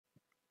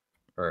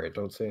Alright,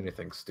 don't say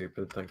anything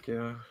stupid, thank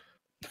you.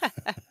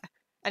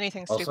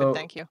 Anything stupid, Also,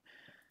 thank you.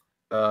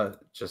 I'm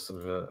just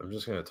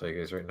gonna tell you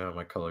guys right now,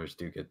 my colors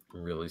do get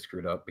really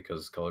screwed up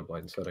because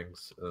colorblind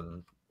settings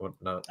and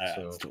whatnot.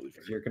 So totally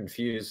if you're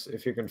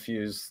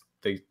confused,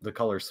 the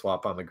colors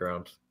swap on the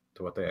ground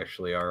to what they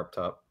actually are up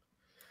top.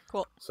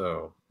 Cool.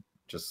 So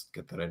just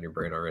get that in your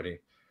brain already.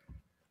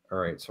 All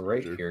right, so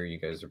right here, you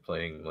guys are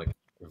playing like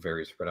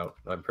very spread out.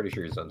 I'm pretty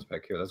sure your Zen's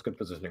back here. That's good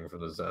positioning for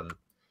the Zen.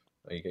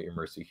 You get your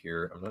Mercy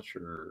here. I'm not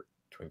sure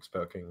Twink's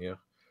backing, yeah.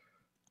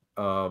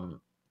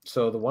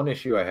 So the one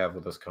issue I have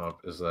with this comp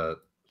is that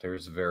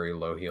there's very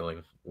low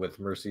healing. With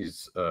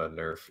Mercy's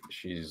nerf,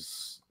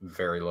 she's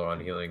very low on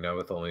healing now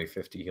with only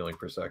 50 healing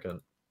per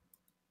second.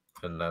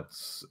 And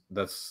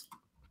that's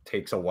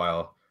takes a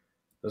while.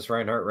 This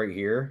Reinhardt right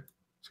here,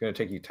 it's going to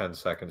take you 10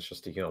 seconds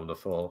just to heal him to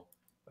full.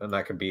 And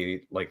that could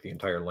be like the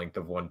entire length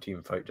of one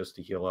team fight just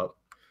to heal up.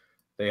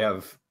 They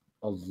have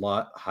a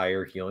lot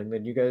higher healing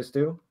than you guys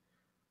do.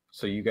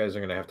 So you guys are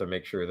going to have to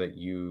make sure that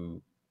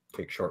you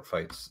take short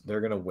fights.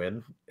 They're going to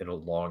win in a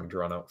long,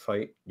 drawn-out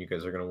fight. You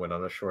guys are going to win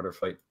on a shorter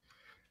fight,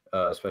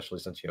 especially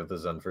since you have the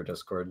Zen for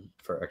Discord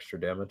for extra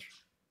damage.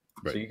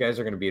 Right. So you guys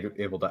are going to be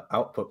able to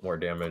output more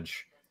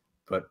damage,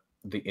 but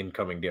the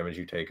incoming damage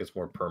you take is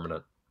more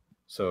permanent.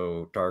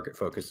 So target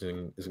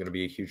focusing is going to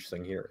be a huge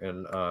thing here.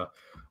 And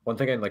one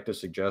thing I'd like to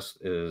suggest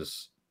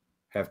is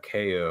have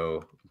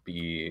KO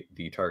be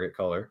the target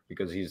color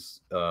because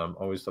he's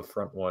always the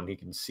front one. He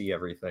can see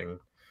everything.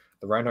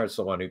 The Reinhardt's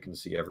the one who can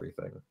see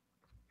everything.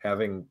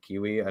 Having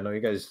Kiwi, I know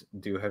you guys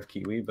do have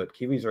Kiwi, but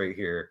Kiwi's right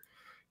here.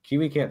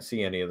 Kiwi can't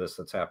see any of this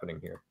that's happening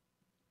here.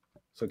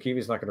 So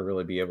Kiwi's not going to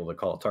really be able to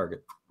call a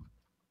target.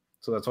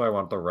 So that's why I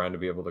want the Rhine to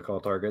be able to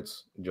call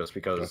targets, just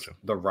because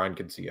the Rhine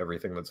can see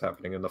everything that's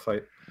happening in the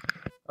fight.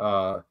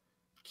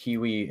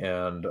 Kiwi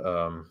and,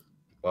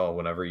 well,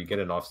 whenever you get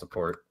an off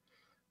support,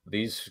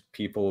 these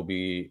people will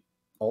be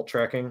alt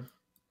tracking.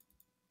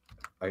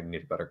 I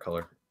need a better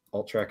color.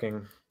 Alt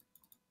tracking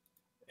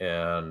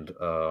and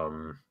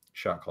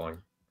shot calling.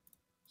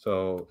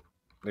 So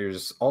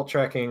there's alt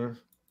tracking,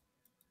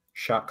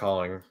 shot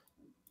calling,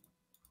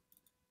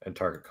 and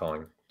target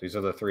calling. These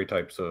are the three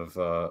types of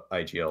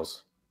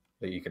IGLs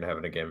that you can have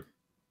in a game.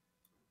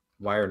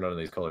 Why are none of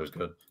these colors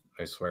good?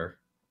 I swear.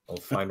 I'll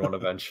find one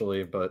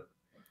eventually, but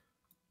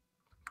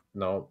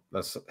no,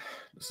 this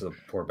is a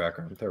poor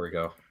background. There we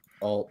go.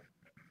 Alt,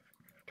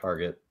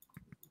 target,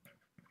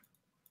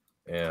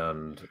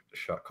 and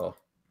shot call.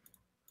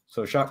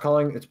 So shot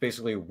calling, it's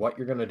basically what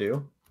you're going to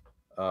do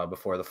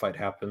before the fight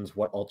happens,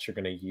 what alts you're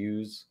going to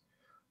use,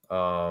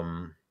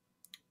 what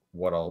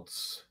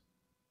alts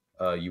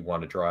you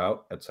want to draw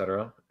out,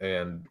 etc.,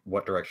 and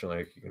what direction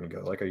you're going to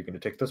go. Like, are you going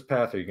to take this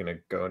path? Are you going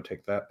to go and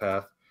take that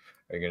path?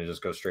 Are you going to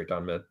just go straight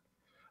down mid?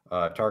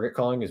 Target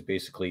calling is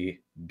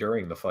basically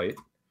during the fight.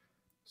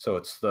 So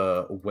it's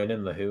the when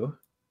and the who.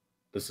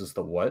 This is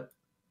the what.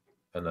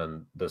 And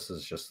then this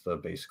is just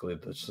basically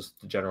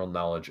just the general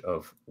knowledge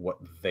of what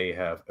they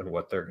have and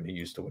what they're going to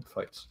use to win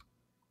fights.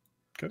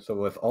 Okay. So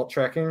with alt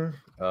tracking,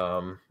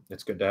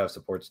 it's good to have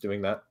supports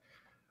doing that.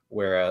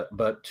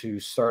 But to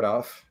start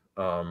off,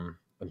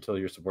 until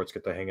your supports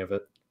get the hang of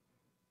it,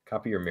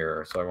 copy your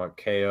mirror. So I want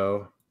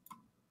KO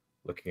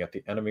looking at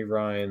the enemy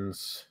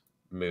Rhines,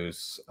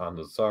 Moose on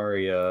the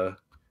Zarya,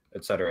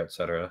 etc.,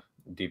 etc.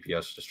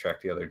 DPS, just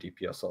track the other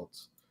DPS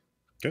ults.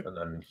 Okay. And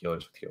then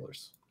healers with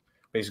healers.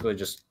 Basically,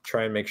 just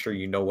try and make sure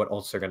you know what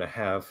ults they're going to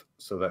have,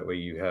 so that way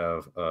you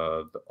have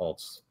the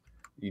ults.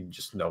 You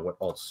just know what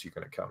ults you're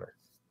going to counter.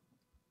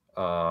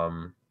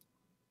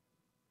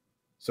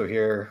 So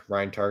here,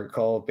 Rhine target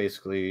call,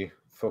 basically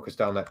focus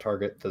down that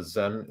target. The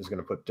Zen is going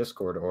to put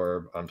Discord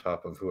Orb on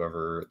top of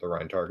whoever the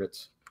Rhine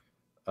targets.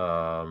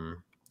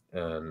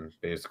 And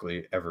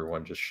basically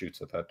everyone just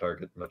shoots at that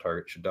target, and the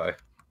target should die.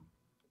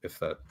 If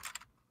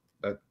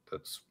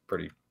that's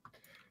pretty...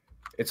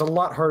 It's a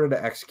lot harder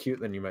to execute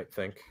than you might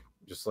think.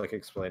 Just like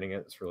explaining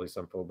it, it's really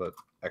simple, but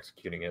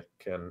executing it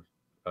can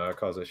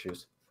cause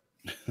issues.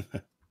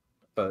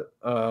 But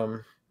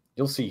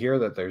you'll see here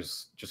that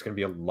there's just going to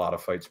be a lot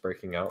of fights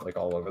breaking out, like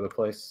all over the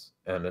place,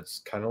 and it's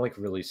kind of like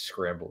really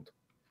scrambled.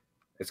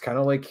 It's kind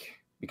of like,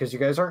 because you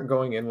guys aren't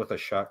going in with a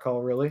shot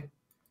call, really.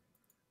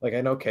 Like,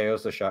 I know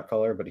KO's the shot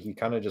caller, but he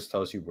kind of just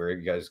tells you where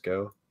you guys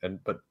go,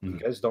 but you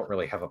guys don't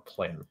really have a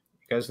plan.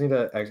 You guys need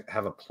to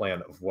have a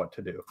plan of what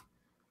to do.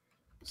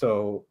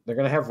 So they're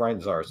going to have Rhine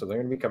Zar, so they're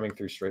going to be coming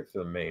through straight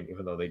through the main,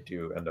 even though they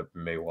do end up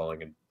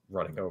Maywalling and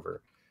running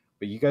over.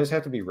 But you guys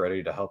have to be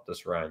ready to help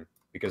this Rhine,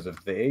 because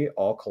if they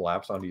all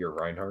collapse onto your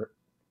Reinhardt,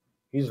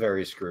 he's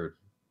very screwed.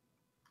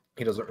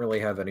 He doesn't really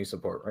have any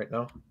support right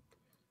now.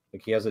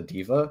 Like, he has a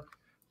Diva,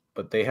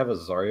 but they have a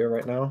Zarya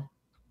right now.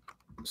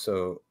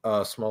 So,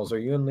 Smalls, are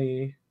you in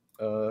the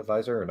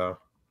visor or no?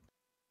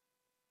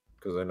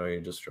 Because I know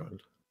you just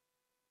joined.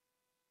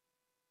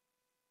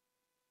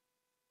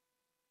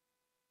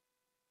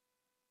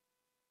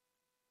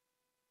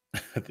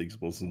 I think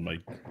Smalls' mic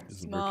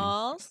isn't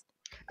Smalls?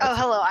 working. Oh,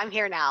 hello. I'm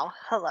here now.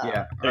 Hello.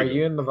 Yeah. Are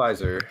you in the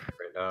visor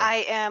right now?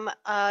 I am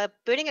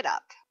booting it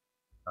up.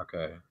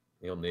 Okay.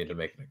 You'll need to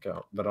make an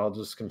account, but I'll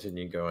just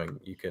continue going.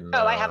 You can.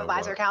 Oh, I have a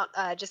Visor account.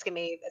 Just give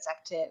me a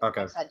sec to.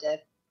 Okay.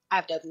 I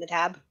have to open the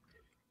tab.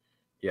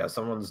 Yeah,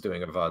 someone's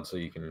doing a VOD, so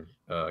you can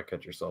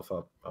catch yourself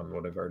up on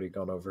what I've already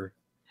gone over.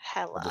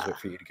 Hella. I'll just wait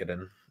for you to get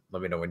in.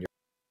 Let me know when you're.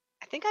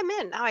 I think I'm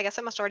in. Oh, I guess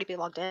I must already be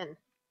logged in.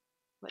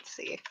 Let's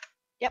see.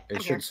 Yep, It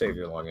I'm should here. save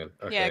your login.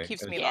 Okay. Yeah, it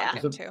keeps me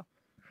logged in too.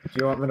 Do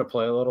you want me to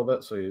play a little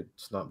bit so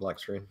it's not black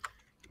screen?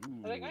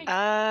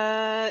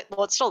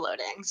 Well, it's still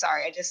loading.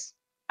 Sorry, I just.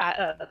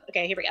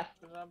 Okay, here we go.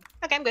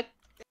 Okay, I'm good.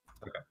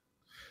 Okay.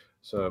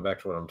 So back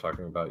to what I'm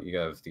talking about. You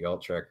have the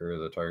alt tracker,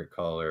 the target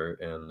caller,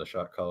 and the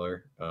shot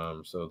caller.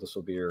 So this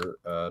will be your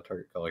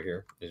target caller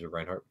here. Is your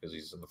Reinhardt because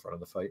he's in the front of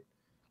the fight.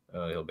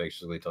 He'll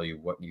basically tell you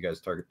what you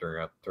guys target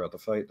throughout the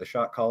fight. The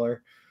shot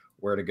caller,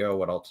 where to go,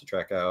 what alts to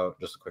track out,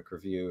 just a quick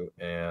review,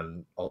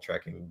 and alt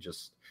tracking,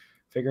 just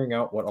figuring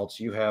out what alts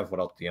you have, what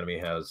ult the enemy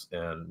has,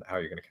 and how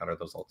you're going to counter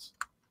those alts.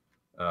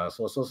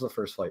 So let's the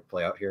first fight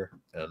play out here,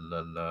 and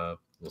then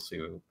we'll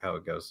see how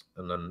it goes.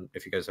 And then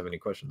if you guys have any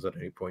questions at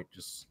any point,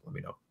 just let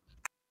me know.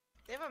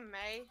 They have a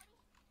May.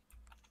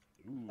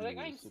 Ooh,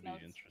 this will be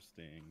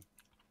interesting.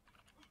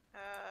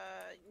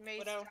 May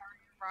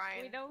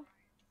Ryan. Widow.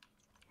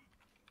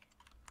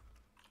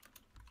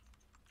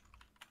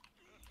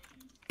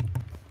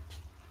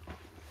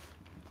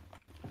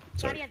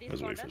 Sorry, I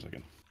was away for a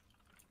second.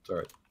 It's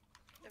alright.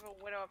 They have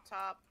a Widow up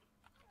top.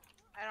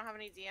 I don't have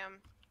any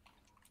DM.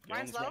 Yeah,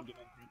 Ryan's low.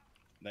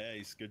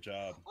 Nice, good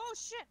job. Oh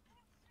shit!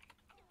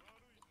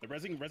 The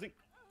rezzing.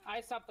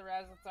 I stopped the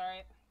res. It's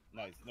alright.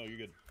 Nice. No, you're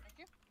good. Thank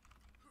you.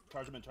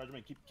 Charge him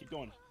in. Keep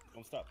going.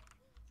 Don't stop.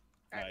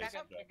 Alright, Nice.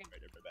 back up. Good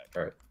job. Right back.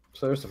 Alright,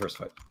 so there's the first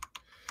fight.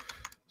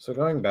 So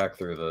going back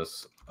through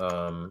this,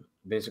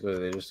 basically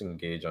they just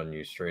engage on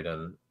you straight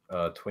in.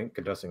 Twink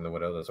contesting the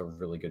Widow, that's a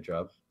really good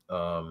job.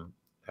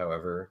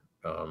 However,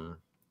 you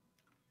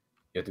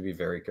have to be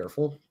very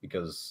careful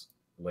because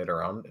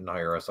later on in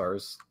higher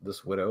SRs,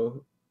 this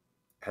Widow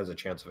has a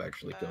chance of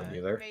actually killing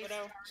you there.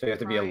 So you have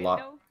to be a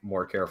lot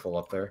more careful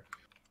up there.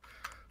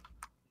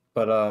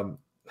 But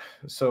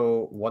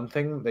so one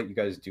thing that you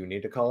guys do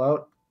need to call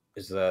out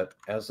is that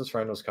as this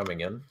Rhino is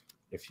coming in,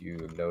 if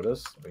you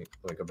notice, let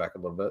me go back a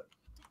little bit.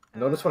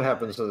 Notice what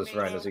happens to this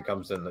Rhino as he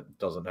comes in that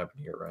doesn't happen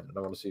to your Rhino. And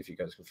I want to see if you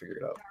guys can figure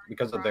it out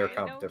because of their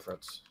comp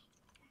difference.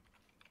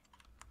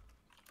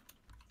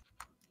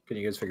 Can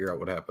you guys figure out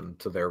what happened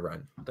to their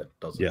Rhino that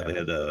doesn't? Yeah, they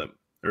had a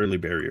early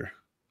barrier.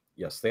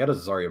 Yes, they had a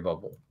Zarya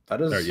bubble.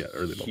 That is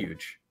early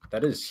huge.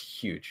 That is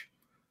huge.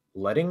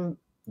 Letting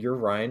your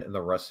Ryan and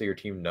the rest of your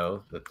team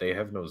know that they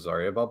have no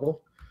Zarya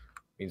bubble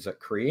means that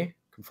Kree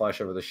can flash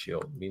over the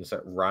shield. Means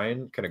that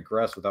Ryan can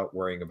aggress without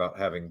worrying about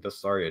having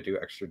this Zarya do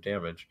extra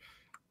damage,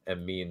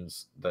 and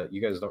means that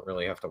you guys don't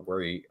really have to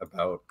worry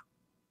about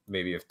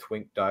maybe if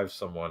Twink dives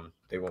someone,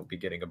 they won't be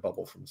getting a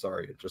bubble from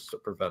Zarya just to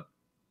prevent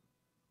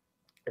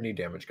any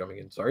damage coming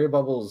in. Zarya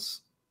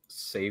bubbles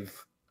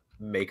save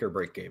make or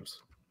break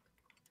games.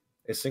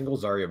 A single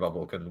Zarya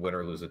bubble can win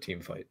or lose a team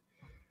fight.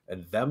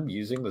 And them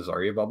using the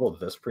Zarya bubble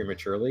this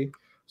prematurely,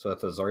 so that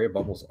the Zarya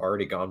bubble's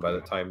already gone by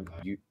the time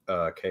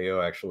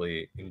KO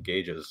actually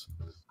engages,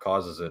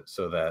 causes it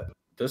so that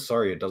this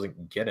Zarya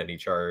doesn't get any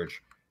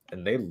charge,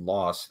 and they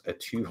lost a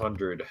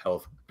 200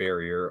 health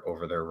barrier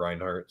over their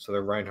Reinhardt. So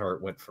their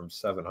Reinhardt went from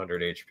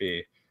 700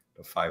 HP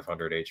to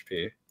 500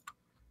 HP.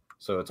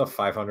 So it's a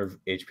 500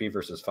 HP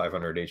versus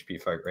 500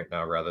 HP fight right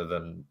now, rather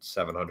than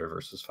 700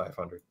 versus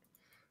 500.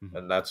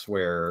 And that's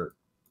where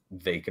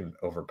they can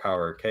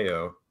overpower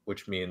KO,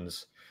 which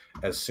means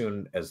as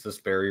soon as this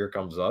barrier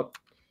comes up,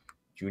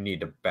 you need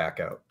to back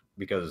out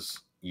because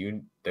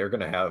they're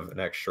going to have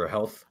an extra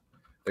health.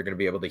 They're going to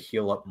be able to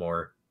heal up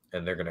more,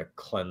 and they're going to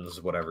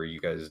cleanse whatever you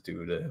guys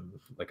do to him,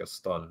 like a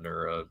stun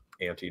or a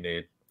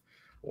anti-nade,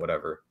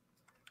 whatever.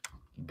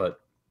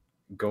 But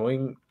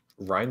going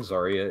Rein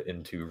Zarya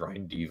into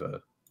Rein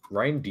Diva.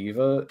 Rein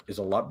Diva is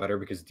a lot better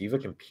because Diva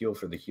can peel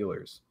for the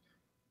healers.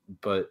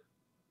 But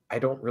I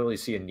don't really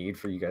see a need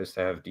for you guys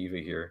to have Diva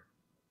here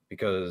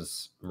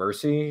because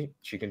Mercy,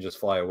 she can just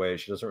fly away.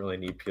 She doesn't really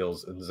need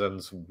peels, and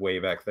Zen's way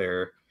back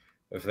there.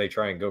 If they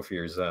try and go for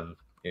your Zen,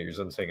 your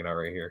Zen's hanging out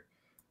right here.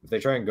 If they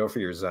try and go for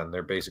your Zen,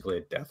 they're basically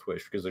a death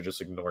wish because they're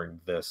just ignoring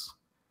this.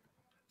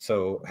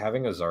 So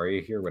having a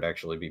Zarya here would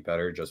actually be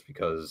better just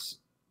because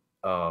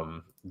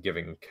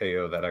giving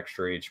KO that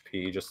extra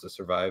HP just to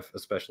survive,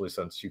 especially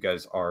since you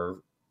guys are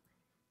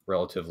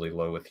relatively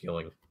low with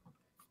healing.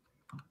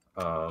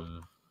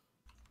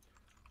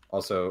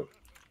 Also,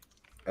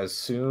 as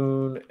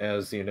soon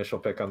as the initial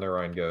pick on their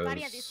Rhine goes, They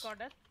have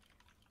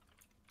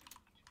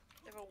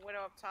a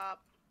Widow up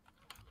top.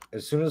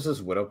 As soon as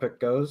this Widow pick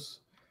goes,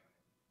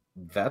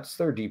 that's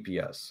their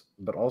DPS.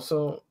 But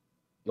also,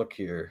 look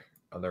here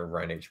on their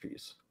Rhine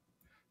HPs.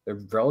 They're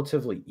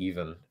relatively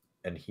even,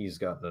 and he's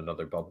gotten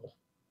another bubble.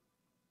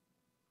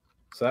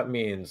 So that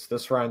means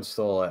this Rhine's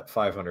still at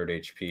 500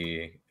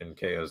 HP, and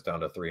KO's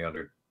down to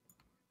 300.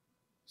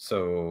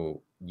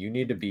 So you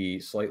need to be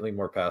slightly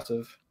more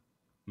passive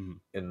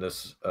in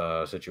this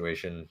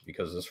situation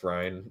because this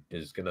Rhine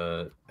is going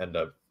to end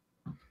up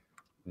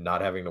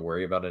not having to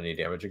worry about any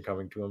damage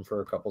incoming to him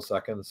for a couple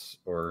seconds,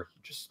 or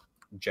just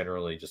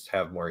generally just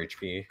have more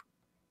HP.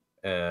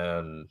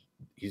 And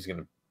he's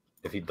gonna,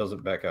 if he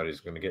doesn't back out, he's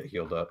gonna get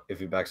healed up. If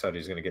he backs out,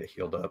 he's gonna get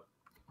healed up.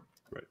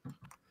 Right.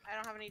 I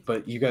don't have any.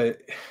 But you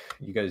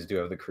guys do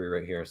have the crew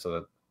right here, so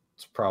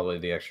that's probably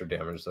the extra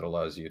damage that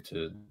allows you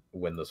to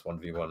win this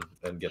 1v1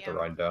 and get the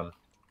Rhine down.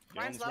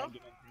 Mine's low.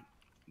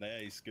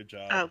 Nice, good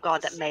job. Oh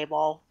god, that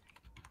Mayball.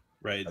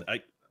 Right,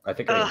 I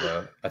think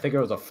it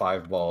was a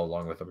 5-ball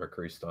along with a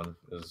Mercury stun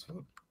is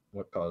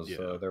what caused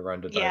their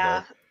Rhine to die.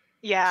 Yeah,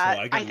 yeah.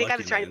 So I think I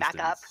was trying to back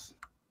up.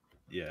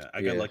 Yeah,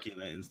 I got lucky in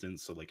that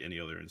instance. So like any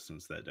other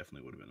instance, that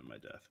definitely would have been my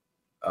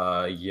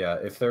death. Yeah,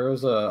 if there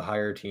was a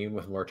higher team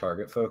with more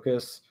target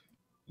focus,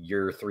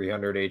 you're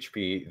 300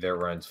 HP, their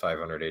Rhine's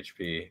 500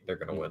 HP. They're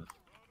gonna win.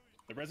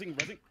 The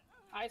rezzing.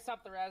 I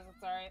stopped the res.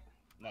 It's alright.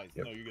 Nice.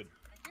 Yep. No, you're good.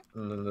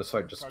 And then this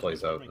fight just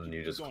plays out, and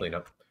you just clean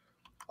up.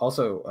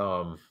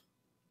 Also,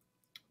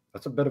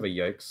 that's a bit of a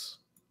yikes.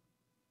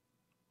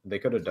 They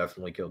could have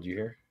definitely killed you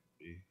here.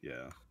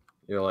 Yeah.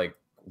 You're like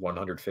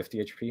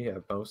 150 HP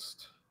at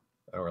most.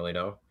 I don't really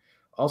know.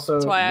 Also,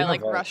 that's why I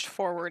like rushed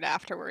forward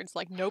afterwards.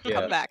 Like, nope,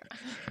 come back.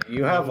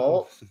 You have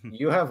ult.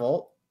 You have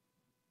ult.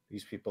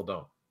 These people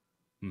don't.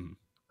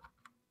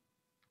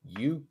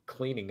 You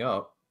cleaning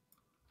up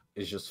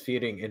is just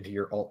feeding into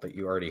your ult that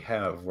you already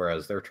have,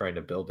 whereas they're trying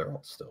to build their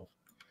ult still.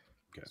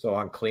 Okay. So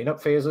on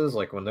cleanup phases,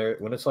 like when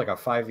it's like a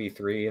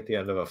 5v3 at the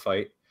end of a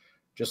fight,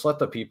 just let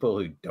the people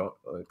who don't,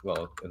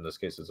 well, in this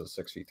case it's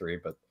a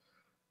 6v3, but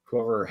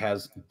whoever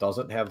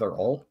doesn't have their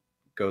ult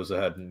goes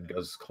ahead and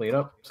goes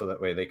cleanup, so that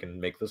way they can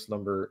make this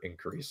number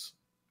increase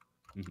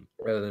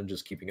rather than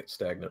just keeping it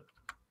stagnant.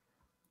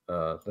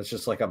 That's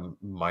just like a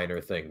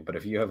minor thing, but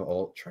if you have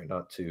ult, try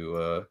not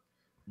to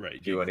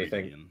do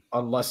anything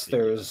unless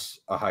there's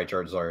a high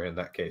charge Zarya. In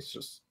that case,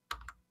 just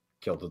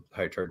kill the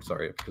high charge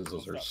Zarya because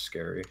those are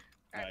scary.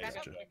 Nice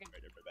job.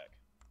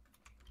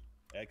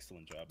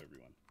 Excellent job,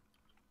 everyone.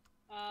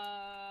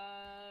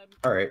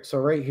 All right, so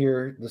right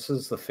here, this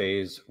is the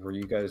phase where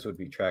you guys would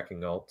be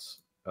tracking ults.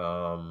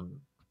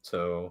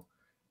 So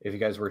if you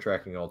guys were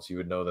tracking ults, you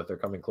would know that they're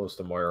coming close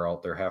to Moira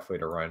ult. They're halfway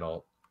to Rhine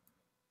ult.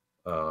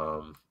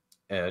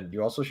 And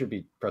you also should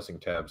be pressing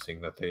tab,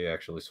 seeing that they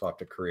actually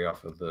swapped a Kree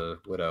off of the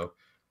Widow,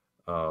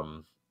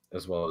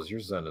 as well as your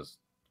Zen is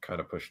kind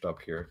of pushed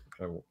up here.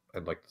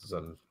 I'd like the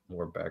Zen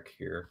more back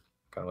here,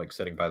 kind of like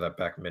sitting by that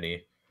back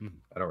mini.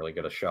 I don't really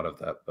get a shot of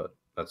that, but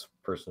that's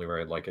personally where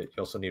I'd like it.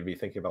 You also need to be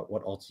thinking about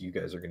what ults you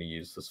guys are going to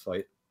use this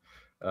fight.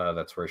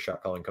 That's where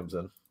shot calling comes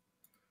in.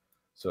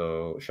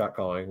 So shot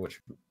calling,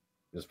 which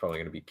is probably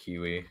going to be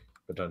Kiwi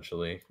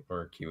potentially,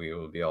 or Kiwi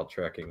will be all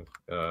tracking.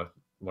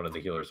 One of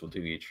the healers will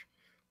do each.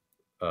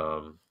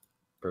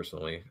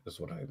 Personally is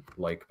what I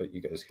like, but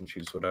you guys can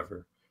choose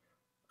whatever.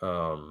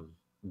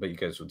 But you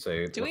guys would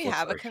say, do we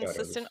have a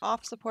consistent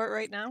off support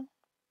right now?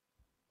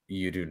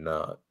 You do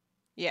not.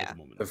 Yeah.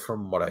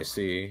 From what I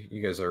see,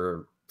 you guys are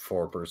a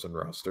 4-person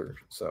roster,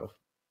 so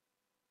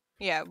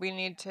yeah, we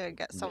need to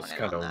get someone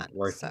in on that.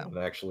 Working on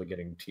actually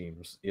getting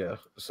teams. Yeah,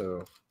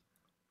 so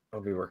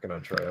I'll be working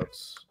on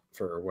tryouts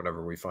for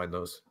whenever we find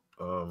those.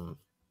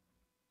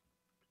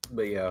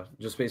 But yeah,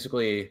 just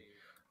basically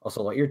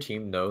also let your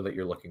team know that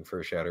you're looking for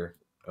a shatter.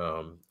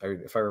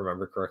 If I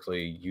remember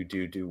correctly, you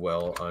do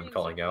well on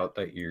calling out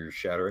that you're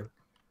shattering.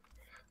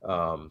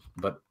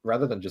 But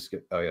rather than just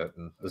get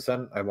the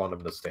Zen, I want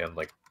him to stand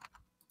like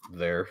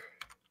there.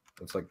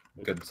 It's like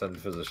good Zen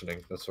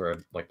positioning. That's where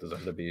I'd like the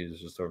Zen to be, is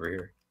just over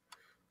here.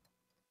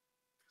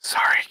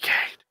 Sorry,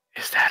 Kate.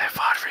 Is that a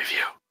VOD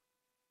review?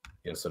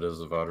 Yes, it is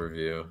a VOD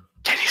review.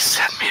 Can you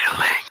send me the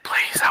link,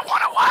 please? I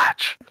want to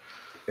watch.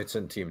 It's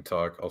in team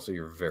talk. Also,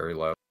 you're very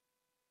loud.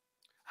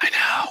 I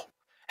know.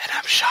 And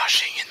I'm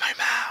shushing in my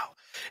mouth.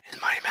 In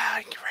my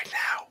mouth right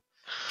now.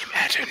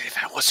 Imagine if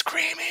I was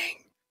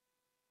screaming.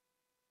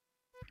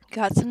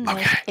 Got some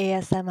nice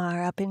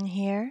ASMR up in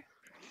here.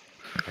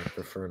 I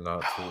prefer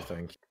not to,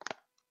 thank you.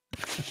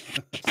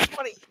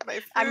 Funny.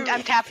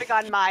 I'm tapping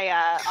on my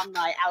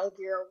aloe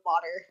vera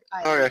water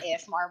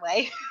ASMR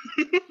way.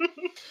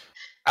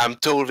 I'm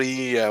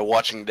totally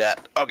watching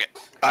that. Okay,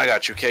 I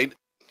got you, Kate.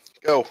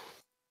 Go.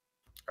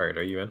 All right,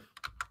 are you in?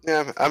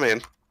 Yeah, I'm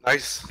in.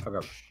 Nice.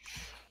 Okay.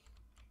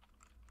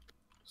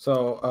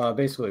 So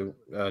basically,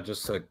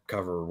 just to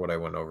cover what I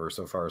went over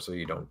so far, so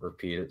you don't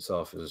repeat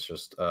itself, is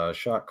just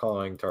shot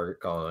calling, target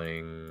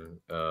calling,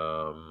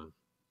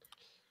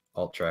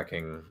 alt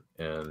tracking,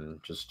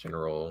 and just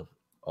general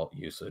alt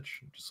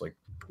usage. Just like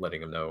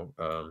letting them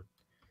know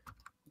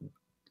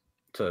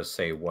to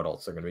say what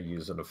alts they're going to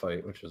use in a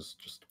fight, which is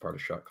just part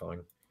of shot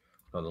calling,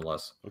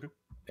 nonetheless. Okay.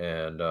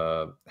 And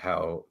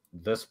how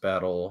this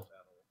battle,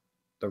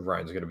 the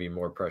Rhine's going to be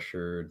more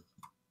pressured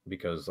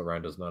because the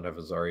Rhine does not have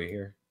a Zarya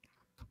here.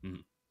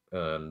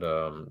 And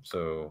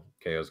so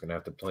KO's going to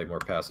have to play more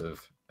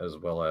passive, as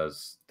well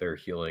as their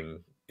healing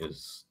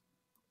is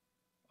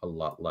a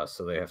lot less,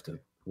 so they have to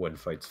win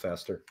fights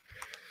faster.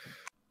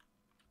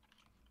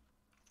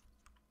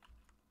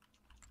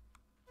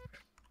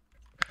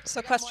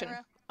 So question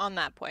on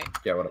that point.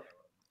 Yeah, what up?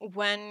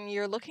 when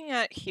you're looking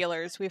at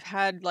healers, we've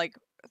had like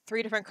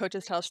 3 different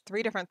coaches tell us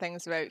 3 different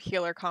things about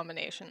healer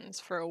combinations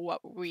for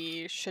what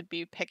we should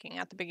be picking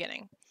at the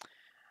beginning.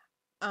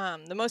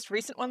 The most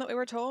recent one that we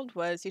were told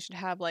was you should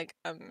have like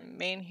a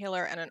main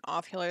healer and an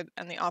off healer,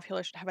 and the off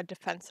healer should have a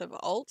defensive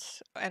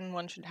ult, and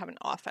one should have an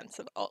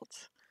offensive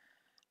ult.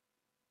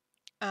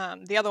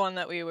 The other one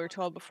that we were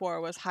told before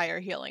was higher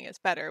healing is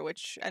better,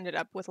 which ended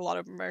up with a lot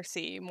of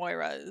Mercy,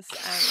 Moiras,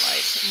 and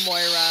like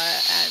Moira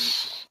and...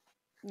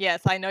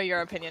 Yes, I know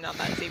your opinion on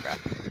that, Zebra.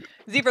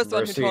 Zebra's the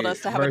one who told us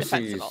to have a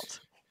defensive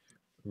ult.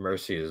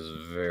 Mercy is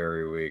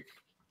very weak,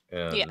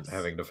 and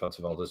having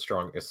defensive ult is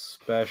strong,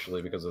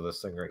 especially because of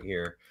this thing right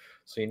here.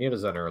 So you need a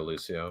Zen or a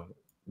Lucio,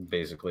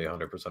 basically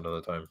 100% of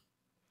the time.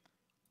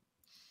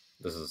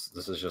 This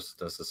is just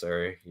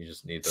necessary. You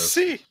just need this.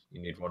 See,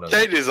 you need one of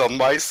Kate is on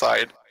my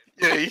side.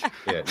 Yay!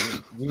 Yeah,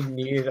 you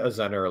need a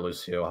Zen or a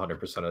Lucio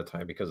 100% of the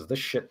time, because this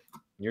shit,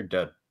 you're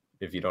dead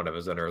if you don't have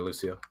a Zen or a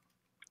Lucio.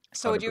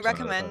 So would you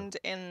recommend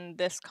in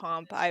this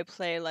comp I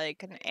play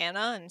like an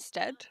Ana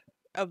instead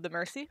of the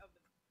Mercy?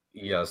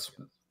 Yes.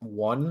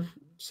 1,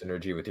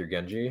 synergy with your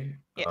Genji.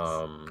 Yes.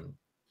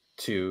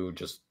 2,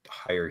 just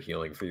higher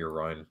healing for your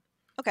Rhine.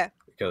 Okay.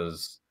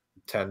 Because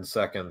 10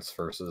 seconds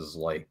versus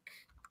like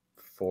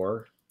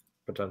 4,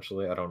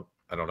 potentially. I don't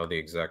know the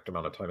exact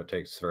amount of time it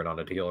takes for an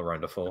Ana to heal a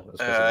Rhine to full.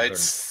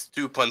 It's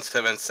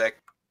 2.7 sec.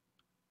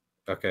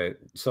 Okay,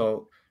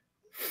 so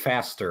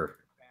faster.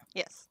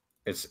 Yes.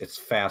 It's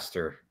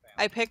faster.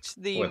 I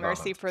picked the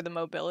Mercy for the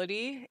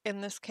mobility in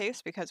this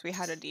case because we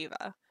had a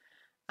D.Va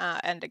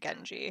and a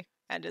Genji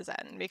and a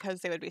Zen,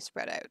 because they would be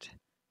spread out.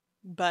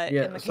 But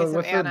in the case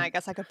of Ana, I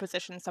guess I could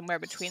position somewhere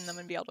between them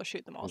and be able to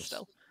shoot them all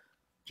still.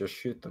 Just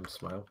shoot them,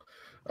 smile.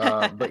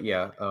 But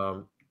yeah,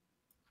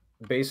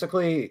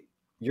 basically,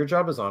 your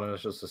job as Ana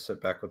is just to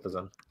sit back with the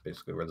Zen,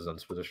 basically where the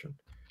Zen's positioned.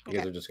 You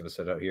guys are just going to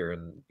sit out here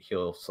and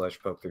heal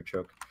 / poke through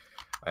choke.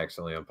 I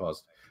accidentally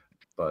unpaused.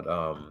 But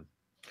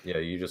yeah,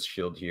 you just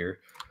shield here.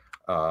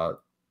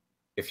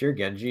 If your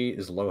Genji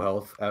is low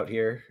health out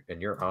here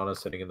and your Ana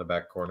sitting in the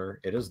back corner,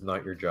 it is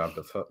not your job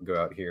to go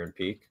out here and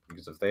peek,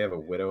 because if they have a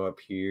Widow up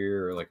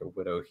here or like a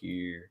Widow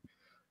here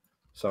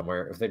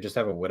somewhere, if they just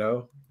have a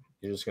Widow,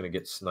 you're just going to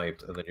get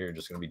sniped and then you're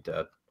just going to be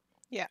dead.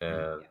 Yeah.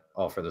 And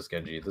all for this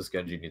Genji. This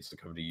Genji needs to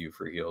come to you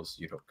for heals.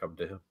 You don't come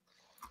to him.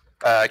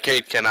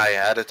 Kate, can I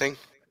add a thing?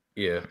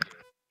 Yeah.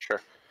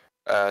 Sure.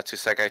 2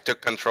 sec. I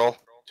took control.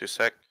 2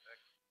 sec.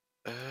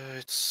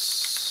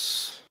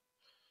 It's...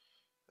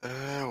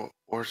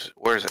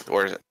 where is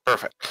it?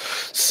 Perfect.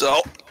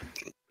 So,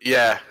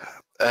 yeah.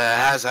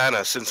 As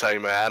Ana, since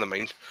I'm an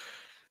anime,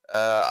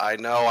 I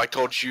know I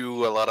told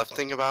you a lot of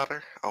things about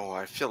her. Oh,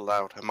 I feel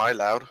loud. Am I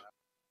loud?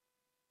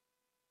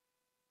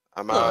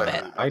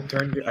 I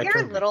turned you.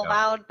 You're a little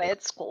loud, but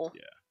it's cool.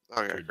 Yeah.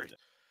 Okay, great.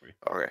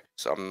 Okay,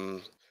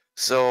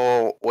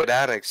 so with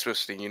Ana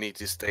especially, you need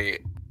to stay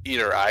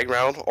either high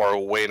ground or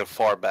way in the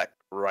far back,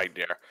 right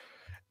there.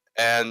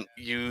 And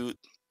you,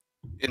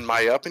 in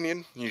my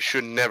opinion, you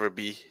should never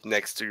be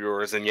next to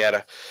your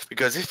Zenyatta,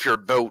 because if you're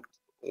both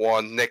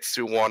one next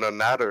to one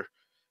another,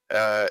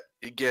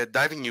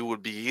 diving you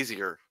would be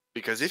easier.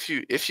 Because if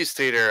you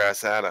stay there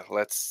as Ana,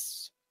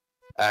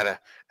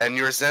 and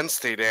your Zen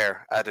stay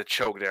there at the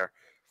choke there,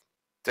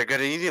 they're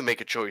gonna need to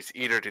make a choice,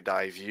 either to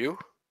dive you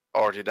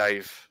or to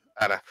dive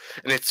Ana.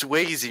 And it's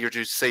way easier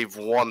to save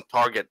one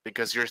target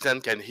because your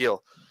Zen can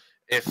heal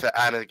if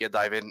Ana get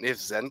dive, and if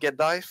Zen get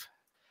dive,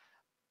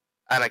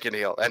 Ana can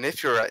heal. And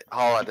if you're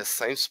all at the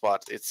same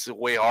spot, it's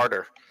way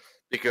harder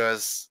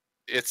because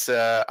it's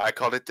I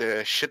call it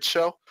the shit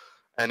show,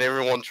 and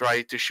everyone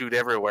try to shoot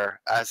everywhere.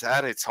 As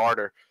Ana, it's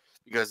harder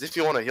because if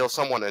you want to heal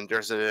someone and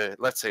there's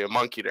let's say a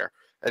monkey there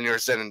and you're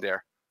Zen in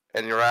there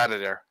and you're Ana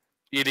there,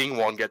 eating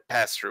won't get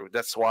passed through.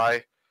 That's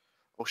why.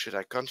 Oh shit!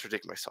 I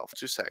contradict myself.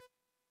 2 sec.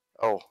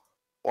 Oh,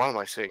 what am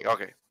I saying?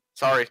 Okay,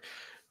 sorry.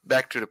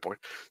 Back to the point.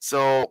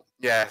 So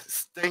yeah,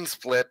 staying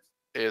split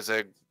is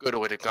a good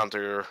way to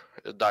counter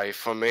a dive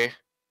for me.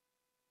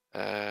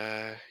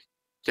 Get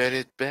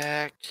it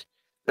back.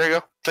 There you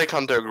go. Click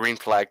on the green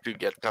flag to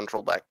get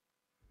control back.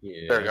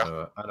 Yeah, there you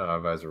go. I know how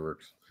Visor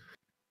works.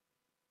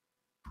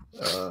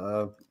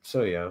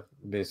 So yeah,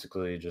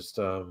 basically just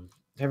have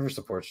your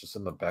supports just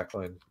in the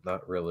backline,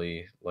 not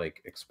really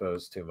like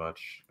exposed too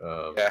much.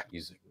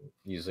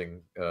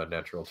 Using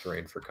natural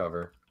terrain for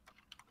cover.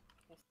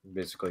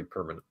 Basically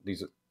permanent.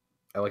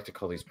 I like to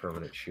call these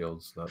permanent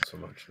shields, not so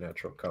much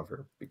natural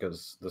cover,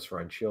 because this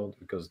Rhine shield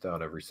goes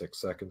down every 6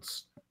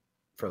 seconds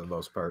for the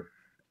most part.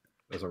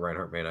 As a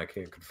Reinhardt main, I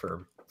can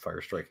confirm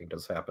fire striking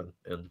does happen,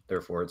 and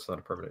therefore it's not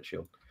a permanent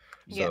shield.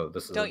 Yeah,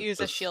 so don't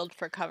use a shield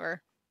for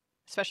cover,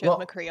 especially with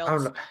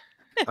McCreels.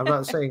 I'm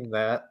not saying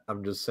that.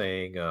 I'm just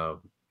saying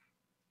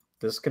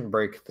this can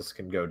break, this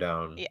can go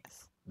down.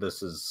 Yes.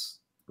 This is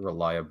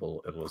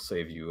reliable and will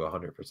save you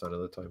 100% of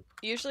the time.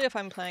 Usually if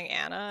I'm playing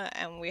Ana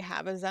and we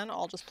have a Zen,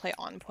 I'll just play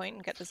on point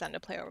and get the Zen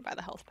to play over by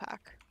the health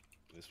pack.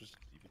 This was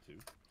DP2.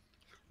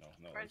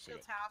 No. Friend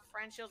shield's half,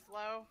 friend shield's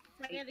low.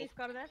 Andy's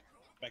got it there.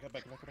 Back up.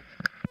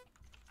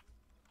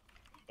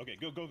 Okay,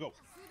 go, go, go.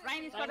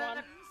 Ryan is Ryan better.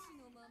 one.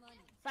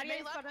 Saria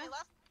is left, better.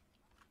 left.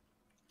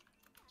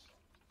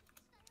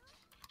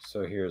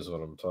 So here's what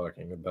I'm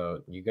talking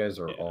about. You guys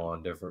are Yeah. all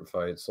on different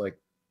fights. Like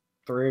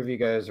 3 of you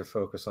guys are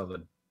focused on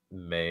the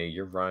May.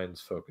 Your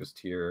Ryan's focused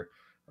here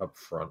up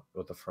front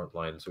with the front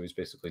line. So he's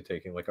basically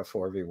taking like a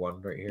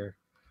 4v1 right here.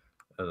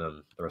 And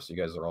then the rest of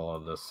you guys are all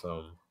on this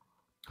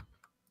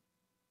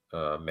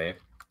May.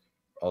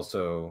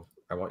 Also,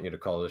 I want you to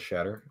call this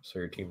shatter so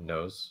your team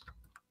knows.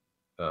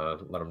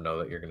 Let them know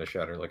that you're going to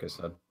shatter, like I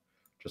said.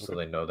 Just so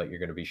they know that you're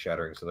going to be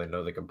shattering, so they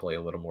know they can play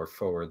a little more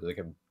forward, they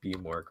can be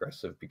more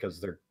aggressive, because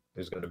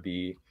there's going to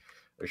be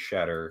a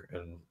shatter,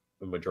 and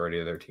the majority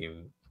of their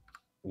team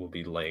will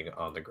be laying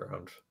on the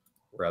ground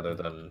rather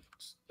than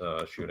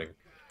shooting.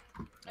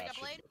 I got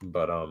blade.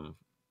 But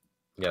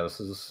yeah, this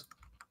is,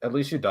 at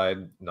least you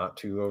died not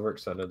too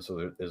overextended, so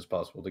it is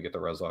possible to get the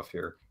res off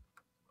here.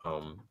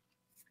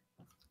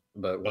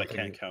 But I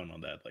can't count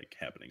on that like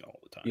happening all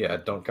the time. Yeah,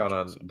 don't count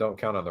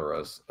on the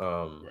res.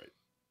 Right.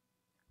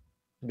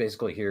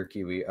 Basically here,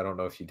 Kiwi, I don't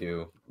know if you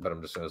do, but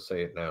I'm just going to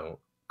say it now.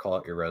 Call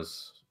out your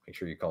res. Make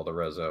sure you call the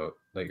res out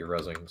that you're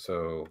resing,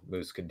 so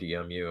Moose can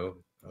DM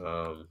you.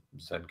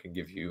 Zen can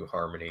give you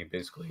harmony.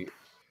 Basically,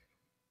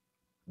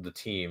 the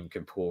team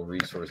can pull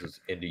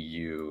resources into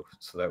you,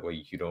 so that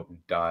way you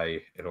don't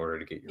die in order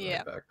to get your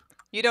Ryan back.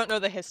 You don't know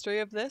the history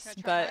of this, Can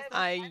I try but it?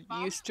 I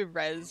Bomb? used to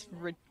res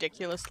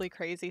ridiculously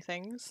crazy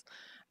things.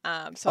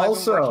 So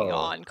I've been working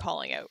on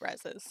calling out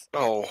reses.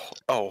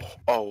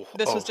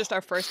 This was just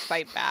our first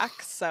fight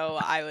back, so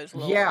I was a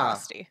little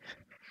rusty.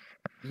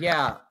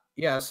 Yeah,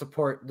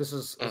 support. This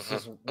is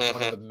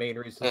one of the main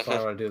reasons why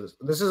I want to do this.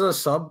 This is a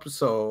sub,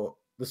 so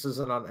this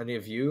isn't on any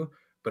of you.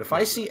 But if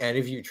I see any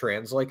of you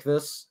trans like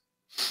this,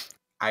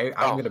 I'm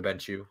gonna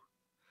bench you.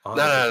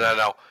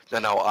 100%.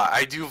 No.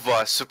 I do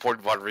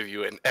support VOD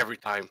review, and every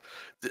time.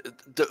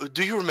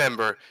 Do you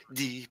remember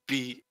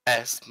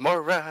DPS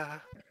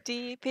Moira?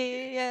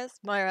 DPS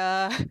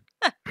Moira.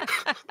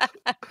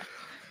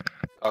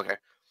 Okay,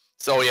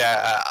 so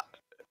yeah,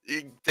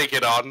 take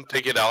it on.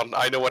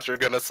 I know what you're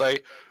gonna say.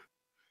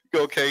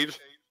 Go, Cade.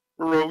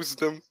 Roast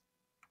them.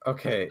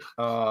 Okay,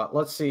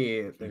 let's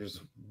see.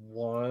 There's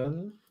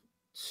 1,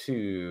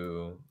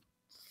 2,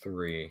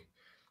 3.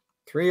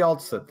 3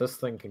 alts that this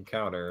thing can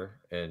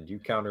counter, and you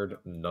countered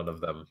none of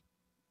them.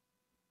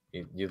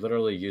 You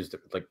literally used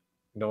it, like,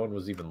 no one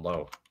was even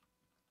low.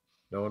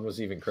 No one was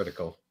even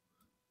critical.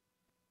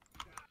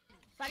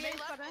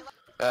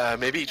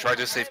 Maybe try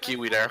to save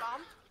Kiwi there.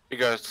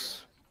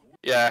 Because,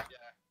 yeah.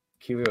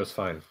 Kiwi was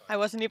fine. I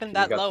wasn't even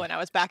that low, and I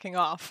was backing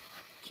off.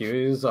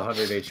 Kiwi is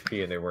 100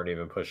 HP, and they weren't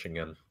even pushing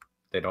in.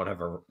 They didn't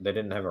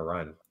have a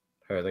run.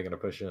 How are they going to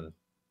push in?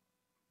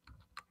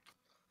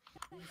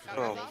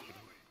 Oh.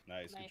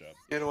 Nice, good job.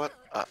 You know what?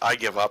 I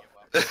give up.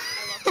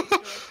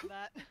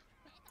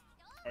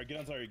 Alright, get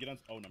on, sorry, get on.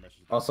 Oh, no,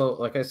 message. Also,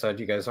 like I said,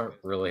 you guys aren't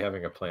really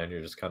having a plan.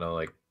 You're just kind of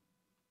like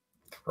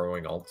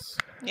throwing alts.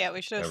 Yeah,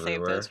 we should have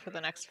saved those for the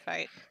next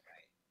fight.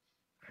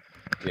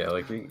 Yeah,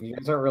 like you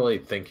guys aren't really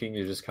thinking.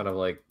 You're just kind of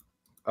like,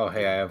 oh,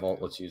 hey, I have ult,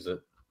 let's use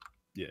it.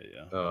 Yeah.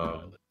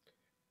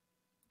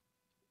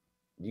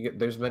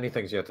 There's many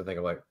things you have to think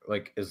of,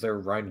 like is their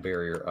Rhine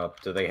barrier up?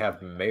 Do they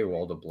have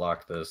Maywall to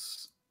block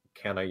this?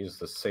 Can I use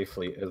this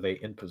safely? Are they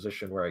in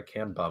position where I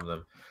can bomb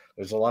them?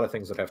 There's a lot of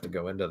things that have to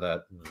go into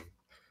that.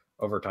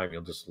 Over time,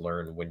 you'll just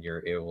learn when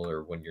you're able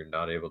or when you're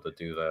not able to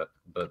do that.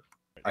 But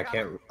I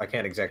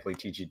can't exactly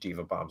teach you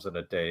diva bombs in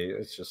a day.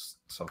 It's just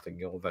something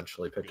you'll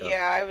eventually pick up.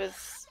 Yeah, I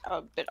was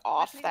a bit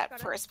off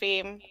that first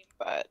beam,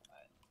 but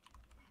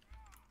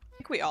I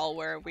think we all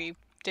were. We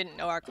didn't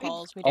know our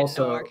calls. We didn't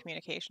know our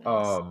communications.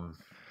 Don't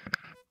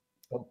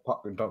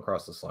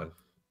cross this line.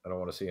 I don't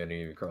want to see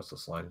any of you cross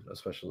this line,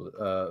 especially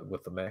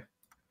with the May.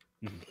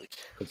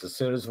 Because as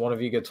soon as one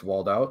of you gets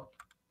walled out,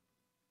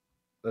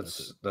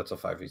 that's a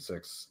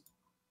 5v6.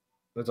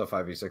 That's a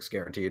 5v6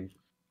 guaranteed.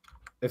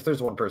 If there's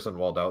one person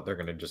walled out, they're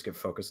gonna just get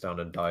focused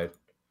down and die,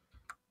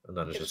 and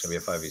then it's just gonna be a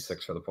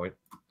 5v6 for the point.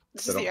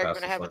 This is the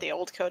argument I had with the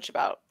old coach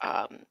about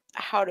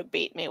how to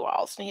bait May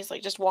walls, and he's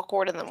like, just walk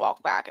forward and then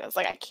walk back, and it's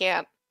like I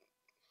can't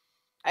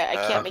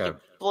make it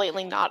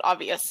blatantly not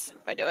obvious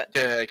if I do it.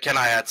 Can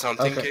I add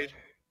something, Kate?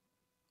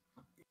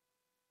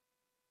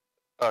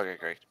 Okay,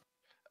 great.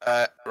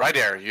 Right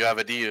there, you have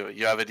a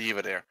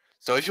diva there.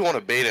 So if you want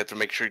to bait it to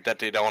make sure that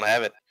they don't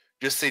have it,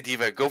 just say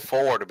diva, go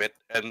forward a bit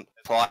and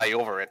fly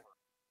over it.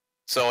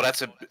 So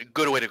that's a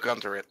good way to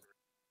counter it.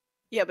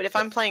 Yeah, but if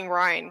I'm playing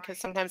Ryan, because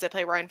sometimes they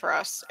play Ryan for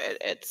us,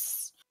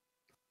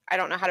 I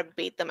don't know how to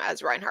bait them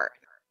as Reinhardt.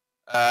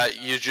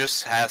 You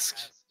just ask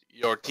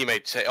your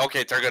teammate, say,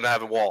 okay, they're gonna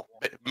have a wall.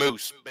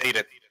 Moose, bait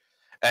it.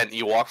 And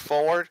you walk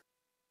forward,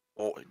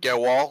 get a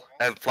wall,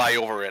 and fly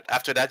over it.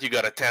 After that, you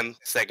got a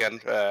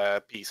 10-second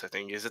piece, I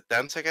think. Is it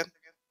 10 second?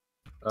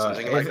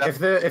 Something like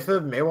that? If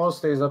the Maywall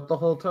stays up the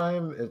whole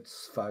time,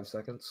 it's 5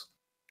 seconds.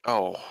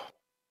 Oh.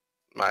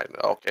 Right,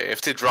 okay.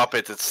 If they drop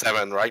it, it's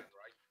 7, right?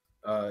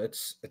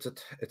 It's a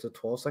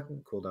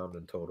 12-second cooldown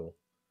in total.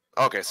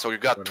 Okay, so you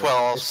got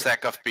 12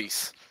 sec of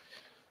piece.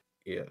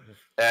 Yeah.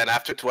 And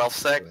after 12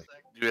 sec,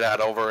 do that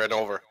over and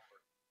over.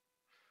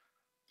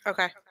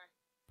 Okay.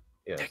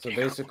 Yeah, so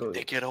basically...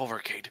 Take it over,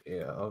 Cade.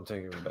 Yeah, I'm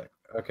taking it back.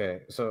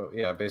 Okay, so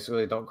yeah,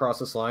 basically don't cross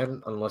this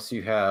line unless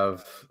you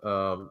have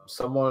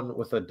someone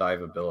with a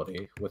dive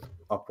ability, with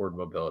upward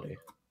mobility.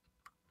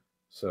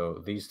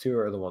 So these two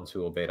are the ones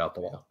who will bait out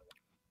the wall.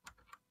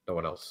 No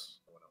one else.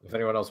 If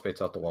anyone else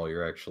baits out the wall,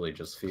 you're actually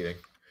just feeding.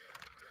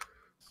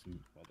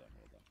 Well done,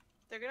 well done.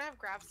 They're gonna have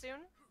grab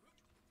soon.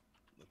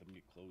 Let them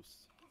get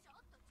close.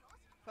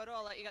 Photo,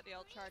 I'll let you get the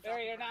ult charge. There,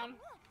 you're down.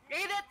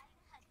 Eat it!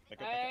 Back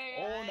up, back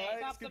up. Oh, nice.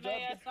 Stop the Good job.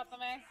 May, stop the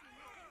May.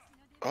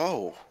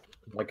 Oh.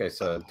 Like I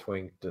said,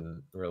 Twink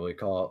didn't really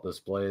call out this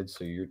blade,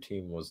 so your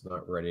team was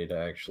not ready to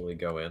actually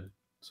go in.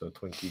 So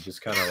Twink, you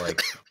just kind of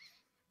like,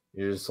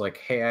 you're just like,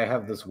 hey, I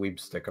have this weeb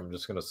stick. I'm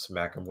just gonna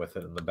smack him with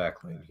it in the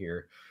back lane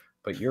here.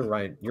 But you're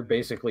right. You're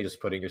basically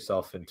just putting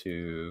yourself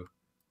into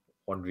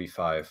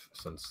 1v5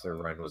 since their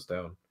Rhine was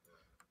down.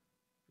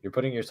 You're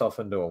putting yourself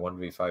into a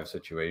 1v5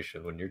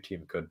 situation when your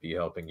team could be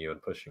helping you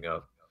and pushing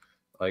up.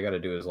 All you got to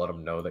do is let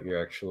them know that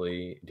you're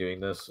actually doing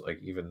this. Like,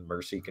 even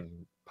Mercy can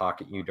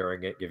pocket you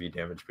during it, give you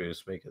damage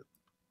boost, make it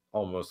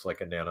almost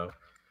like a nano.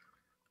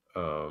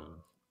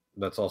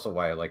 That's also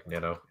why I like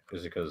nano,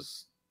 is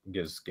because it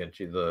gives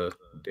Genji the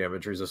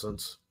damage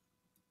resistance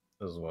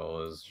as well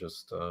as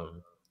just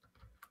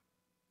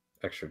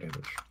extra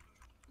damage.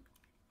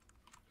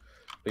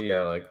 But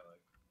yeah, like,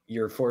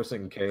 you're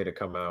forcing K to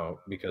come out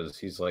because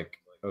he's like,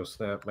 oh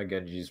snap, my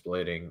Genji's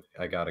blading,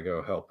 I gotta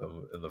go help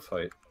him in the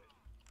fight.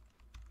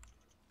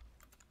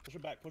 Push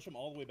him back, push him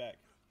all the way back.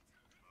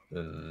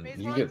 And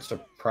you get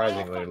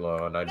surprisingly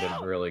low, and I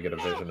didn't really get a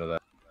vision of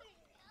that.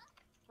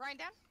 Ryan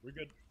down? We're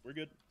good, we're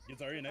good. Get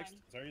Zarya next.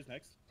 Zarya's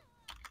next.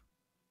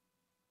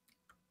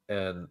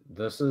 And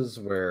this is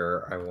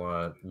where I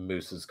want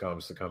Moose's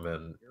comms to come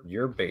in.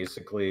 You're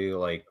basically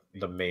like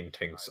the main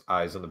tank's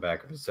eyes in the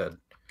back of his head.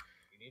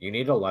 You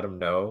need to let him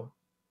know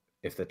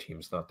if the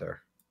team's not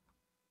there.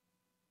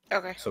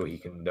 Okay. So he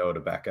can know to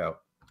back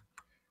out.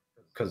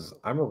 Because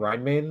I'm a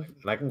Rhine main,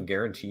 and I can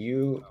guarantee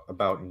you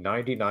about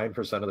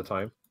 99% of the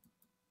time,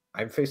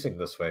 I'm facing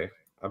this way.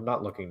 I'm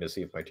not looking to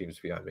see if my team's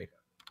behind me.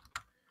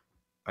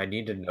 I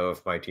need to know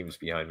if my team's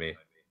behind me.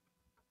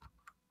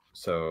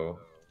 So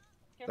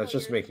that's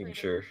just making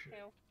sure.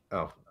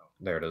 Oh,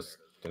 there it is.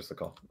 There's the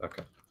call.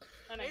 Okay.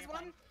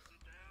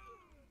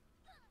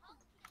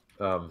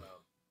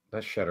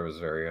 That shatter was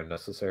very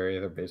unnecessary.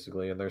 They're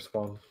basically in their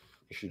spawn.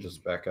 You should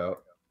just back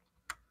out.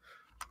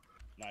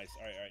 Nice.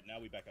 All right. Now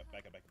we back up.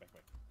 Back.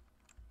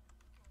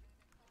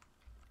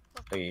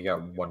 I think you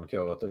got one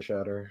kill with the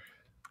shatter.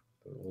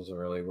 It wasn't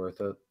really worth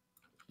it,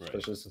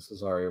 especially since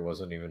Zarya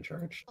wasn't even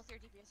charged. Their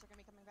DPS are gonna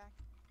be coming back.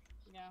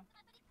 Yeah.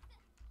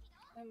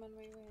 I'm on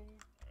my way.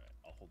 Alright,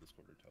 I'll hold this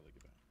quarter until they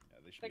get back. Yeah,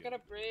 they should. They got a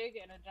brig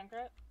and a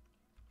Junkrat.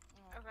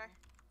 Okay.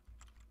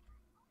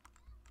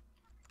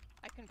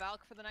 I can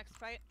Valk for the next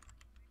fight.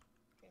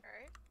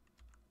 Alright.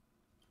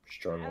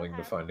 Struggling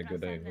to find a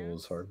good angle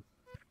is hard.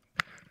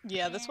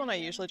 Yeah, this one I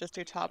usually just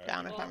do top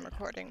down if I'm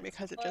recording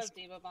because it just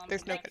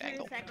there's no good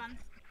angle. They're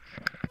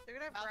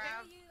gonna have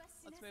grab.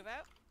 Let's move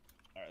out.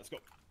 Alright, let's go.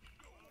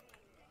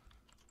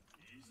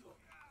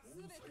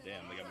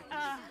 Damn, they got me.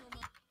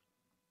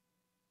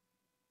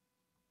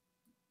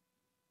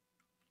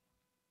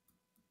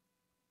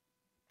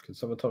 Can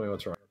someone tell me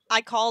what's wrong?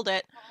 I called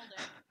it.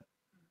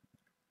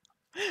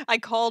 I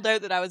called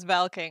out that I was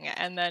Valking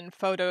and then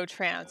photo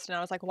tranced, and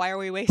I was like, why are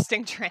we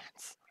wasting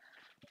trance?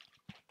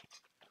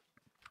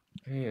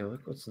 Hey,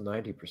 look what's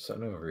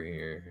 90% over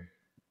here.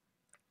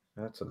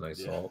 That's a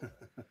nice ult.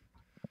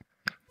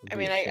 I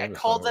mean, I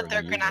called that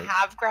they're gonna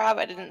have grab.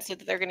 I didn't say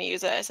that they're gonna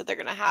use it. I said they're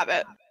gonna have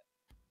it.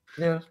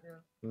 Yeah,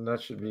 and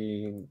that should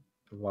be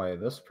why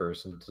this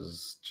person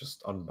does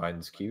just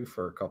unbinds Q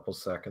for a couple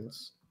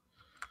seconds.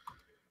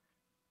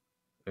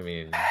 I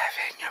mean,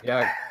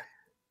 yeah.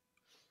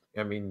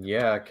 I mean,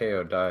 yeah,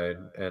 KO died,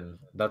 and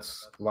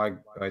that's why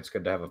it's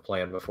good to have a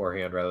plan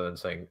beforehand rather than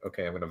saying,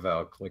 okay, I'm going to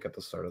Valk, like at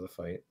the start of the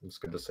fight. It's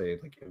good to say,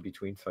 like, in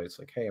between fights,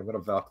 like, hey, I'm going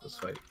to Valk this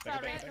fight.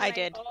 I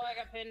did. Oh, I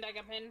got pinned.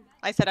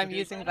 I said I'm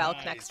using Valk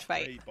next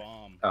fight.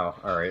 Oh,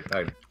 alright.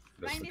 I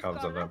missed the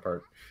comms on that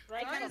part.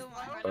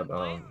 But,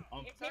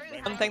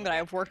 one thing that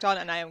I've worked on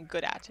and I am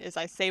good at is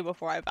I say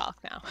before I Valk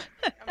now.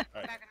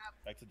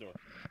 Back to door.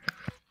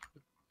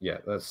 Yeah,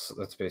 that's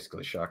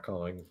basically shot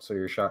calling. So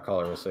your shot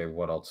caller will say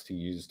what else to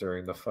use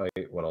during the fight,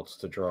 what else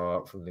to draw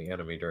out from the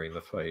enemy during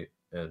the fight,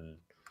 and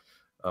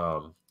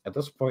at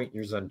this point,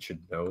 your Zen should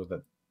know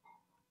that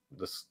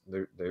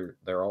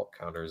they're all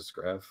counters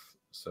graph,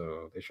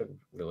 so they shouldn't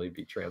really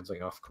be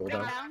transing off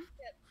cooldown.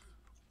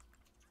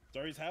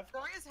 Zarya's half.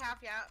 Zarya's half,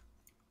 yeah.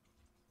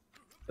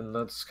 And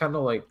that's kind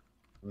of like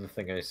the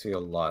thing I see a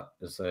lot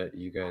is that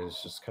you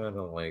guys just kind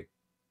of like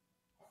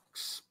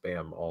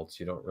spam ults.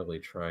 You don't really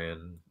try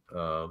and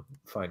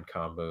find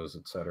combos,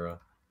 etc.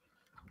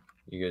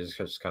 You guys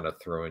just kind of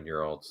throw in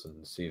your ults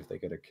and see if they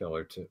get a kill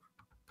or two.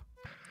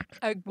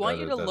 I want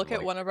you to look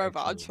at one of our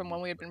VODs from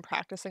when we had been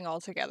practicing all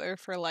together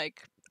for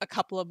like a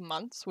couple of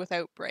months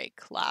without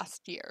break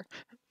last year.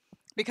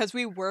 Because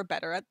we were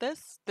better at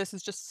this. This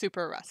is just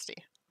super rusty.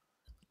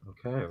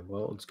 Okay,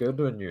 well, it's good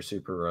when you're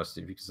super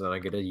rusty because then I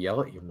get to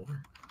yell at you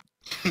more.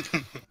 They're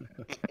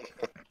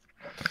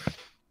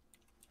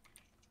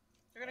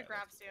gonna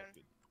grab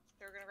soon.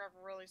 They're gonna grab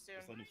really soon.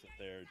 Just let me sit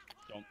there.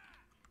 Don't.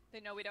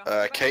 They know we don't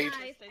have Kate?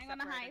 I'm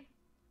gonna hide.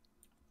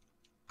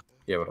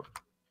 Yeah, what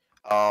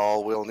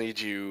up? We'll need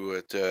you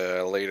at,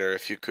 later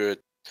if you could.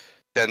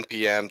 10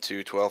 p.m.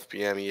 to 12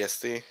 p.m.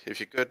 EST, if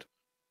you could.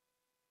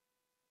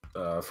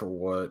 For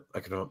what? I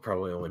can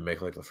probably only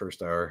make like the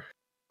first hour.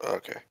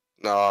 Okay.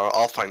 No,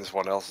 I'll find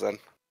someone else then.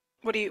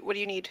 What do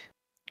you need?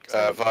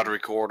 'Cause VOD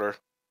recorder.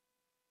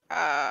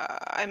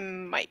 I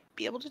might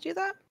be able to do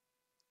that.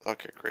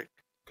 Okay, great.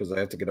 Because I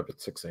have to get up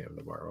at 6 a.m.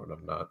 tomorrow, and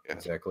I'm not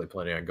exactly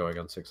planning on going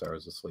on 6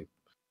 hours of sleep.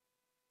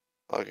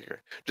 Okay,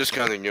 great. Just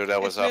kind of knew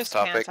that was If off Moose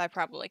topic. can't, I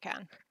probably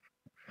can.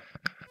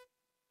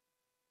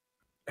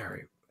 All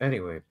right.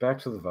 Anyway, back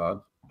to the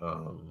VOD.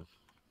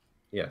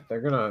 Yeah,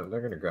 they're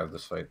gonna grab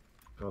this fight.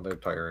 Oh, they're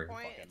tiring.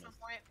 Point. It's a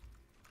point.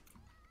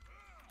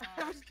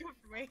 That was good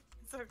for me.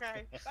 It's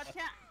okay.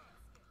 Gotcha.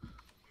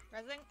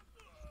 Resing?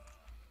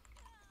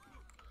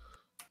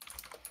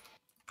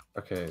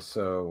 Okay,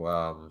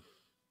 so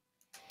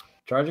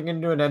charging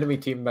into an enemy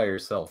team by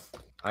yourself.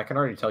 I can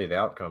already tell you the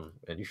outcome,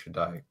 and you should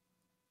die.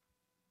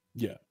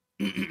 Yeah.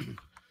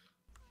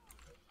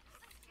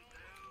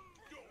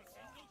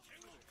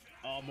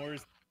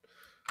 Where's...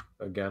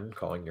 Again,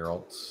 calling your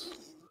ults.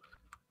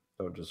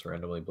 Don't just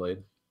randomly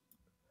blade.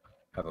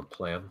 Have a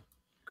plan.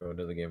 Go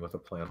into the game with a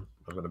plan.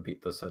 I'm gonna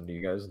beat this into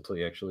you guys until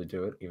you actually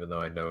do it, even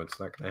though I know it's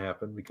not gonna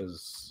happen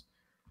because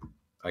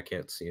I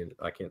can't see it.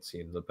 I can't see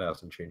in the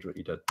past and change what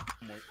you did. Fuck.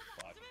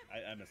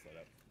 I messed that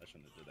up. I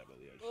shouldn't have did that, but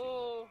yeah.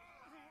 Oh.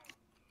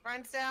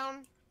 Ryan's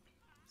down.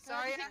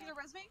 Sorry. You think you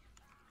res me?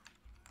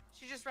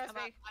 She just res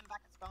me. I'm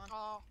back at spawn.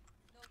 Oh.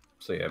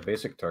 So yeah,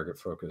 basic target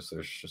focus,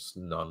 there's just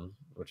none,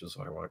 which is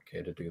why I want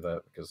Kay to do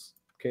that, because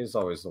Kay is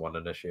always the one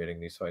initiating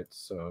these fights,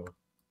 so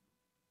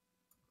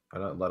why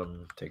not let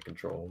him take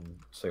control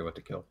and say what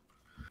to kill.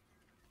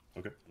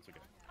 Okay, that's okay.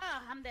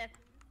 Oh, I'm dead.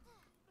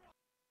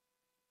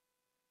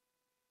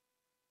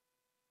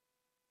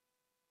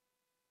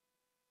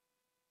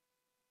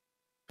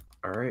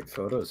 Alright,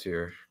 photos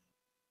here.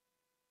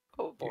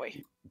 Oh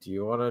boy. Do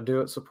you want to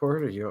do it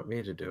support, or do you want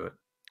me to do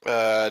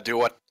it? Do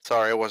what?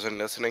 Sorry, I wasn't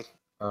listening.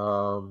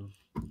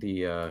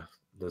 The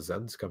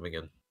Zen's coming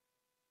in.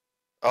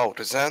 Oh,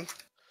 the Zen?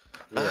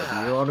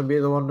 Yeah, do you want to be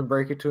the one to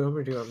break it to him,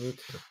 or do you want me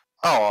to?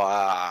 Oh,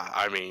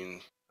 I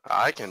mean,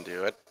 I can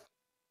do it.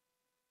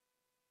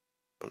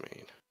 I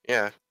mean,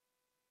 yeah.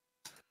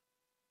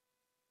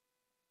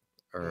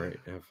 Alright,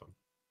 have fun.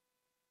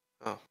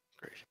 Oh,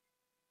 great.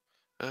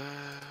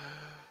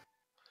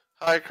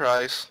 Hi,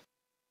 Christ.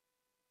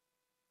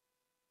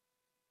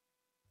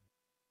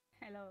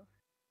 Hello.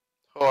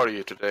 How are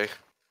you today?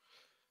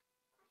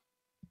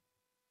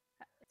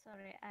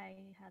 Sorry,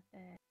 I had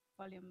the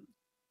volume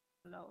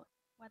low.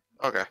 What?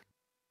 Okay.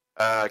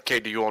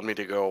 Kate, do you want me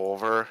to go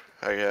over?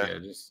 Yeah,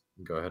 just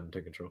go ahead and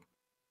take control.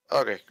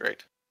 Okay,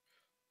 great.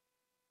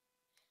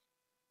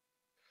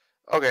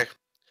 Okay.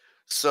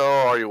 So,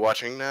 are you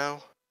watching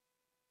now?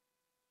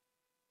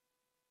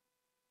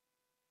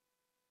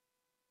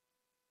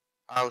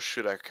 How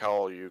should I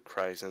call you,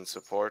 Christ, in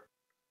support?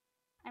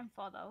 I'm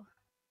photo.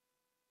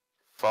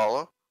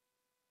 Follow?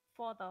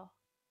 Photo.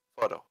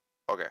 Photo.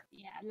 Okay.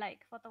 Yeah,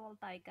 like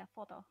photovoltaica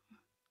photo.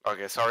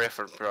 Okay, sorry if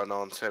I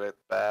pronounced it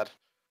bad.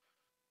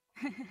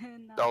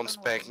 No, Don't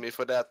spank worry. me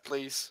for that,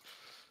 please.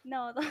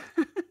 No.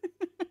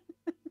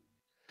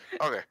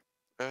 Okay.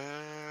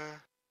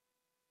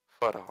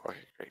 Photo.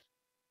 Okay, great.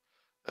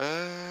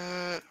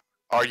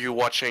 Are you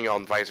watching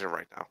on Visor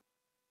right now?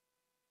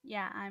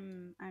 Yeah,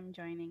 I'm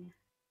joining.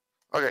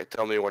 Okay,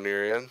 tell me when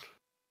you're in.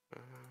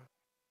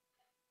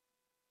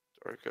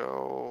 There we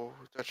go.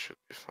 That should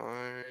be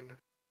fine.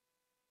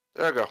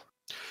 There we go.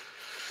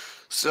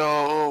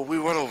 So we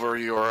went over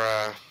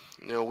your,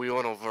 we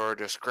went over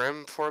the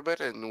scrim for a bit,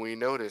 and we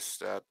noticed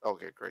that.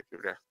 Okay, great,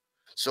 you're there.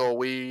 So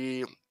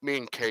me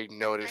and Kate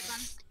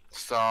noticed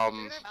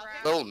some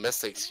little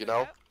mistakes, you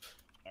know,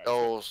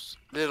 those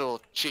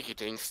little cheeky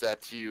things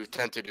that you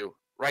tend to do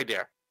right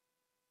there.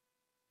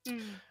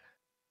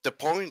 The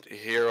point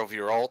here of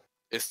your ult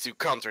is to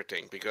counter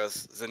thing,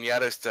 because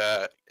Zenyatta's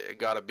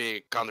got a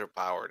big counter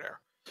power there.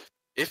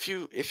 If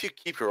you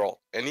keep your ult,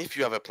 and if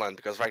you have a plan,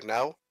 because right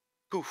now,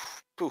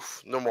 poof,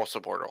 poof, no more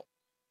support ult.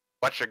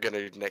 What you're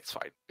gonna do next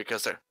fight?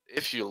 Because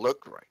if you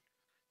look right,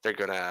 they're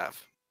gonna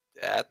have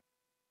that,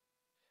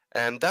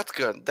 and that's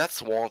good.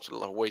 That's won't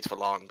wait for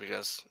long,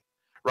 because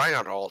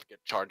Reinhardt ult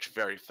get charged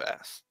very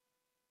fast.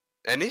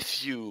 And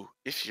if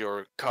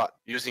you're caught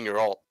using your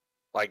ult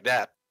like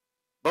that,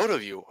 both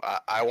of you,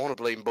 I want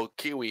to blame both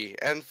Kiwi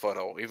and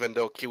Photo, even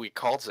though Kiwi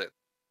calls it.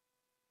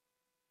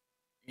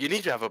 You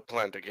need to have a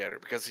plan together,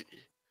 because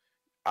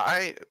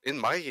in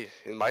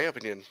my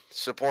opinion,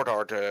 support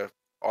are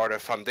the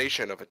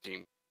foundation of a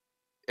team.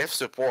 If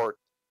support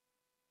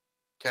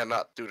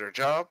cannot do their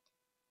job,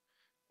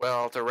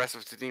 well, the rest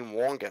of the team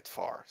won't get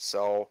far.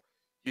 So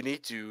you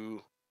need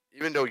to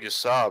even though you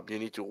sub, you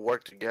need to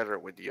work together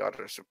with the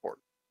other support.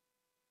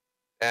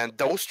 And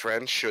those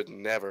trends should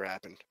never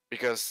happen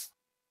because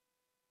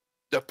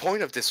the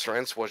point of this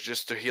trends was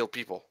just to heal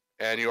people,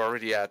 and you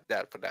already had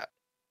that for that.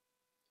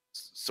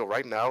 So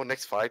right now,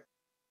 next fight,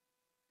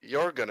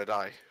 you're gonna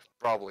die.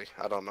 Probably.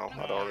 I don't know.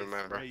 I don't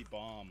remember. Great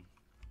bomb.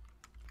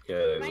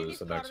 Yeah, they lose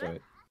the next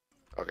fight.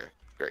 Okay,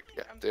 great.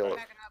 Yeah, I'm they'll.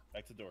 backing up.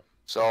 Back to door.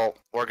 So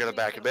we're gonna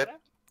back a bit.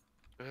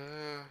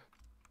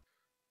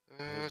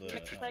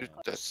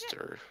 That's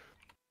there.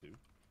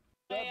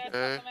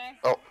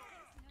 Oh,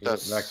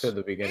 that's back to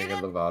the beginning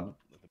of the VOD.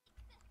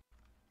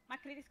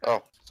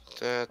 Oh,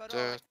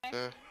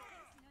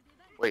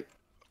 wait.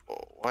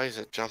 Why is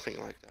it jumping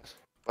like that?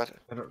 What?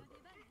 I don't.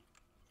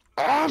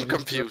 I'm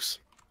confused.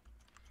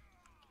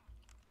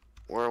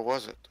 Where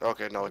was it?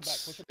 Okay, no,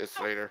 it's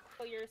later.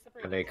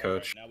 And a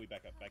coach. Now we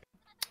back up.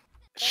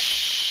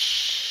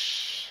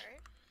 Shh.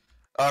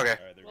 Okay,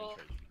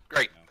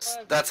 great.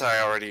 That's how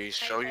I already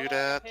show you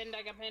that.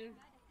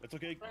 That's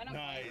okay.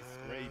 Nice,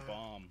 great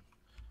bomb.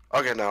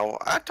 Okay, now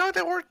I thought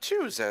there were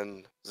two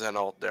Zen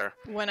ult there.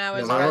 When I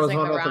was No, there was resing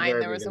one the at the Rhine,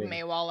 very there was a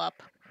beginning. Maywall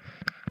up.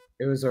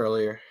 It was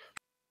earlier.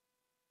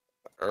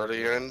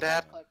 Earlier in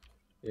that.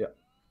 Yeah.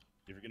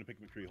 If you're gonna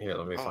pick McCree, Yeah,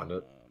 let me find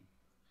it.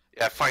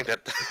 Yeah, find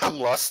it. I'm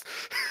lost.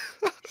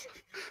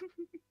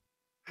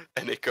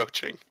 Any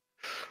coaching?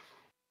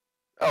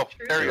 Oh,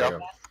 there you go.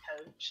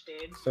 Coach,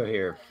 dude. So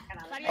here.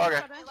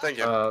 Okay, thank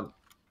you.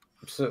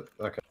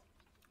 Okay.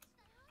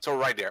 So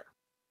right there,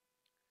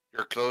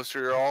 you're close to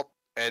your ult,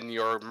 and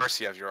your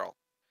Mercy of your ult.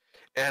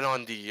 And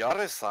on the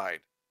other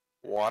side,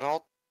 one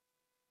ult,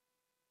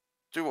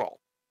 two ult.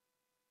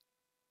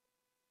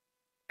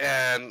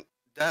 And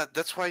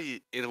that's why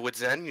with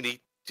Zen you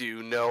need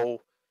to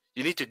know,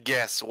 you need to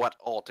guess what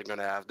ult they're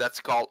gonna have. That's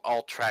called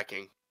ult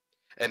tracking,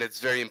 and it's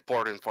very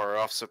important for our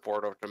off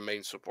support or the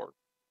main support.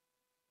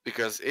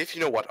 Because if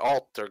you know what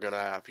ult they're gonna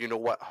have, you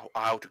know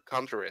how to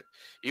counter it.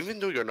 Even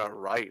though you're not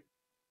right,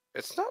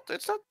 it's not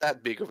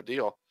that big of a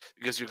deal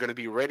because you're gonna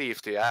be ready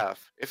if they have.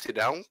 If they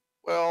don't,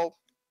 well,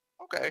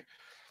 okay.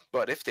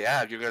 But if they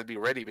have, you're gonna be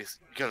ready because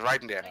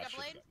right in there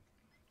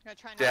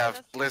they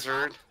have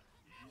Blizzard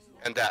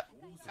and that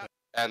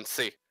and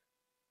C.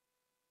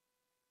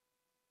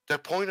 The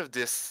point of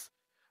this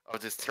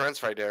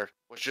trance right there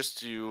was just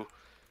to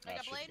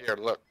here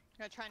look.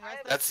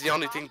 That's the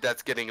only thing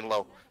that's getting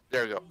low.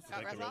 There you go.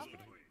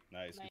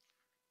 Nice.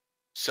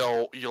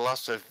 So you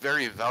lost a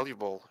very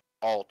valuable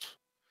ult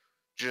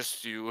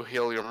just to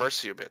heal your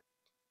Mercy a bit.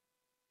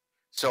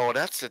 So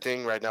that's the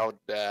thing right now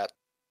that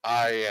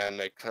I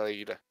and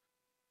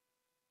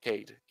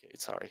Cade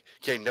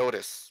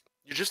notice.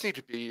 You just need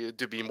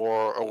to be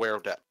more aware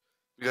of that.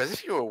 Because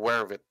if you're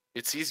aware of it,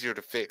 it's easier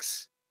to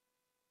fix.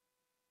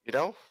 You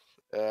know?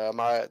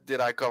 Did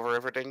I cover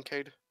everything,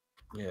 Cade?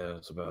 Yeah,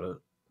 that's about it.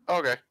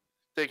 Okay.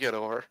 Take it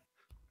over.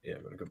 Yeah,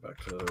 I'm gonna go back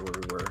to where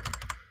we were.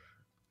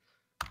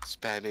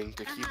 Spamming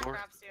the keyboard.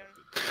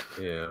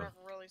 Yeah.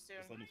 Really soon.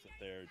 Just let me sit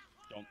there.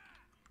 Don't.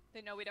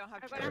 They know we don't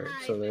have Alright,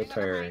 so they're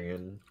tiring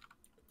and.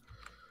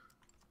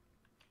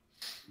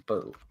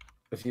 But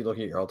if you look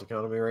at your ult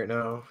economy right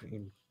now, you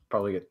can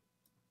probably get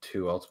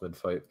 2 ults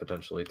mid-fight,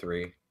 potentially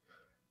 3.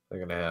 They're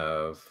gonna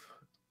have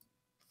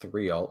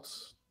 3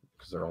 ults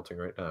because they're ulting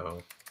right now,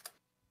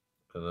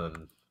 and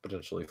then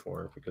potentially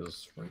 4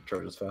 because rank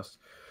charges fast.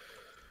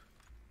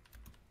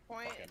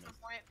 Point. It's a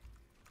point.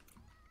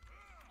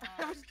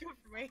 That was good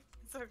for me.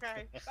 It's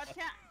okay.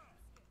 Gotcha.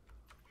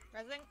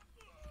 Resing.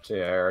 So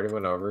yeah, I already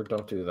went over.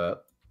 Don't do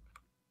that.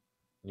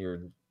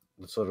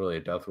 It's literally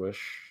a death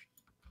wish.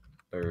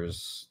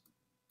 There's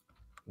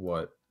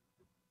what?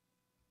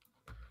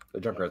 The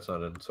Junkrat's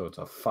not in, so it's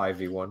a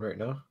 5v1 right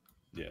now.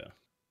 Yeah.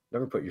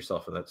 Never put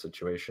yourself in that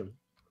situation,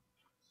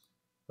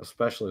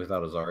 especially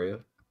without a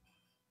Zarya,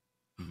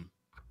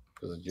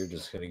 because you're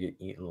just gonna get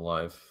eaten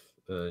alive,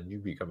 and you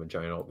become a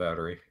giant ult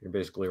battery. You're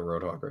basically a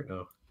Roadhog right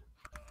now.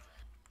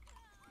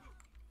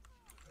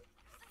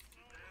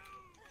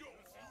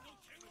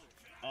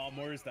 Oh,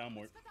 more is down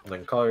more. And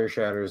then call your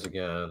shatters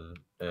again,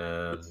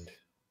 and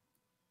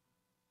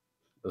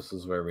this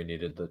is where we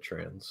needed the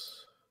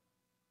trans.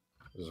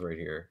 This is right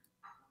here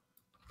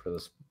for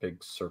this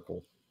big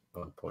circle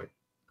on point.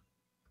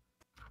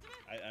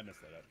 I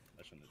messed that up.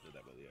 I shouldn't have did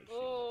that with the edge.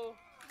 Oh.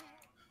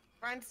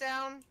 Ryan's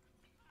down.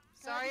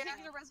 Sorry. You think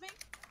you res me?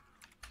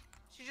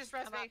 She just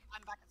res me.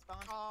 I'm back at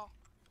spawn. Oh.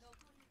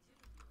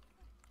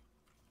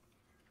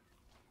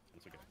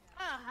 It's okay.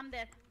 Oh, I'm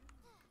dead.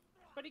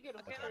 Pretty good.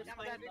 Okay, first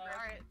place, though.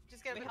 alright.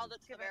 Just give it. We held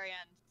it to the very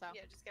end, so.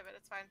 Yeah, just give it.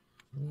 It's fine.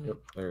 Yep,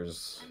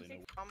 there's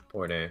Um,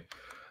 point A.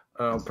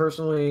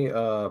 Personally,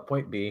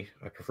 point B,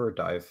 I prefer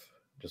dive,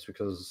 just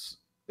because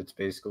it's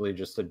basically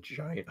just a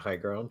giant high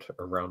ground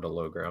around a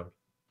low ground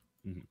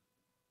in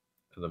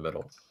the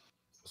middle.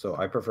 So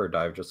I prefer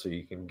dive just so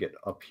you can get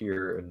up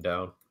here and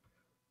down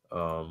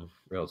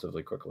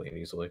relatively quickly and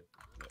easily.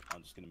 Yeah,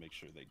 I'm just gonna make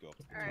sure they go up.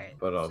 Alright.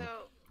 But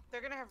So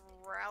they're gonna have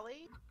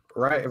rally.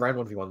 Ryan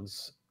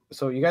 1v1s.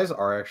 So you guys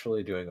are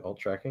actually doing ult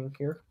tracking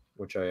here,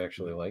 which I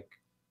actually like,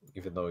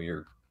 even though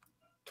you're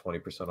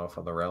 20% off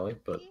on the rally,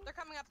 but They're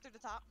coming up through the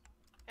top.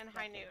 And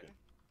high noon.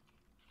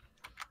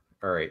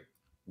 all right,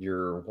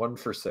 you're 1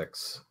 for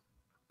 6.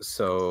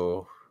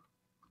 So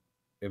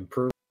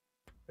improve.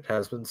 It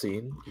has been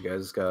seen. You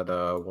guys got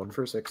 1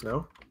 for 6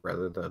 now,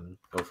 rather than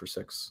 0 for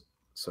 6.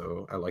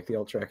 So I like the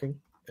alt tracking,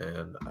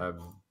 and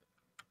I'm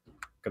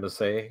gonna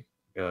say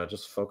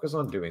just focus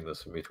on doing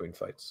this in between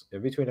fights.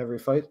 In between every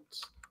fight,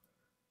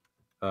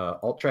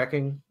 alt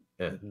tracking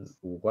and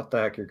what the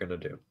heck you're gonna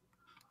do,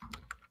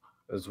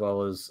 as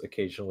well as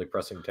occasionally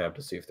pressing tab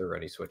to see if there are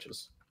any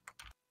switches.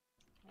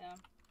 Yeah.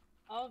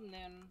 I'll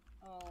noon.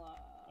 Alright,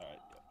 yeah.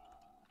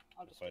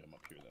 I'll just fight him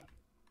up here then.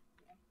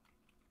 Yeah.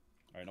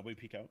 Alright, nobody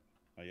peek out.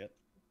 Not yet.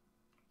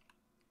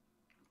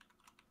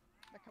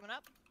 They're coming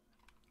up.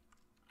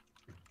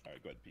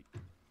 Alright, go ahead, peek.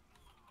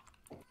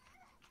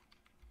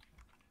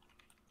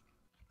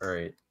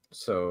 Alright,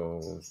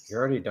 so you're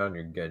already down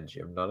your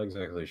Genji. I'm not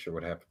exactly sure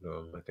what happened to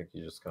him. I think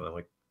he just kind of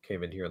like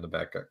came in here in the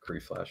back, got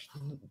Kree flashed,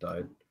 and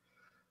died.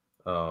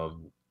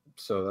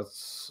 So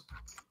that's...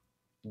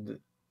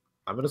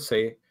 I'm going to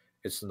say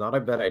it's not a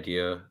bad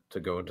idea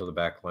to go into the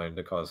back line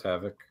to cause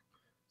havoc,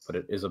 but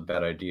it is a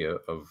bad idea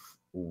of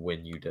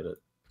when you did it,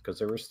 because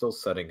they were still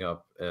setting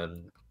up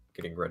and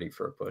getting ready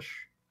for a push.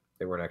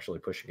 They weren't actually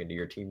pushing into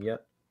your team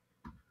yet.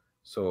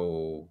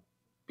 So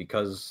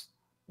because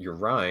your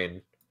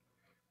Rhine,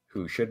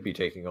 who should be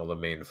taking all the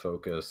main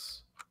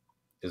focus,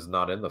 is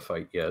not in the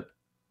fight yet,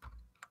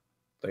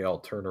 they all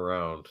turn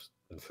around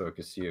and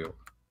focus you.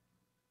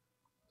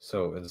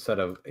 So instead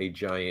of a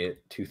giant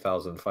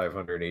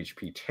 2,500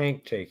 HP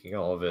tank taking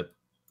all of it,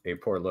 a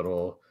poor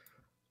little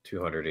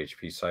 200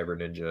 HP Cyber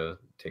Ninja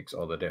takes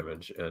all the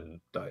damage and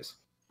dies.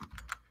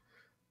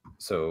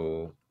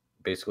 So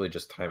basically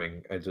just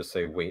timing, I just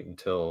say wait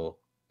until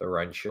the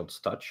Rhine shields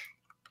touch.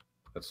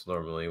 That's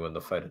normally when the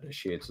fight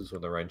initiates, is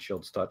when the Rhine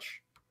shields touch.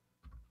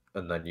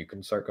 And then you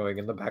can start going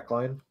in the back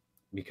line,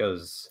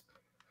 because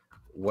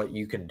what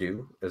you can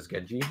do as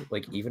Genji,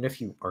 like even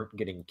if you aren't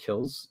getting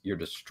kills, you're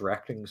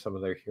distracting some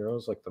of their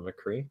heroes like the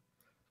McCree.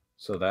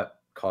 So that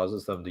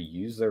causes them to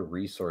use their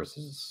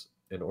resources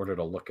in order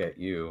to look at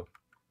you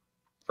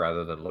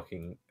rather than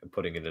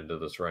putting it into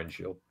this Rhine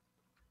shield.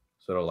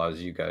 So it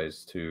allows you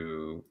guys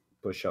to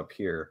push up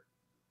here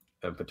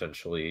and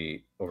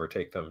potentially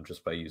overtake them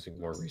just by using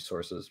more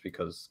resources,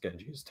 because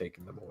Genji is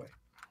taking them away.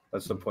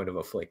 That's the point of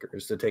a flaker,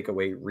 is to take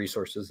away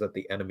resources that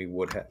the enemy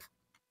would have.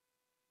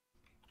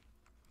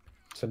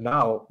 So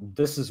now,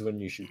 this is when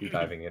you should be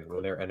diving in,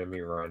 when their enemy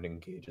Rhine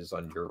engages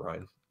on your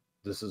Rhine.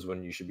 This is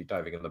when you should be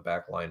diving in the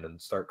back line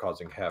and start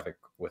causing havoc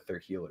with their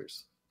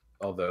healers.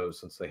 Although,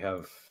 since they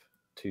have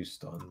 2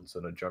 stuns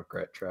and a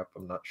Junkrat trap,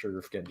 I'm not sure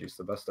if Genji's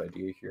the best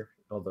idea here,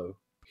 although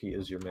he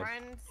is your man.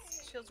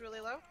 Ryan's shield's really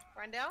low.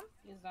 Ryan down.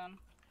 He's down.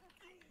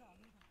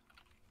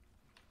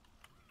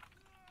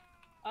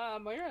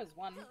 Moira is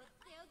 1.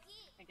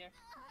 Thank you.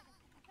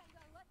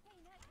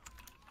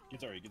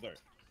 He's alright, he's alright.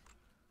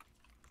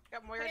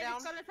 Got Moira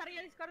down. I'm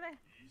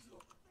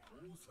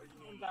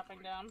dropping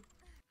down.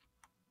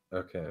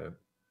 Okay,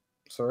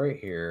 so right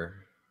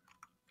here,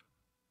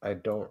 I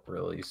don't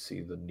really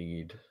see the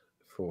need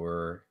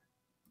for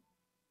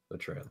the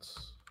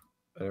trance.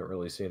 I don't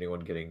really see anyone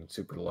getting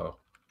super low.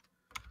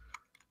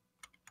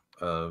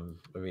 I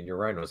mean, your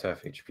Rhine was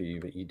half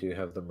HP, but you do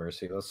have the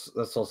Mercy.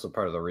 That's also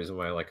part of the reason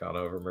why I like Ana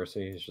over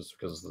Mercy, is just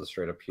because of the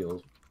straight up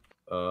heal,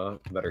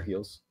 better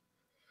heals.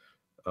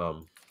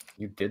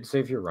 You did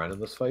save your Rhine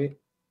in this fight,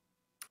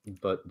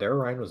 but their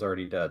Rhine was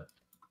already dead.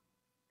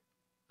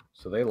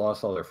 So they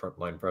lost all their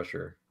frontline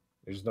pressure.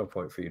 There's no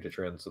point for you to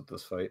transit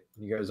this fight.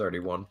 You guys already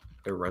won.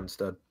 Their Rhine's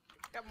dead.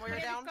 Got Moira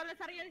down. I'm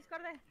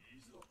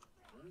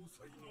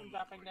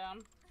dropping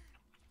down.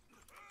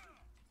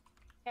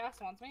 Chaos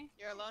wants me.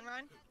 You're alone,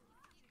 Ryan.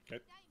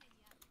 Okay.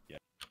 Yeah.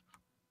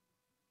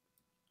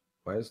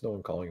 Why is no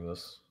one calling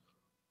this?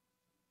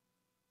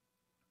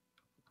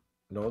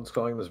 No one's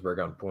calling this Brig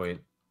on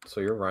point,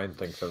 so your Rhine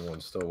thinks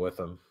everyone's still with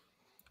him.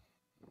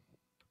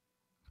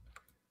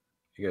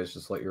 You guys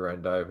just let your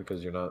Rhine die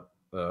because you're not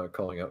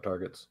calling out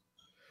targets.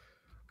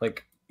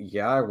 Like,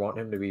 yeah, I want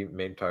him to be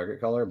main target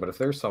caller, but if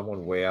there's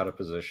someone way out of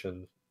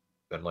position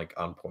and like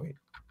on point,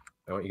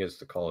 I want you guys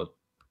to call it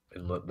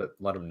and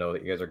let him know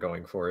that you guys are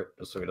going for it,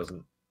 just so he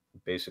doesn't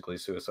basically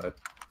suicide.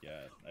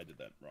 Yeah, I did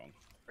that wrong.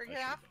 Brig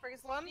half. Brig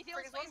is one.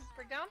 Brig is one.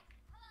 Brig down.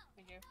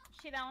 Thank you.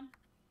 She down.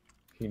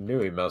 He knew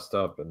he messed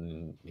up,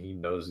 and he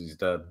knows he's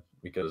dead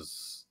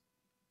because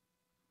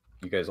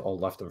you guys all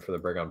left him for the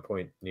Brig on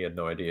point, and he had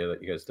no idea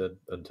that you guys did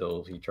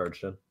until he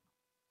charged in.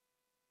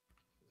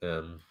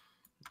 And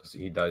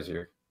he dies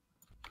here.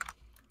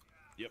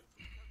 Yep.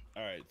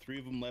 Alright, 3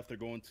 of them left. They're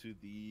going to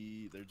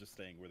the... They're just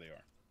staying where they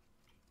are.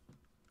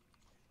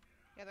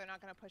 Yeah, they're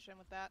not gonna push in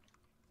with that.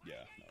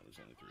 Yeah, no, there's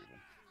only 3 of them.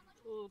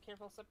 Ooh,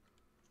 careful, sip.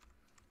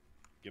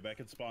 Get back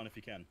and spawn if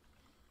you can.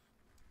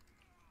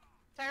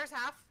 Tire's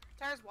half.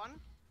 Tire's 1.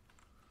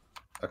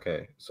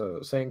 Okay,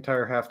 so saying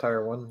tire half,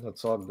 tire 1,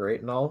 that's all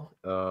great and all.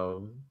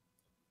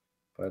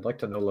 But I'd like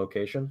to know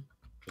location,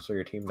 just so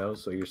your team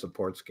knows, so your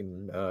supports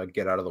can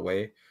get out of the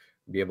way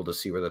be able to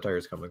see where the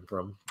tire's coming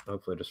from.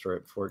 Hopefully destroy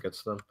it before it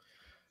gets to them.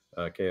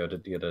 KO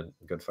did get a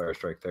good fire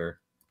strike there.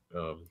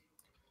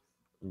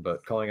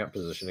 But calling out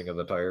positioning of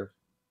the tire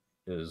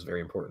is very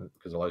important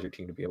because it allows your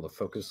team to be able to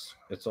focus.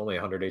 It's only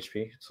 100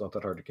 HP. It's not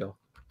that hard to kill.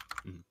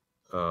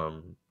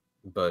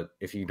 But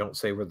if you don't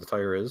say where the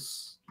tire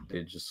is,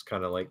 they just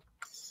kind of like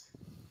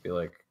be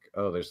like,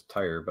 oh, there's a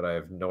tire, but I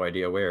have no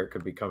idea where. It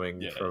could be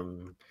coming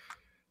from...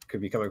 Could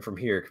be coming from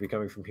here, could be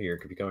coming from here,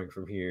 could be coming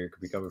from here,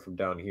 could be coming from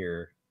down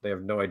here. They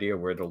have no idea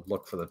where to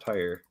look for the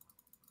tire.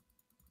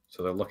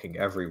 So they're looking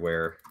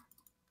everywhere.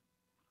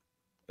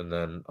 And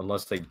then,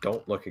 unless they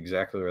don't look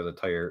exactly where the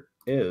tire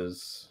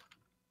is,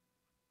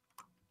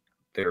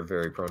 they're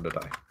very prone to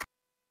die.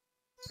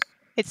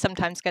 It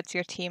sometimes gets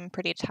your team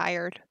pretty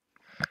tired.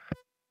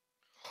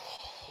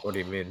 What do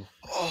you mean?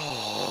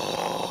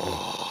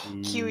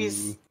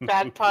 Kiwi's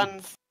bad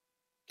puns.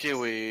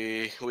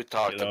 Kiwi, we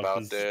talked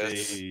about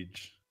this.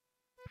 Stage.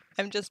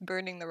 I'm just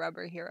burning the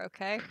rubber here,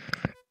 okay?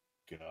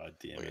 God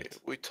damn it.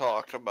 We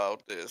talked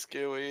about this,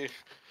 Kiwi.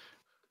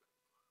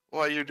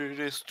 Why you do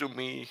this to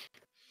me?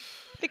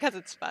 Because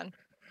it's fun.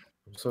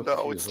 I'm so No,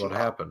 confused. it's What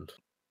not. happened?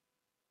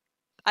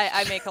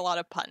 I make a lot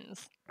of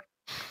puns.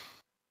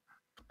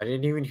 I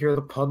didn't even hear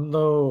the pun,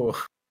 though.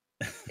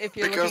 If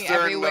you're Because looking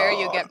they're everywhere,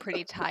 you not. get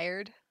pretty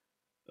tired.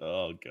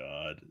 Oh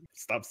God.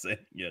 Stop saying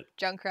it.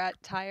 Junkrat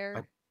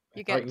tire.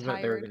 You I thought get you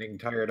meant they were tired. getting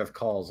tired of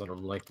calls, and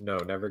I'm like, no,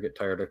 never get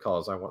tired of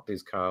calls. I want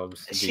these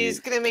comms to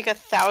She's be... gonna make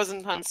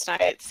 1,000 puns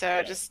tonight,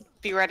 so just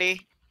be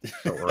ready.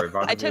 Don't worry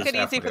about it. I took it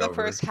easy for the over.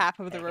 first half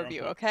of the Alright,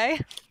 review, they're on okay?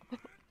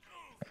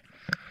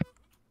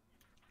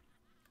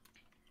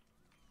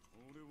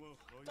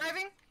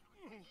 Diving?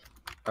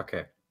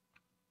 Okay.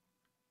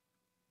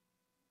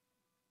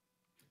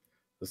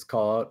 This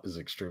call out is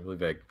extremely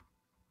vague.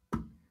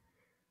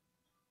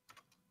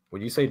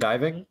 When you say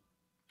diving,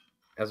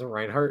 as a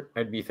Reinhardt,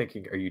 I'd be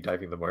thinking, are you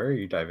diving the Moira? Are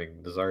you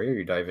diving the Zarya? Are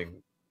you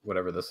diving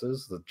whatever this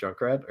is, the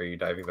Junkrat? Are you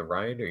diving the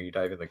Rhine? Are you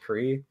diving the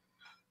Kree?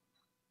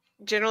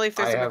 Generally, if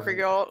there's I a have- McCree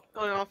girl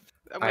going off,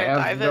 I'm I gonna have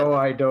dive no it.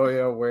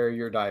 idea where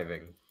you're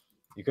diving.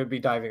 You could be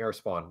diving our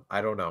spawn.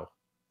 I don't know.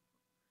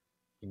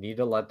 You need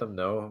to let them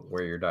know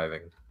where you're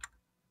diving.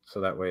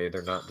 So that way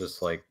they're not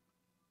just like...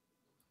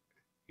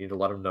 You need to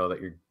let them know that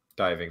you're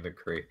diving the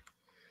Kree.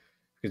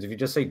 Because if you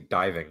just say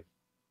diving,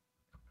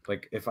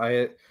 like if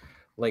I...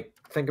 Like,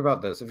 think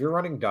about this. If you're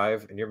running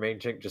dive and your main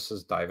tank just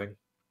says diving,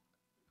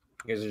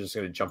 you guys are just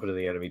going to jump into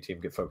the enemy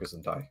team, get focused,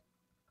 and die.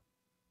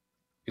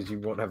 Because you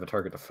won't have a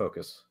target to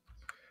focus.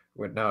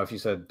 Now, if you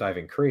said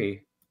diving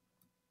Kree,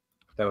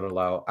 that would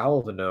allow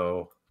Owl to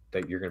know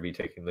that you're going to be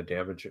taking the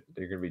damage, that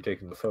you're going to be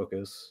taking the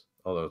focus,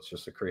 although it's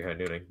just a Kree high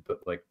nooning,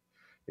 but like,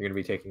 you're going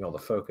to be taking all the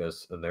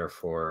focus, and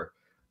therefore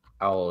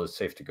Owl is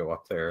safe to go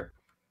up there.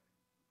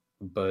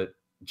 But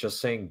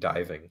just saying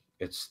diving,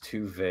 it's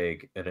too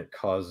vague, and it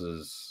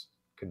causes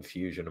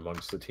confusion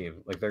amongst the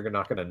team. Like, they're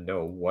not going to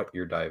know what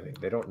you're diving.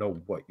 They don't know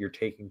what you're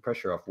taking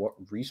pressure off, what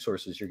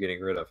resources you're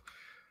getting rid of.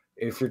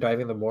 If you're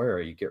diving the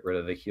Moira, you get rid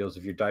of the heals.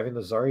 If you're diving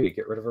the Zarya, you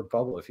get rid of her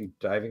bubble. If you're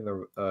diving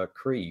the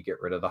Kree, you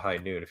get rid of the high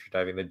noon. If you're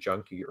diving the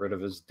Junk, you get rid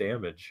of his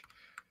damage.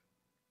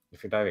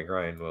 If you're diving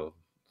Ryan, well,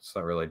 it's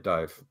not really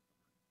dive.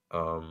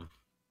 Then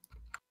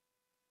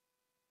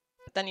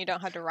you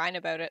don't have to whine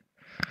about it.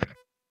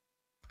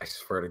 I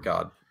swear to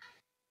God.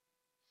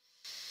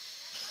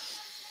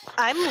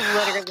 I'm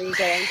literally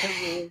going to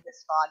leave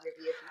this VOD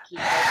review if you keep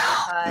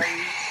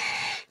making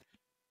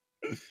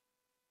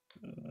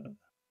puns.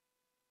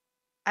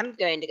 I'm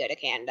going to go to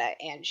Canada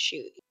and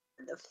shoot you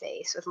in the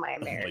face with my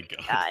American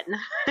gun.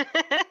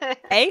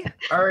 Hey?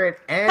 Alright,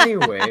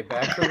 anyway,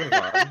 back to the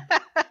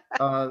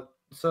VOD.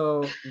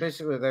 So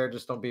basically there,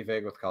 just don't be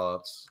vague with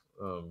callouts.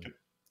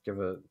 Give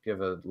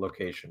a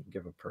location,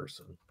 give a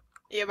person.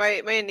 Yeah,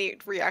 my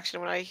innate reaction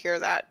when I hear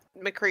that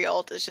McCree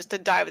ult is just to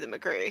dive the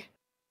McCree.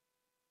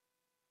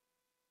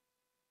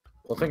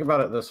 Well, think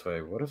about it this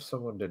way. What if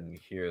someone didn't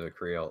hear the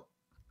Kree ult?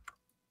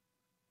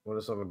 What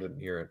if someone didn't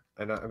hear it?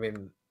 And I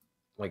mean,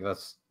 like,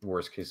 that's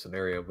worst case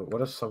scenario, but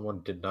what if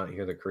someone did not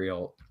hear the Kree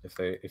ult?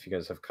 If you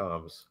guys have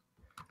comms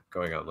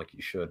going on like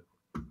you should,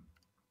 and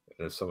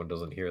if someone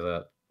doesn't hear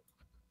that,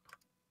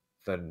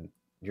 then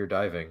you're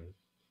diving,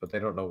 but they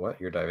don't know what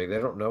you're diving. They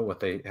don't know what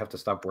they have to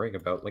stop worrying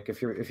about. Like,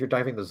 if you're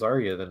diving the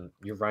Zarya, then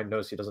your Rhine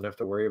knows he doesn't have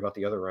to worry about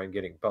the other Rhine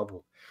getting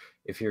bubbled.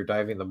 If you're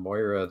diving the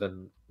Moira,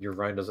 then your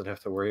Rhine doesn't have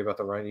to worry about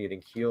the Rhine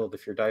getting healed.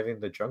 If you're diving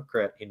the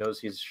Junkrat, he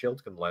knows his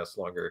shield can last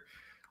longer.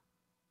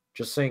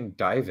 Just saying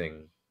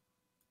diving,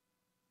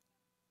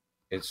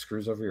 it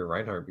screws over your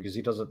Reinhardt because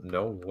he doesn't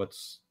know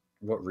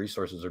what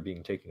resources are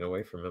being taken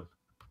away from him.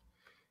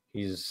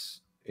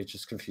 It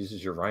just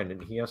confuses your Rhine,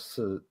 and he has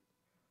to...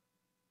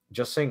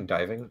 Just saying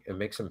diving, it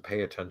makes him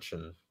pay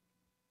attention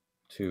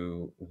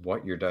to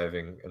what you're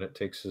diving, and it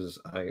takes his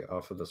eye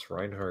off of this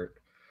Reinhardt.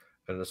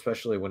 And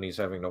especially when he's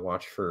having to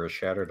watch for a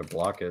shatter to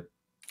block it,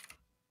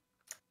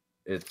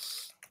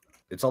 it's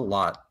a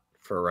lot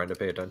for a Rhine to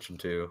pay attention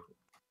to.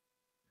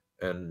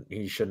 And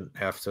he shouldn't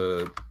have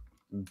to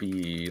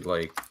be,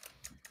 like,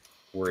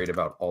 worried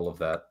about all of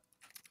that.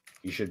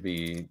 He should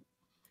be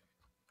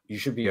you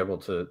should be able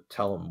to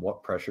tell him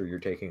what pressure you're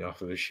taking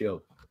off of his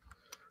shield.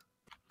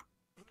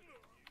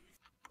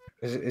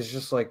 It's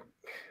just like,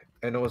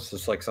 I know it's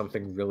just like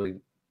something really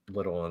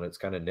little and it's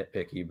kind of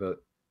nitpicky,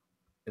 but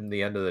in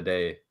the end of the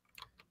day,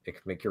 it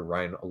can make your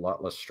Ryan a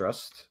lot less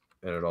stressed,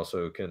 and it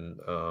also can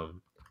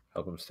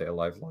help him stay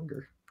alive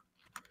longer.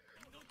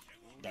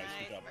 Nice, Nice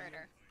good job.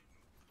 murder.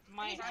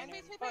 My hand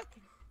in foot.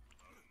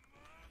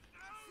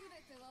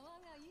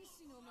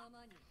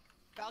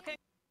 Falcon?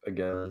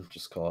 Again,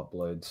 just call out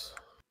blades.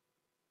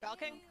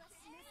 Falcon?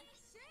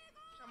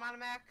 I'm on a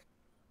Mac.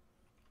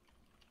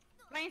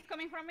 Rain's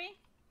coming from me.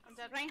 I'm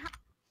dead. Rain.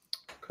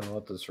 Call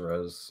out this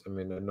res. I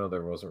mean, I know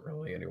there wasn't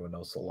really anyone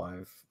else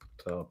alive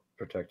to help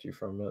protect you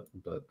from it,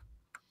 but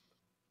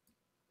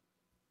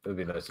it would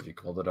be nice if you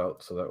called it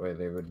out so that way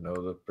they would know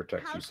to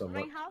protect you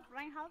somewhat. Rain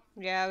help.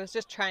 Yeah, I was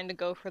just trying to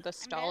go for the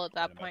stall at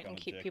that Back point on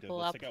and keep objective. people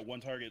Let's up. take out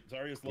one target.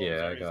 Zarya's low. Yeah,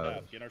 I Zarya's got half.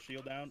 it. Get our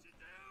shield down.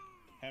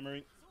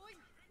 Hammering.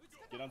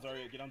 Get on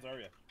Zarya. Get on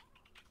Zarya.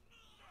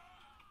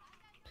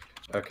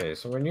 Okay,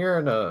 so when you're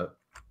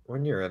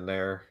in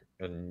there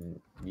and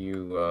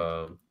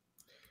you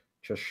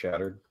just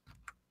shattered,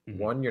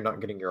 one, you're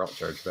not getting your alt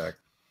charge back,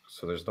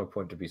 so there's no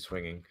point to be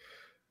swinging.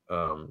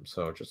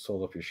 So just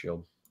hold up your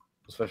shield,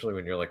 especially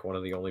when you're like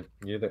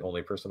you're the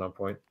only person on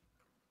point.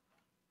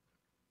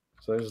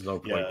 So there's no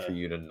point for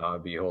you to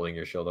not be holding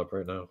your shield up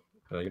right now.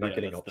 You're not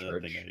getting alt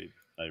charge.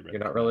 You're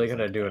not really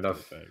gonna do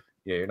enough.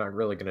 Yeah, you're not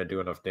really gonna do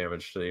enough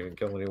damage to even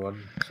kill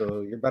anyone.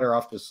 So you're better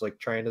off just like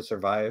trying to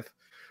survive,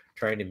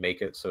 trying to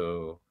make it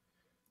so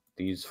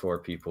these 4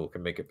 people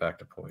can make it back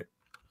to point.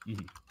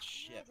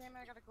 Shit. Damn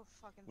it, I gotta go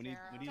fucking We need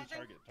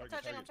Pharaoh. a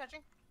target. I'm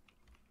touching.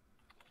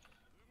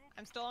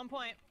 I'm still on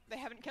point. They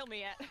haven't killed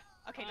me yet.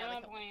 Okay, now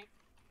they killed me.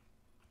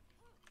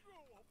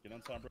 Get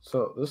on Sombra.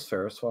 So this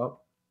Pharaoh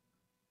swap,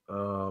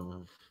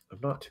 I'm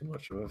not too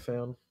much of a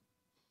fan.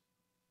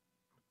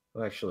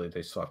 Well, actually,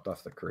 they swapped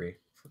off the Kree.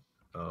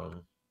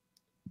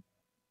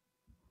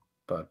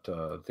 But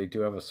they do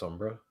have a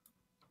Sombra,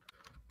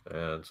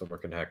 and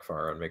Sombra can hack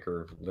Farah and make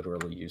her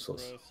literally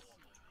useless.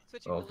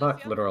 Well,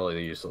 not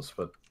literally useless,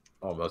 but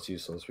almost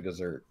useless, because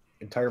her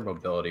entire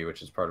mobility,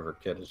 which is part of her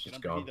kit, is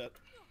just gone.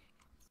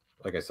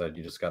 Like I said,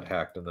 you just got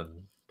hacked and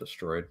then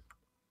destroyed.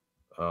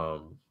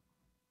 So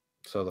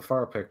the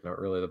Farah pick, not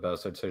really the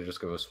best. I'd say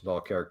just go with a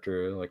small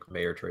character like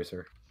May or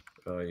Tracer.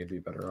 You'd be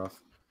better off.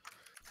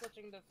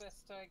 Switching to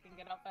fist so I can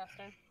get out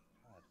faster.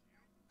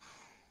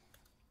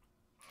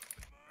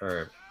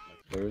 Alright,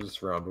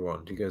 there's round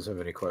 1. Do you guys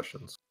have any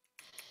questions?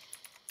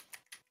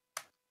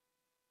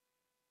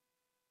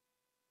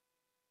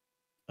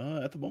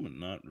 At the moment,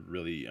 not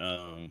really.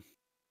 I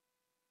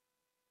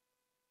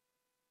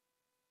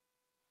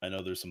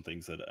know there's some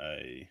things that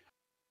I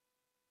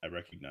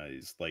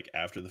recognize, like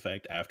after the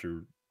fact,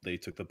 after they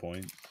took the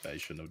point, that I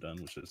shouldn't have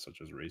done, which is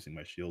such as raising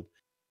my shield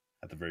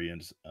at the very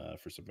end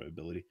for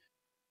survivability.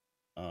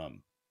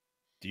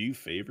 Do you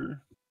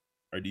favor,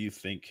 or do you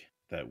think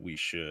that we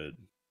should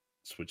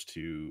switch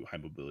to high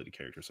mobility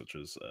characters such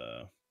as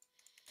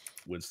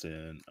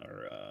Winston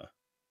or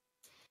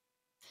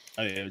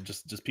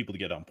just people to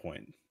get on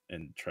point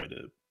and try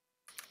to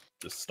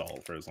just stall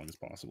for as long as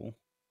possible?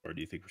 Or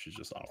do you think we should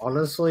just offer?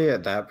 Honestly,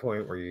 at that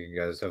point where you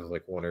guys have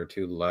like 1 or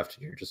 2 left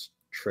and you're just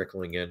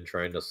trickling in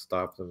trying to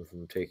stop them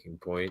from taking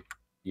point,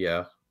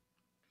 yeah.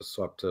 Just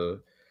swap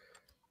to,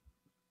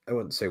 I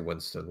wouldn't say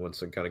Winston.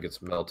 Winston kind of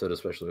gets melted,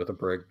 especially with a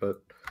brig,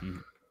 but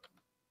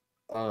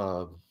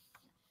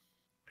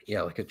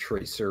yeah, like a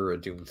Tracer or a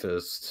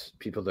Doomfist,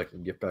 people that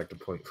can get back to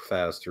point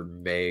fast, or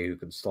May who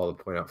can stall the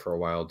point out for a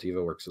while.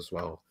 Diva works as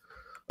well.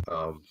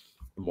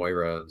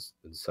 Moira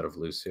instead of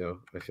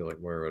Lucio. I feel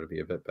like Moira would be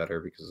a bit better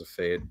because of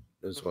Fade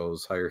as well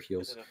as higher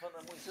heals.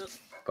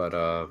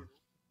 But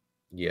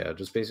yeah,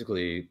 just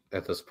basically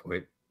at this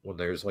point when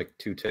there's like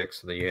 2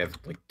 ticks and then you have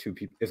like 2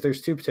 people. If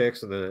there's 2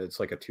 ticks and then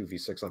it's like a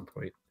 2v6 on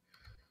point.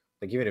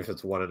 Like even if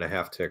it's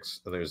 1.5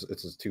 ticks and it's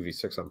a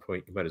 2v6 on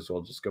point, you might as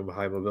well just go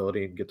high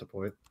mobility and get to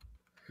point.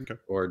 Okay.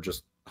 Or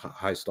just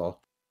high stall.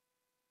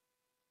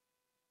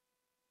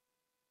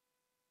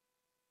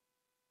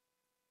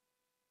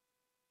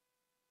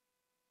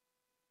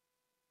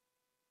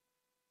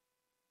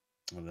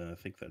 And then I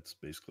think that's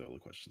basically all the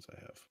questions I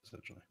have,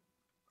 essentially.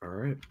 All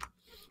right.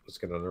 Let's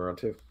get on to round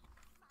 2.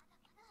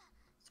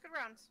 It's good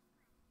rounds.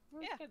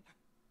 Yeah.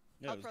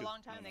 Yeah, Held for a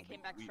long time. They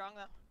came back strong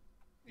though.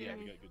 Yeah,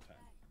 we got a good time.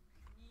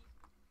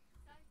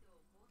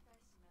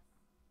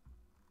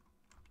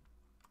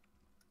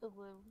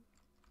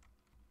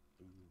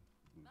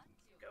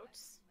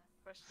 Goats?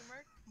 Question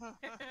mark?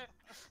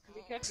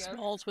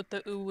 Smalls with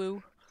the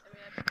uwu.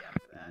 I'd be up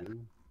for that.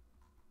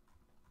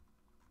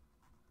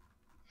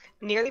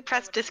 Nearly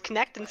pressed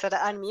disconnect instead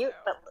of unmute,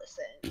 but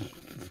listen.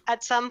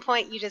 At some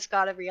point, you just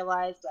gotta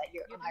realize that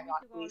you're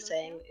unironically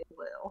saying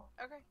uwu.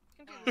 Okay,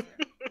 continue.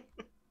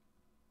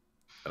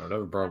 I don't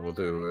have a problem with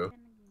uwu.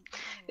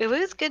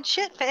 Uwu's good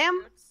shit,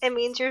 fam. It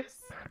means you're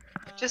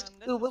just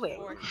uwuing.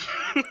 Oh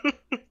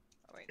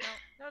wait,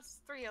 no, it's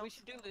 3 we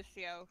should do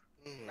Lucio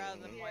rather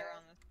than Moira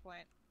on this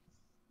point.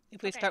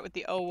 If we start with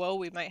the OO,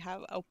 we might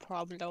have a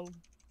problem.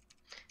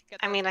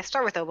 I mean, I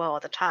start with hello all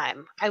the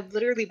time. I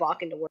literally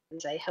walk into work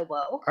and say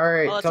hello. All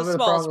right, Well, it's tell the me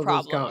the smallest problem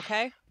with this problem, comp.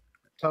 okay?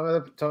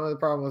 Tell me the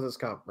problem with this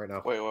comp right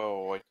now.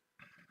 Wait.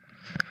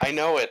 I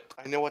know it.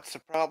 I know what's the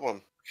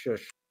problem.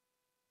 Shush.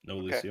 No,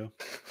 Okay. Lucio.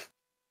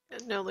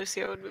 No,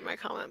 Lucio would be my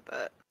comment,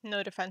 but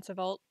No defensive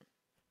ult.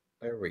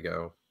 There we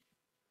go.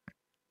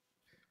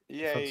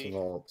 Defensive Yay.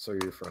 ults are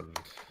your friend.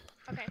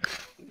 Okay.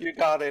 You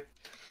got it.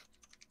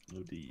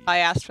 No D. I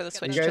asked for the Get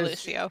switch You to guys-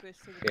 Lucio.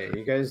 Yeah,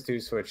 you guys do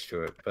switch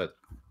to it, but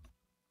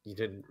you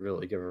didn't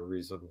really give a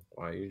reason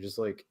why. You're just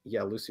like,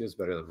 yeah, Lucio's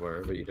better than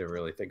Moira, but you didn't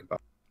really think about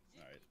it.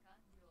 All right.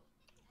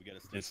 We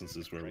got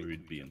instances where we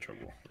would be in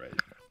trouble, right?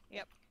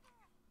 Yep.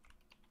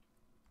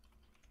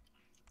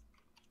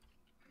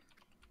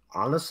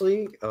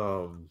 Honestly,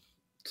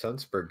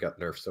 since Berg got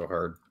nerfed so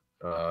hard,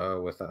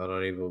 with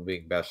unable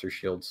being bastard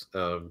shields,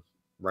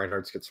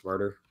 Reinhardt's get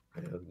smarter,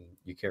 and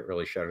you can't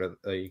really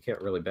you can't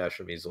really bash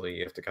him easily.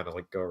 You have to kind of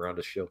like go around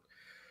his shield.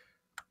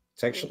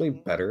 It's actually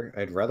better.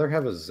 I'd rather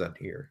have a Zen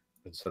here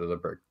instead of the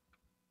Berg.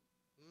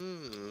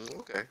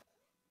 Okay.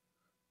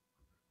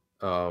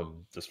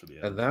 Just for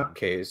the In that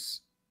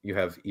case, you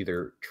have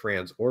either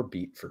trans or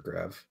beat for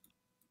Grav,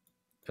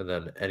 and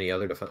then any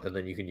other and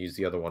then you can use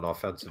the other one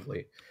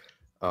offensively.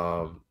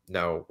 Now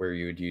when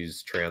you would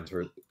use trans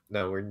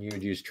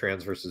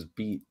versus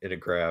beat in a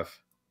Grav,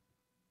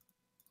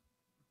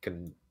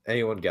 can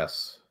anyone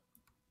guess?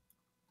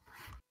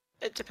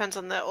 it depends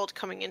on the ult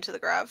coming into the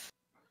grav.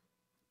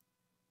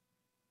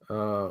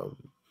 Um,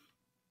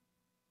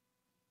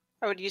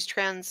 I would use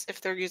trans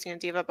if they're using a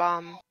diva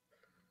bomb.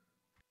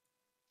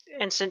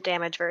 Instant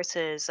damage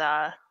versus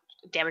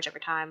damage over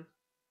time.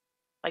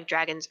 Like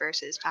dragons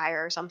versus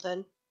fire or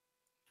something.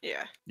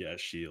 Yeah. Yeah,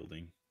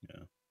 shielding.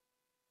 Yeah.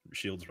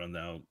 Shields run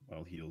out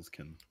while heals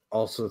can.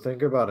 also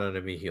think about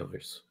enemy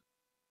healers.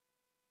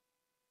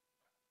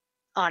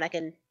 Ana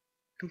can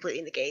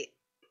completely negate.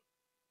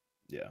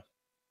 Yeah.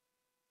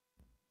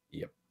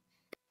 Yep.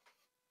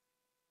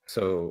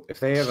 So if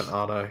they have an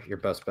Ana, your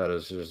best bet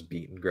is just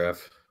beat and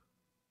Grav.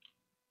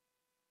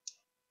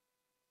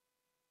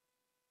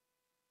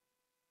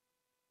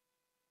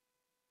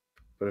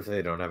 But if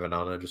they don't have an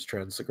Ana, just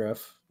trans the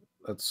Graph.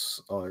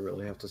 That's all I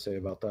really have to say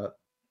about that.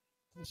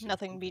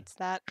 Nothing beats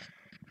that.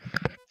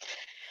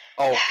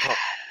 Oh,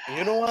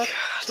 you know what?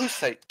 Who's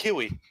say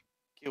Kiwi?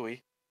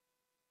 Kiwi.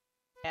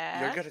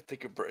 Yeah. You're gonna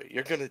take a break.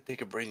 You're gonna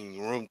take a breathing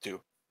room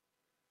too.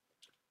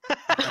 Oh,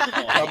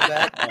 Come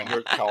back when oh,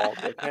 you're calm,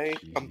 okay?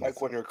 Come back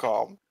jeez. when you're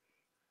calm.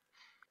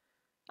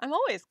 I'm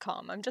always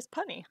calm. I'm just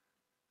punny.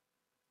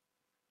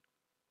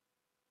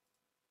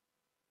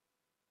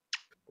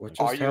 What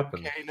Are just you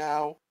happened? okay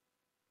now?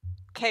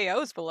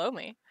 KO's below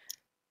me.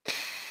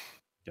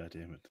 God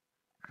damn it.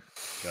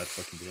 God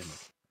fucking damn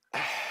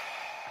it.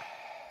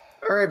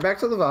 All right, back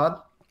to the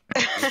VOD.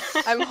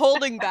 I'm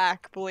holding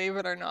back, believe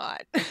it or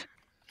not.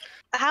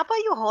 How about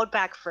you hold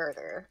back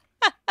further?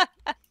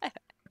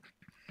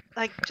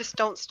 Like, just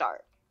don't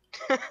start.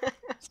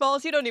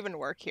 Smalls, you don't even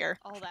work here.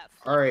 All that.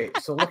 All right,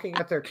 so looking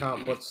at their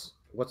comp, let's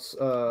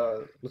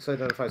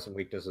identify some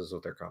weaknesses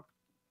with their comp.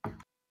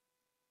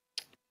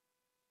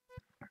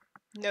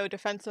 No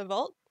defensive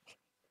ult.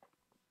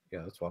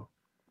 Yeah, that's one.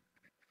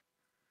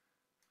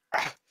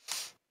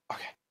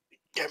 Okay,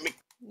 get me.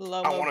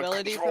 Low I wanna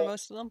mobility for control.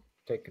 most of them.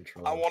 Take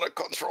control. I want to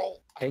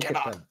control. I Take it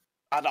cannot. then.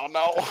 I don't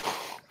know.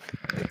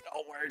 It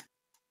don't work.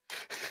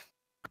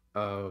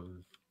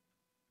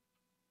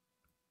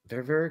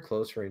 They're very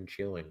close range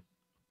healing.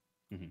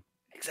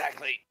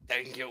 Exactly.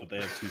 Thank you. But they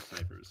have 2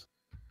 snipers.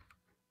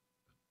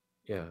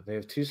 Yeah, they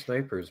have 2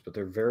 snipers, but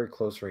they're very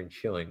close range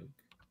healing.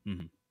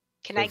 Can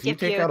So I if you give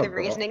take you out a the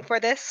brawl- reasoning for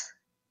this?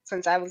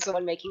 Since I was the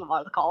one making a lot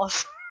of the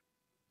calls.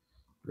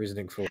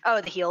 Reasoning for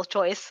Oh, the heal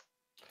choice.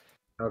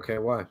 okay,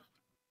 why?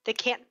 They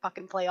can't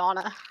fucking play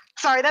Ana.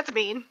 Sorry, that's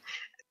mean.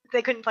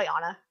 They couldn't play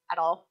Ana at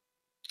all.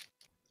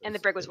 And the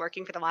Brig was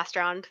working for the last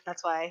round.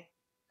 That's why.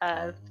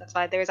 That's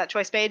why there was that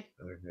choice made.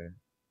 Okay.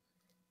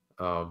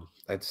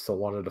 I'd still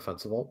want a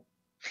defensive ult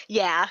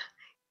Yeah.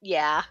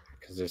 Yeah.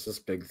 because there's this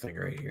big thing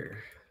right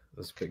here.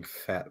 This big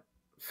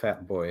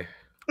fat boy.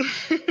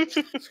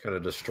 It's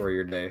gonna destroy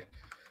your day.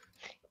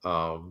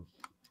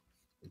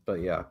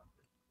 But yeah.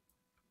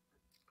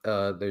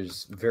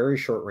 There's very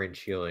short range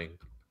healing.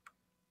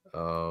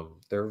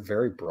 They're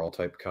very brawl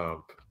type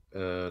comp,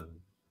 and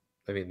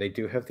I mean they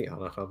do have the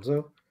Ana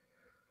Hanzo,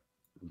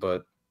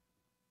 but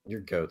your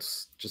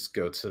goats just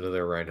goats into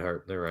their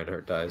Reinhardt, and their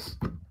Reinhardt dies.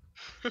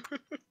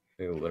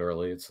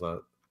 Literally, it's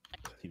not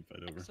Team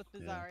fight over. With the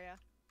Yeah. Zarya.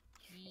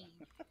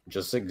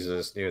 just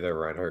exist near their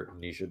Reinhardt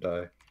and you should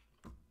die.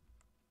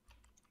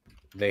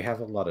 They have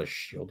a lot of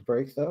shield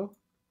break though,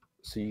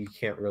 so you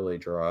can't really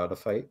draw out a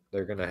fight.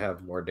 They're gonna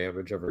have more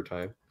damage over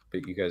time,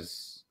 but you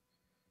guys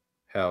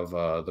have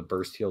the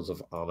burst heals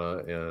of Ana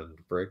and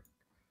Brig,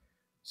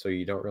 so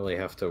you don't really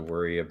have to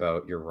worry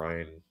about your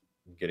Ryan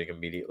getting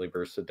immediately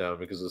bursted down,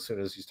 because as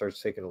soon as he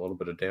starts taking a little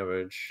bit of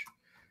damage,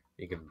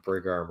 you can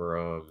Brig armor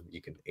him,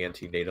 you can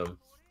anti-nade him,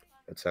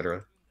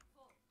 etc.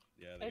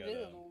 Yeah, I they do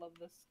got love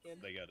this skin.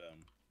 they got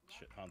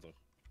shit, Hanzo.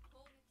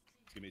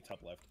 It's gonna be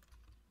top left.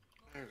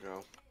 There you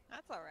go.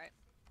 That's all right.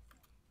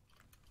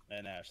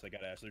 And Ash, they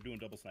got Ash. They're doing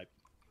double snipe.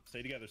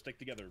 Stay together, stick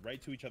together,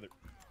 right to each other.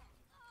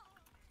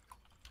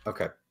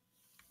 Okay.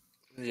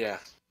 Yeah.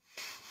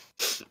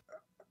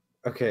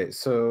 Okay,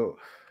 so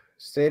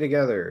stay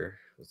together.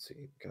 Let's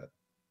see. Got.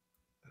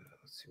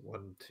 Let's see.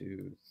 1,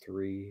 2,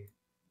 3.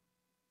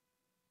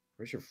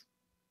 Where's your?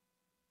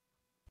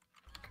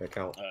 Can I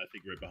count? I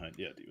think right behind.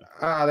 Yeah, Diva.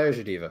 Ah, there's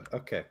your Diva.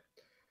 Okay.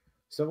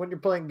 So when you're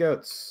playing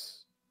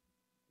goats,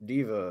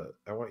 Diva,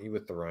 I want you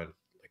with the run.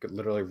 Like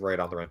literally right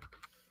on the run.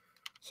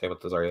 Same with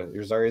the Zarya.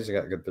 Your Zarya's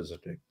got good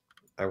positioning.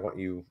 I want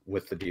you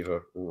with the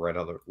Diva right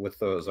on the with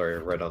the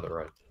Zarya right on the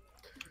run.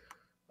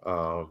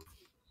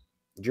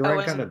 Your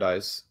run kind of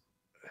dies.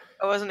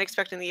 I wasn't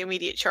expecting the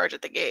immediate charge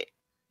at the gate.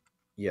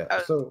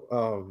 Yeah.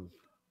 So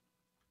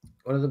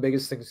one of the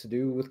biggest things to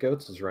do with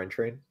goats is Rhine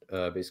train.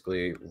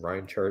 Basically,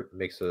 Rhine chart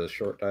makes a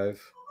short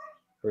dive,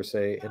 per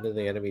se, into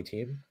the enemy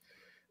team,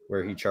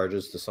 where he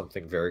charges to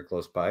something very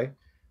close by.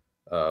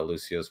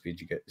 Lucio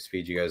speeds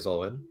you guys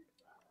all in,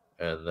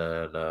 and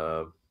then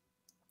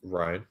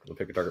Ryan will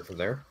pick a target from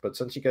there. But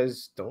since you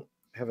guys don't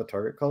have a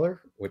target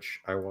color, which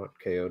I want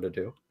KO to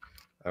do,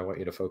 I want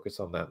you to focus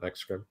on that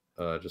next scrim.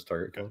 Just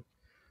target kill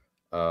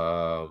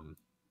him.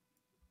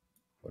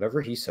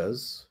 Whatever he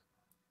says,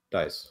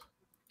 dies.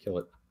 Kill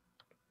it.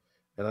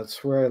 And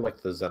that's where I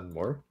like the Zen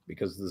more,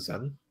 because the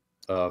Zen,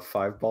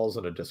 5 balls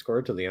in a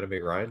Discord to the enemy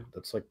Ryan,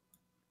 that's like,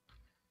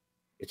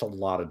 it's a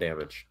lot of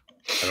damage.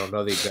 I don't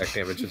know the exact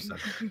damage of Zen,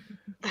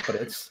 but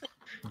it's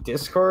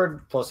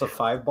Discord plus a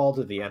 5 ball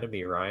to the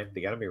enemy Ryan.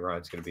 The enemy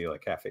Ryan's going to be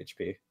like half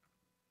HP.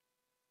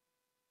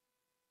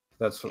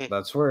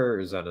 That's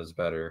where Zen is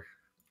better.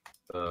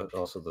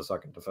 Also the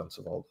second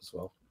defensive ult as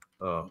well.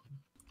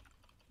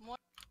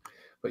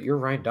 But your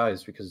Ryan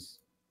dies because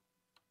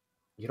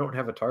you don't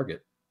have a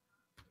target.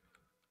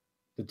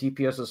 The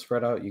DPS is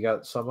spread out. You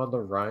got some on the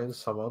Rhine,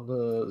 some on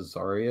the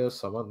Zarya,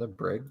 some on the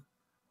Brig.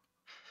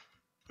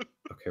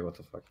 Okay, what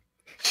the fuck?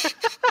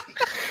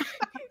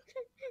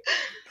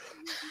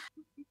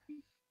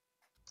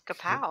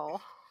 Kapow.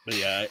 But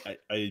yeah,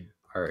 I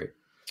all right.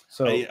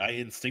 So I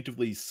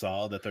instinctively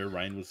saw that their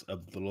Rhine was a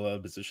little out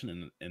of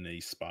position in a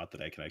spot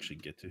that I can actually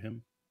get to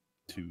him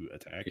to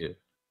attack. Yeah.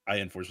 I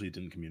unfortunately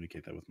didn't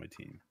communicate that with my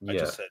team. Yeah. I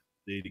just said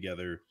stay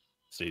together.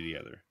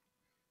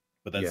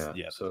 But that's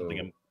so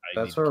something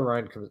that's where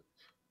Ryan comes.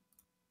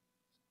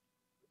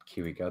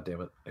 Kiwi,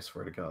 goddammit. I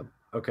swear to God.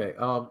 Okay,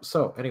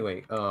 so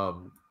anyway,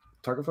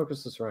 target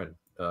focus is Ryan.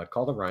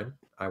 Call the Ryan.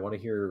 I want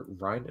to hear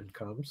Ryan and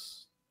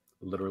comms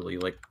literally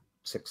like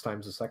 6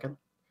 times a second.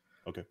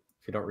 Okay.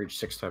 If you don't reach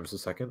 6 times a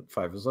second,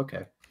 5 is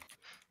okay.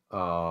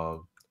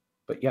 But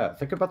yeah,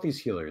 think about these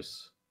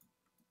healers.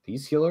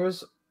 These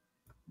healers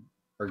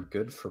are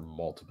good for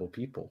multiple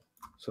people.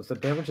 So if the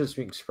damage is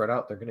being spread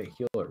out, they're going to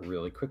heal it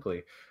really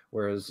quickly.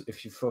 Whereas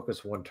if you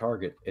focus one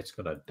target, it's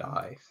going to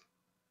die.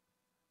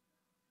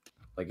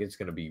 Like, it's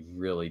going to be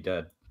really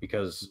dead.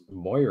 Because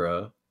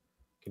Moira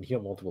can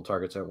heal multiple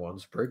targets at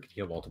once. Brig can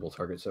heal multiple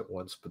targets at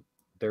once. But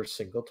their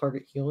single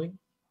target healing,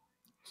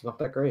 it's not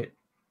that great.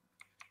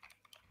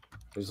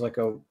 There's like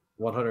a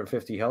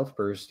 150 health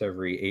burst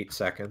every 8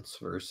 seconds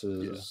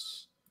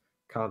versus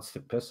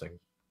constant pissing.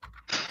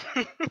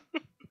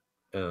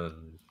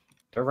 And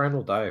their Rhine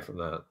will die from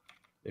that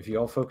if you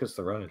all focus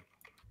the Rhine.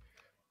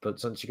 But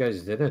since you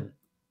guys didn't,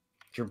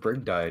 your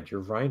Brig died,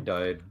 your Rhine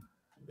died,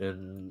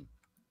 and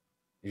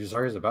your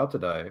Zarya's about to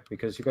die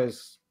because you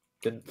guys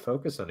didn't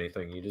focus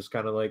anything. You just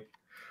kind of like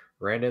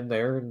ran in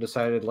there and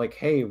decided like,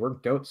 hey, we're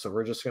goats, so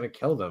we're just going to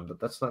kill them. But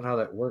that's not how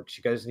that works.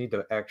 You guys need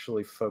to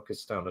actually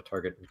focus down a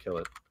target and kill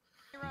it.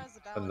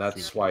 And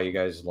that's why you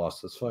guys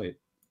lost this fight.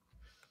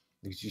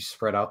 Because you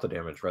spread out the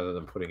damage rather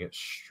than putting it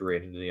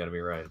straight into the enemy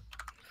Rhine.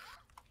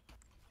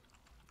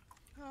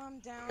 Calm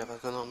down.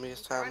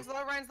 Ryan's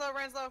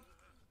low.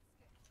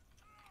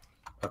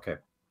 Okay.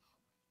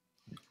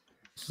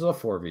 This is a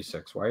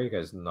 4v6. Why are you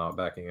guys not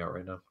backing out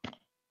right now?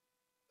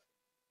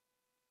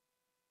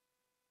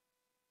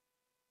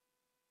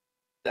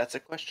 That's a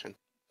question.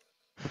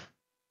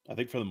 I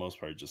think for the most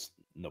part, just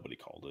nobody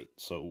called it,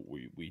 so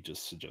we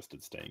just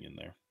suggested staying in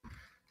there.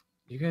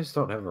 You guys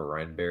don't have a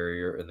Rhine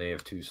barrier, and they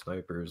have 2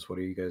 snipers. What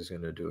are you guys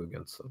going to do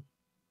against them?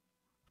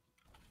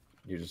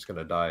 You're just going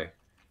to die.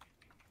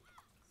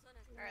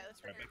 Alright, let's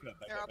figure it.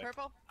 They're all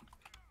purple?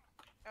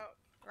 Oh,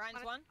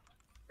 Ryan's 1?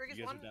 Brig is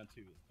You guys 1. are down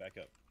 2. Back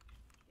up.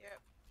 Yep.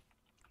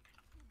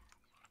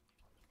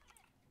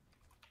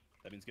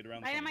 That means get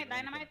around.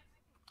 Dynamite.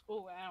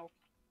 Oh, wow.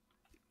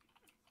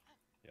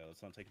 Yeah,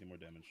 let's not take any more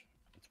damage.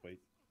 Let's wait.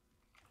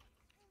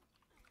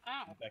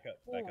 Ow. Back up.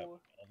 All the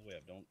way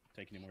up. Don't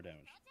take any more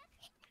damage.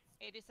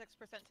 86%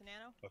 to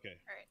nano. Okay.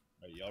 Alright.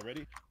 Are y'all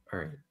ready?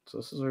 Alright, so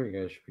this is where you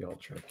guys should be all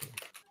tracking.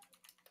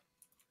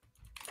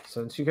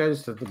 Since you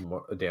guys did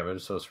the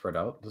damage so spread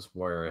out, this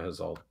Moira has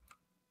all...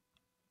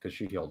 Because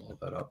she healed all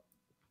that up.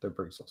 Their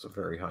Brig's also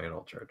very high in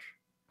ult charge.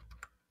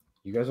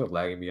 You guys are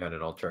lagging behind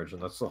in ult charge,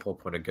 and that's the whole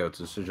point of goats,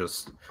 is to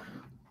just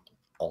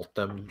ult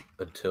them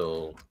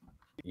until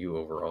you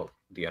overult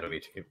the enemy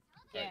team.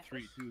 Alright,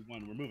 3, 2,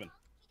 1, we're moving.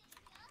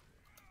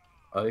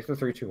 I like the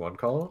 3-2-1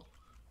 call,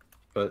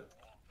 but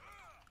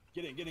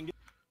Get in.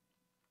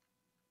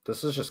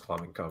 this is just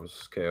climbing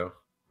comms, KO.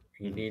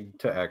 You Mhm. need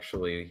to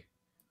actually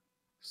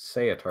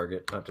say a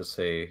target, not just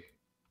say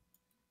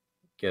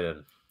get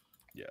in.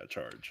 Yeah,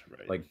 charge,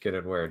 right? Like, get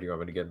in where? Do you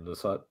want me to get in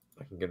this hut?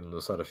 I can get in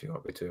this hut if you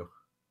want me to.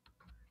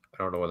 I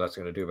don't know what that's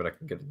going to do, but I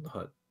can get in the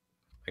hut.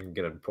 I can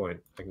get in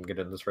point. I can get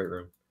in this right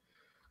room.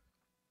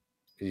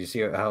 Because you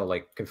see how,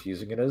 like,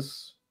 confusing it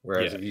is?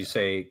 Whereas if you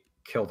say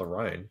kill the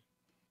Rhine,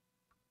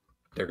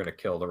 they're going to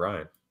kill the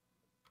Rhine.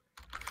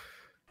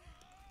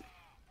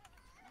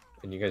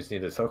 And you guys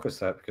need to focus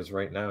that, because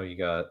right now you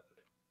got...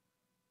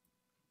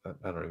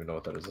 I don't even know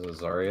what that is. Is it a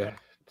Zarya?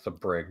 It's a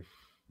Brig.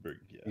 Brig,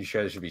 yeah. You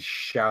guys should be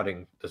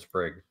shouting this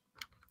Brig.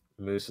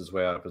 Moose is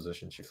way out of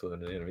position. She flew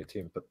into the enemy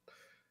team, but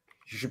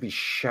you should be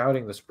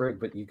shouting this Brig,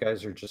 but you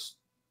guys are just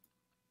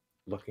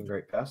looking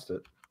right past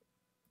it.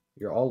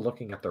 You're all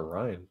looking at the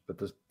Rhine, but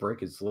this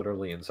Brig is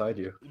literally inside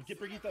you. Get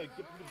Brigitte,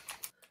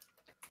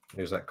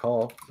 There's that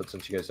call, but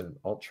since you guys didn't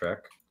alt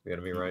track, the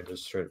enemy Rhine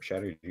just straight up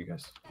shattered you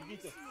guys.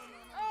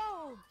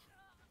 Oh!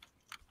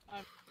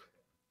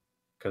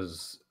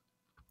 Because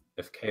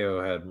if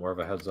KO had more of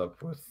a heads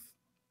up with,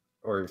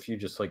 or if you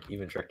just like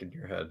even checked in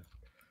your head,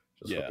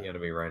 just what the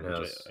enemy Rhine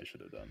has, I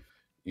should have done.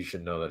 You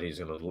should know that he's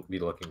going to be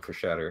looking for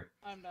shatter.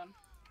 I'm done.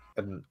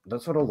 And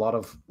that's what a lot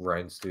of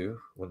Rhines do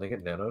when they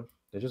get nanoed.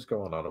 They just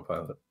go on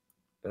autopilot.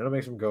 Nano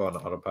makes them go on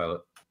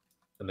autopilot,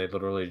 and they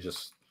literally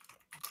just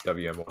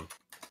WM1.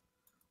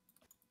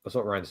 That's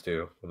what Rhines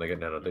do when they get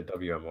nanoed. They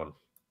WM1.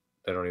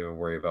 They don't even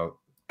worry about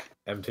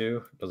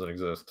M2. Doesn't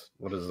exist.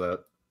 What is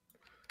that?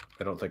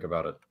 They don't think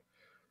about it.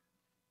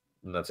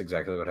 And that's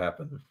exactly what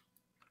happened.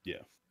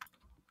 Yeah.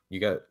 You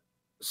got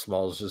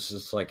Smalls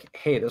just like,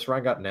 hey, this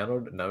Rhine got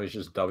nanoed, and now he's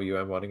just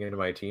WM1ing into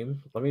my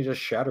team. Let me just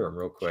shatter him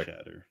real quick.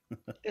 Shatter.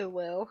 It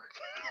will.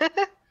 We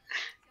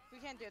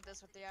can't do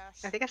this with the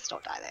Ash. I think I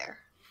still die there.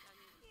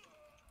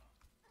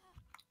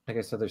 Like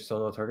I said, there's still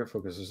no target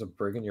focus. There's a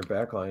Brig in your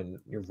backline.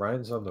 Your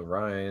Rhine's on the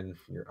Rhine.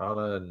 Your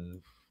Ana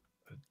and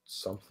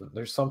something.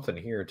 There's something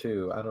here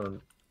too. I don't.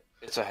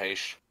 It's a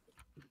Heish.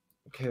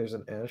 Okay, there's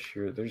an Ash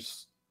here.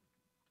 There's.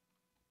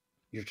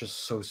 You're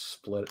just so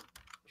split.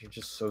 You're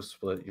just so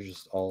split. You're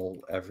just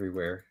all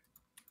everywhere.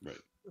 Right.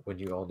 When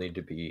you all need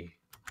to be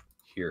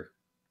here.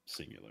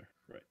 Singular.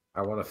 Right.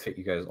 I want to fit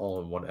you guys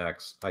all in one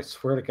X. I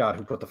swear to God,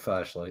 who put the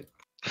flashlight?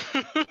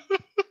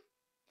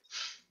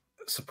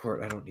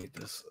 Support. I don't need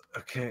this.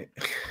 Okay.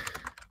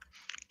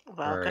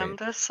 Welcome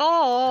to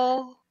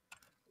Seoul.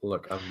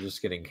 Look, I'm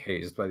just getting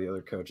hazed by the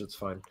other coach. It's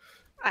fine.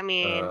 I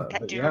mean,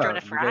 but do you ever join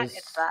a you frat? guys-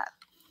 It's that.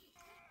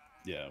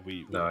 Yeah,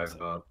 we No, I've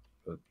not.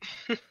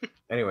 But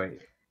anyway,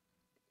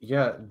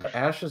 yeah, the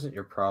Ash isn't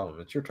your problem.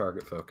 It's your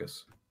target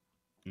focus.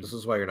 This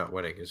is why you're not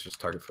winning. It's just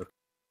target focus.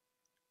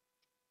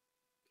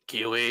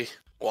 Kiwi,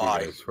 why?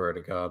 I swear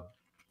to God.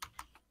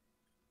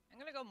 I'm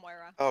gonna go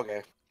Moira.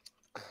 Okay.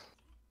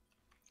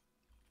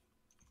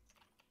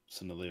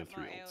 So now they have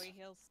More 3 ults. AoE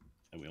heals.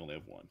 And we only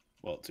have 1.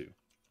 Well, 2.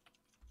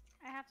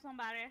 I have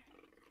somebody.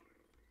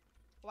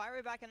 Why are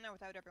we back in there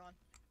without everyone?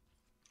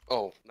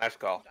 Oh, nice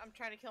call. I'm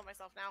trying to kill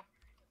myself now.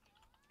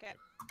 Okay.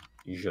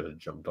 You should have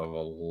jumped off a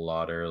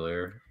lot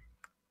earlier.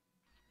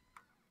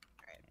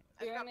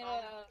 Do you want me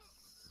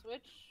to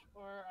switch?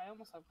 Or I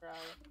almost have Growl.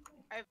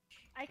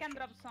 I can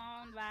drop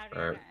some back.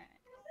 Alright.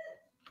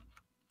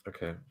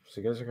 Okay,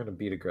 so you guys are gonna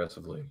beat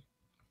aggressively.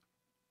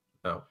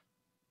 No.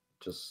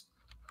 Just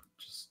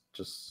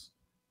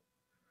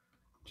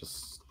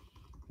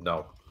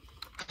no.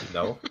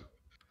 No.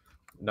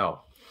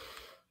 No.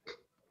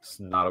 It's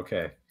not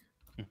okay.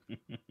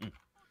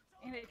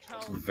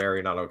 It's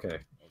very not okay.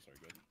 Oh, sorry,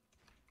 good.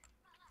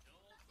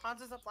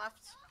 Hans is up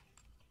left.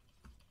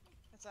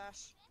 It's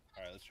Ash.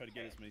 Alright, let's try to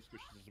get as many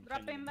squishes as we Drop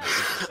can. him and back.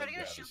 then Try to get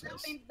grab a is shoot.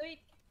 nice. Do it.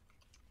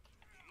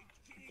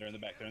 They're in the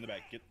back. They're in the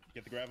back. Get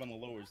the grab on the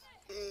lowers.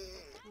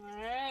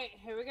 Alright,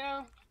 here we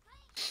go.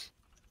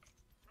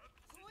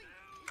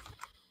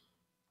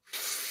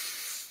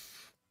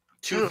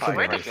 Too high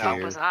Where the right hell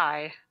now. was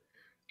I?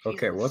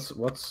 Okay, Jesus.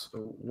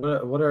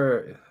 what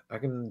are I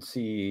can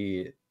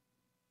see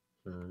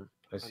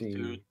I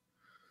see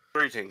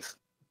Three things.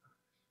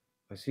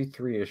 I see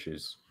 3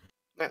 issues.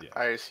 Yeah,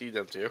 I see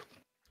them too.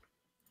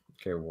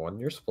 Okay, 1,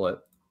 you're split.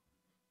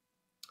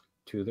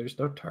 2, there's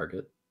no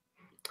target.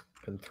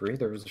 And 3,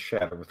 there was a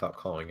shatter without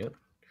calling it.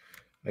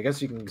 I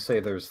guess you can say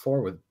there's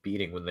 4 with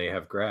beating when they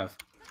have graph.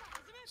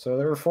 So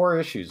there were 4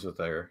 issues with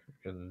there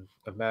in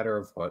a matter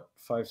of what,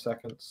 5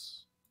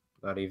 seconds?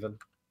 Not even.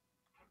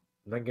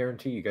 And I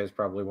guarantee you guys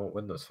probably won't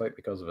win this fight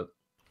because of it.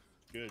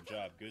 Good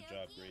job, great.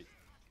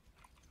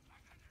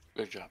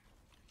 Good job.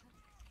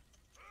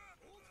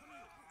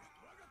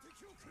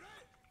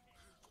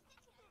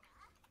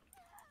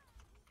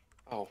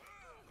 Oh.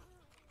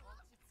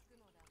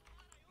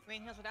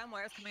 Green heals are down.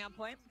 Moira's coming on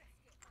point.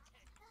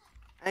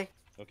 Hey.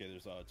 Okay,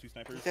 there's 2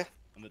 snipers Okay.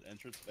 on the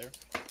entrance there.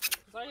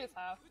 Zarya's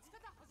half.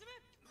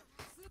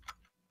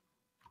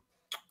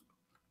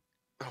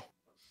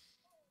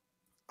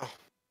 I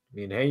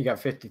mean, hey, you got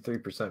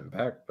 53%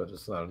 back, but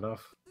it's not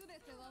enough.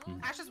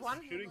 Ash is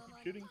one. Keep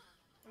shooting.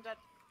 I'm dead.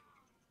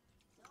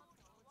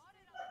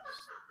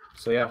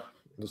 So yeah,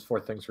 those 4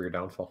 things were your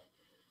downfall.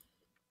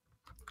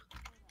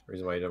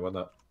 Reason why you didn't win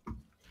that.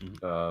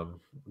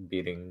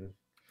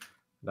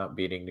 Not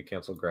beating to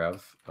cancel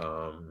grav,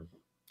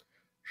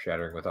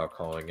 shattering without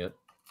calling it,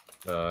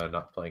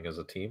 not playing as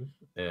a team,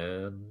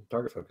 and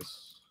target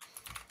focus.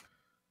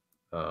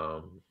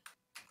 Alright,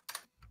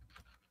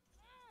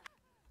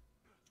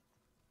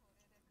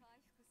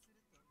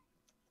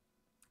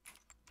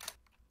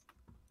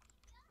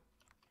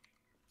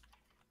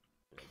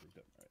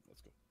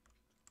 let's go.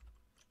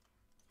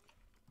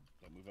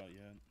 Don't move out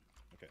yet.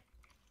 Okay.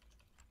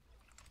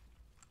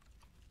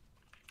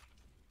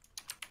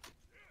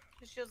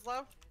 His shield's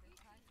low.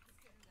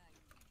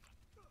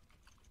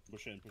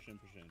 Push in.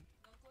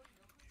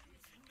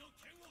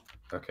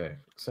 Okay,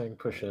 saying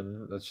push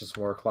in, that's just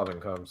more clubbing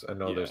comes. I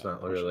know there's Yeah,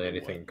 not push really in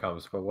anything what?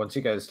 comes, but once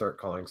you guys start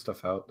calling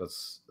stuff out,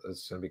 it's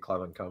gonna be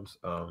clubbing comes.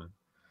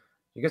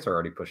 You guys are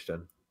already pushed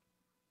in.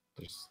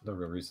 There's no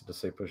real reason to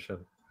say push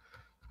in.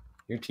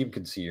 Your team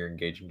can see you're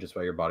engaging just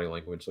by your body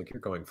language, like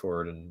you're going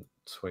forward and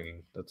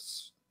swinging.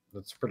 That's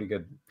pretty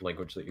good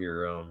language that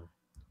you're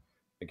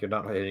like you're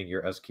not hitting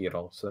your S key at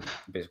all. So that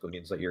basically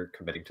means that you're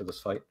committing to this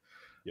fight.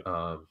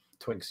 Yep.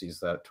 Twink sees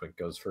that. Twink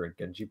goes for a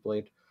Genji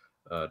blade.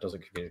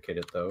 Doesn't communicate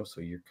it though,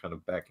 so you're kind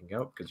of backing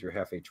out because you're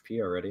half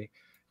HP already.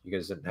 You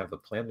guys didn't have the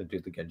plan to do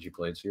the Genji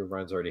blade, so your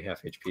Ryan's already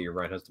half HP. Your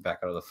Ryan has to back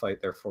out of the fight.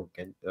 Therefore,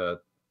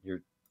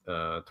 your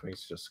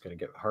Twink's just going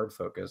to get hard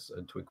focus,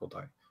 and Twink will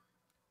die.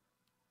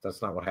 If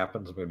that's not what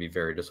happens, I'm going to be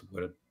very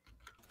disappointed.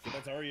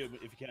 That's Zarya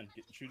if you can.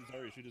 Shoot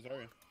his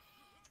Zarya.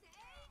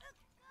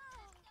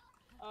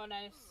 Oh,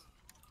 nice.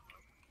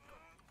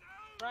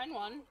 Ryan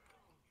won.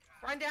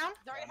 Run down.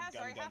 Zarya half.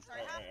 Alright,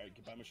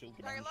 get by my shield.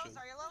 Zarya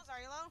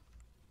low.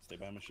 Stay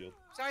by my shield.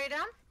 Zarya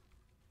down.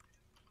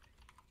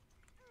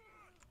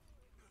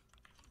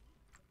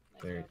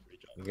 There,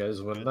 you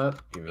guys win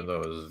that, even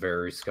though it was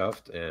very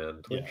scuffed,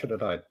 and Twink should have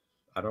died.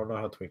 I don't know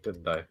how Twink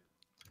didn't die.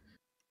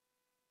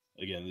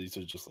 Again, these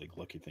are just like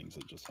lucky things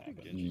that just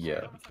happen.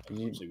 Yeah.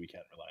 Usually we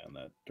can't rely on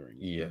that during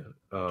games.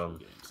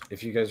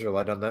 If you guys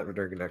relied on that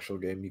during an actual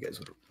game, you guys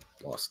would have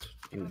lost.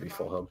 You would be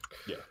full health.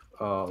 Yeah.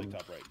 Like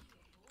top right.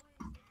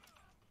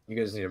 You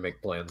guys need to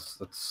make plans.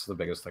 That's the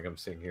biggest thing I'm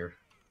seeing here.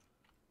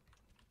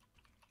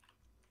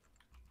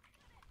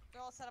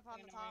 They're all set up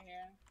on the top.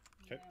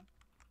 Okay.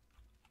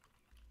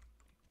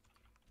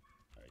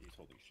 Alright, he's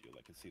holding shield.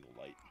 I can see the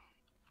light.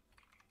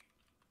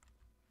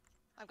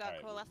 I've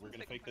got Alright, we're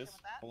gonna fake this.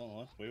 Hold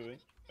on.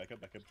 Wait. Back up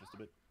just a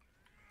bit.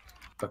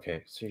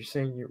 Okay, so you're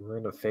saying we're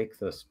gonna fake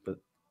this,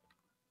 but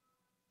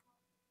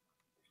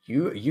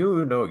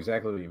you know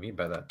exactly what you mean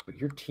by that, but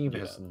your team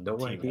has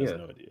no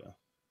idea.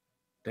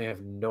 They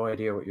have no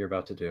idea what you're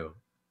about to do.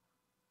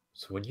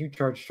 So when you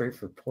charge straight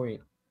for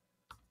point,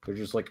 they're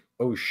just like,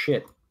 oh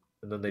shit,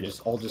 and then they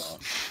just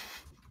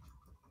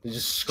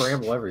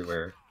scramble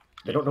everywhere.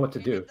 They don't know what to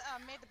do.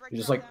 You're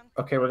just like,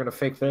 okay, we're gonna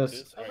fake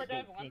this.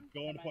 Right,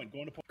 go on to point.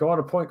 Go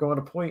on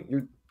to point.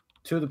 You're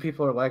two of the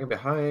people are lagging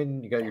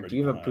behind. You got your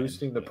diva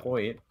boosting the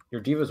point.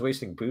 Your diva's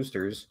wasting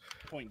boosters.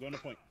 Go on to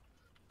point.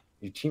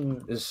 Your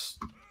team is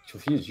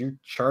confused. You're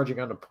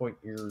charging on a point.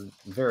 You're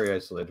very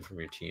isolated from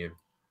your team.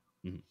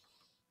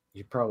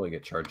 You probably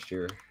get charged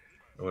here.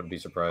 I wouldn't be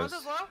surprised.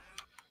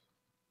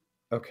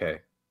 Okay.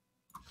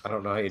 I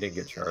don't know how you didn't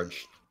get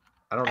charged.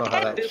 I don't know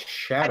how that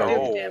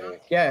shadow.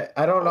 Yeah,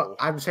 I don't know.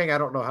 I'm saying I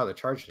don't know how the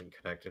charge didn't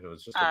connect, and it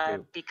was just a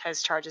boot.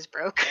 Because charges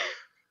broke.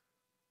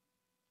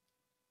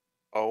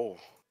 Oh,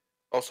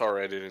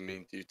 sorry, I didn't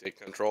mean to take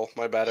control.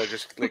 My bad. I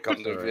just clicked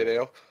on the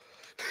video.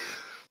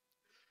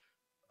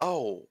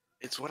 Oh,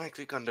 it's when I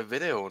click on the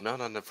video,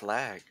 not on the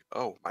flag.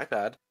 Oh, my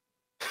bad.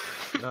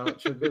 No, it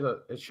should be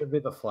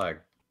the flag,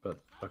 but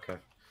okay.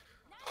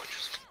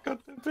 Just click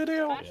on the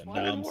video. Yeah,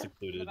 now I'm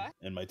secluded,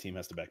 and my team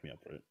has to back me up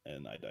for it,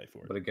 and I die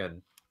for it. But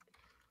again,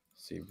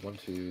 see 1,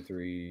 2,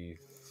 3,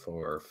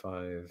 4,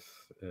 5,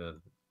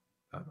 and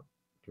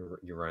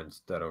your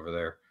Ryan's dead over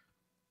there.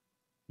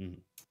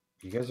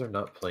 You guys are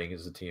not playing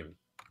as a team.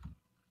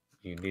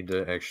 You need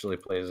to actually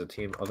play as a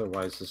team.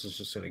 Otherwise, this is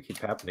just going to keep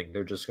happening.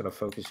 They're just going to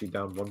focus you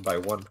down one by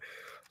one,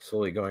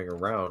 slowly going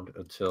around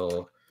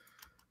until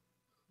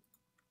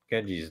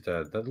Genji's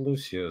dead, then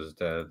Lucio's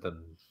dead,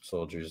 then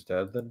Soldier's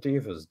dead, then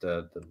Diva's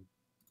dead, then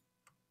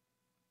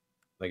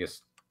I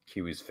guess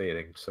Kiwi's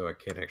fading, so I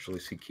can't actually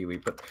see Kiwi.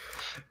 But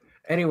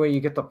anyway, you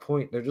get the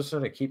point. They're just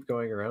going to keep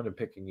going around and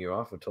picking you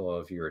off until all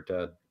of you are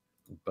dead.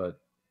 But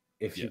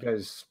if you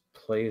guys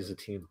play as a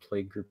team,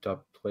 play grouped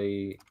up,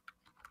 play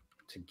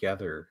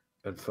together,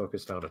 and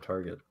focus down a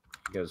target,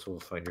 you guys will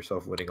find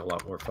yourself winning a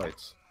lot more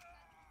fights.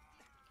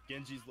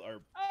 Genji's are.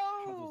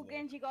 Oh,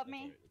 Genji got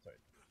me. Sorry.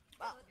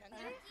 Well,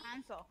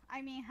 hands off.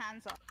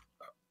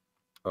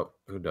 Oh,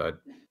 who died?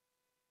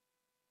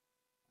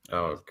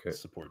 Oh, okay.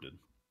 Supported.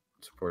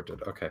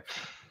 Okay.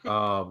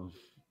 Moose,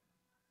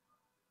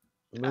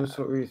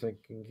 what were you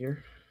thinking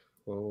here?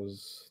 What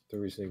was the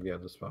reasoning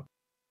behind this spot?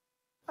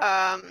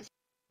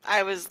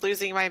 I was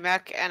losing my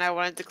mech and I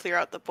wanted to clear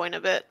out the point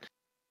a bit.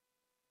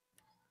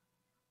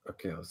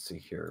 Okay, let's see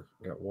here.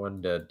 We got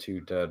 1 dead,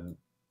 2 dead,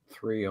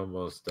 3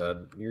 almost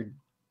dead.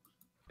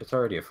 It's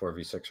already a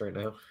 4v6 right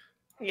now.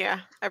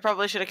 Yeah, I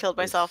probably should have killed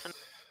myself and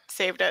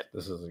saved it.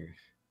 This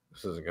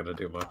isn't gonna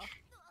do much.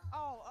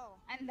 Oh.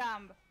 And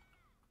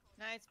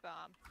Nice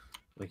bomb.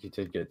 Like you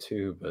did get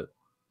 2, but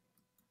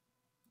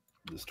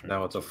This turn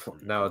now it's a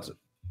 4v3.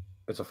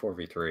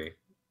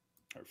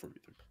 Or 4v3.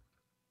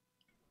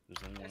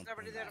 There's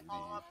nobody there to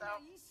follow up though.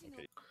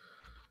 Okay.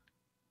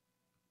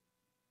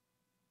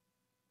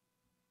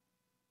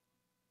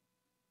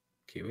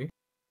 Kiwi?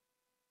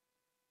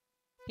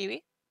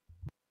 Kiwi?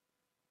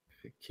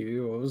 Kiwi,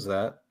 what was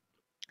that?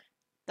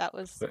 That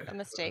was a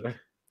mistake.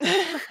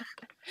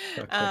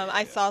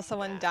 I saw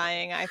someone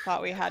dying. I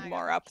thought we had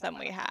more up than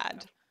we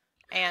had,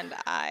 and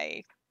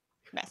I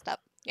messed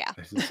up. Yeah.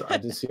 I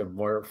just see a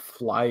Moira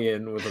fly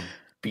in with a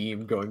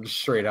beam going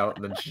straight out,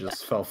 and then she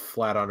just fell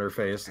flat on her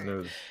face, and it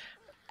was...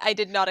 I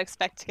did not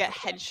expect to get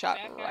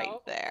headshot right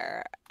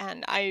there,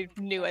 and I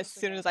knew as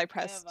soon as I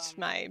pressed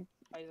my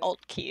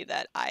alt key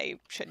that I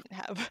shouldn't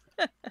have.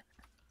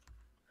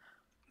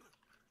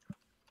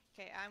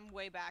 Okay, I'm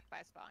way back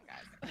by spawn,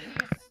 guys.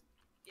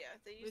 Yeah,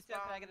 they use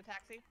Lucio, can I get a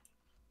taxi?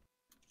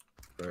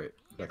 Right,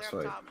 next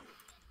they're up fight.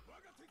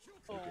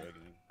 top.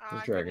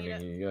 Who's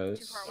dragoning you guys?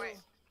 Too far away.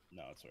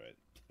 No, it's alright.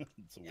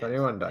 If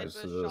anyone dies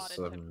to this,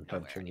 I'm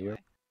punching you.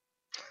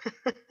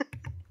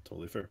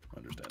 Totally fair.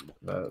 Understandable.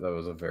 That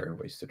was a very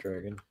wasted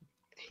dragon.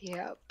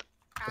 Yep.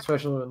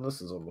 Especially when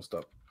this is almost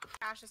up.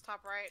 Ash is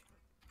top right.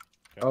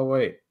 Oh,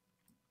 wait.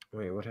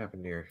 Wait, what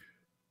happened here?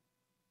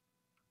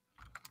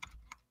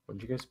 What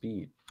did you guys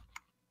beat?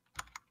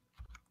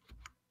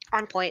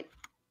 On point.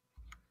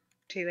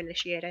 To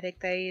initiate, I think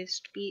they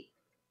used beat.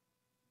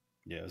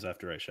 Yeah, it was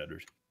after I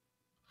shattered.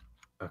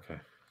 Okay.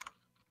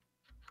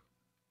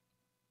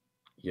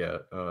 Yeah,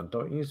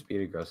 don't use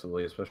speed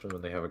aggressively, especially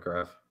when they have a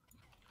graph.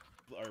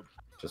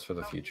 Just for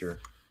the future.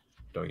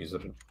 Don't use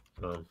it.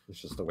 No, it's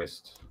just a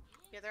waste.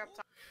 Yeah, they're up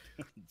top.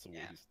 It's a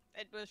waste.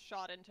 It was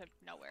shot into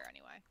nowhere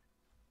anyway.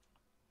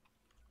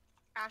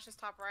 Ash is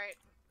top right.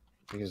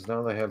 Because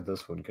now they have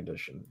this win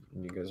condition,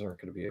 and you guys aren't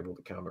going to be able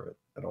to counter it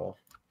at all.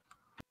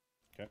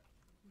 Okay.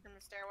 In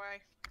the stairway.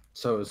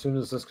 So as soon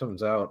as this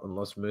comes out,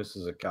 unless Moose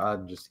is a god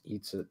and just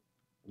eats it,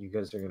 you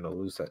guys are going to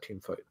lose that team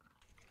fight.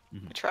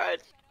 I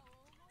tried.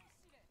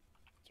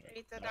 Right.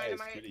 Eat the Nice.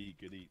 dynamite. Good eat,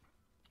 good eat.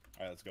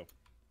 Alright, let's go.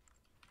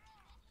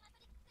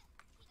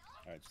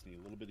 Alright, just need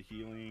a little bit of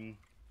healing.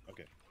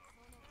 Okay.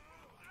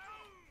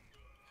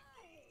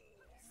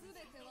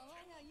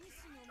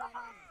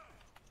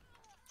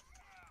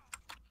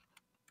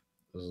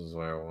 This is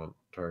why I want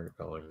target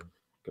calling,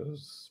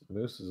 because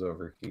Moose is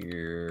over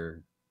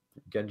here,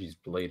 Genji's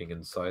blading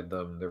inside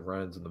them, their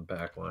Ryan's in the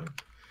back line.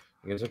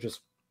 You guys are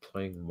just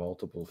playing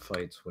multiple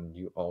fights when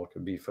you all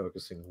could be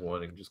focusing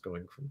one and just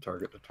going from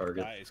target to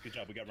target. Nice, good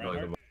job. We got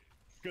Reinhardt.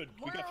 Good.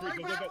 We got 3. Go,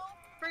 go, go.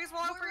 Bring us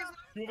one, bring us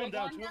 2 of them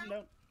down, 2 of them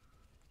down.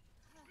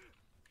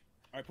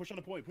 Alright, push on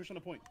the point, push on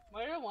the point.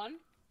 Where one?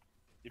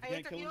 If you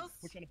can't kill him,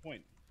 push on the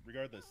point,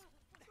 regardless.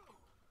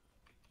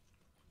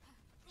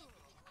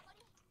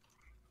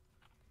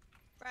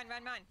 Run.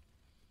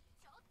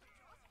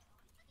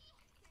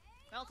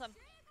 Melt him.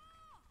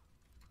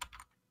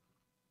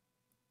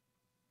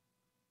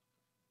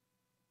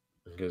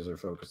 You guys are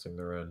focusing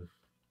the Ren.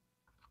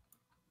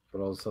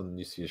 But all of a sudden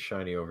you see a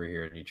shiny over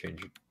here and you change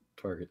your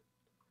target.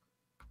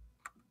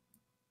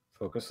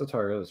 Focus the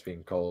target that's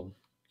being called,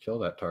 kill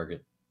that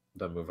target,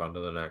 then move on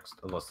to the next.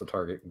 Unless the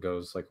target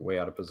goes like way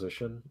out of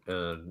position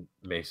and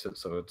mace it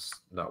so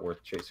it's not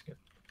worth chasing it.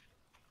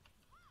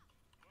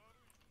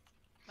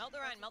 Melt the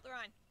Rhine.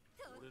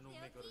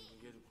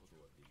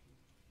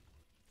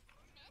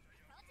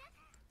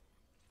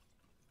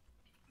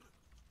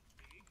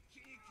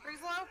 Freeze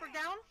low, we're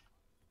down.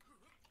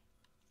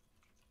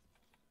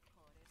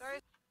 Sorry.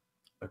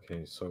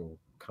 Okay, so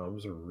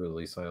comms are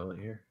really silent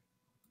here.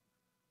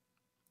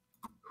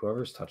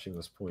 Whoever's touching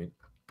this point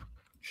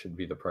should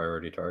be the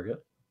priority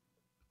target.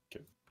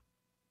 Okay.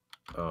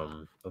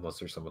 Unless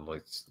there's someone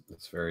like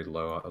that's very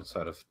low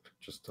outside of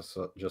just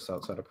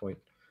outside of point.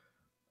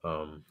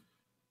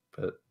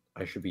 But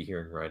I should be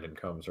hearing Ryan in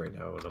comms right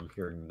now, and I'm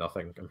hearing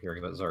nothing. I'm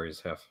hearing that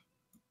Zari's half,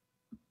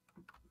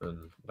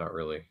 and not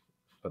really.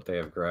 But they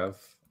have grav.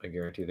 I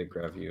guarantee they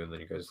grab you, and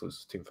then you guys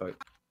lose the team fight.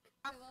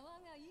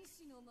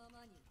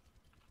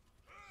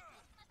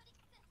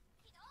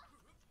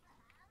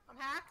 I'm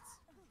hacked.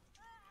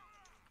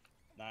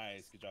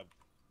 Nice, good job.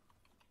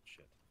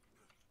 Shit.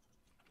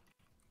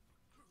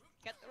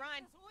 Get the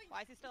Rhine.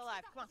 Why is he still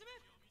alive? Come on.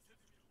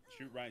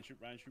 Shoot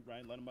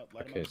Ryan, let him up,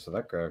 Okay, so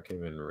that grab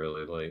came in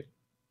really late.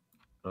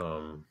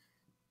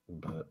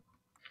 But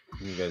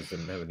you guys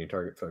didn't have any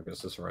target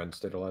focus. This Ryan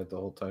stayed alive the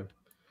whole time.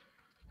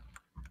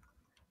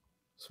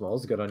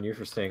 Small's good on you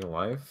for staying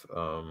alive.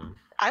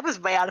 I was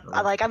way out of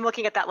like I'm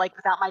looking at that like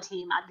without my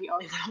team, I'm the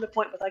only one on the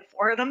point with like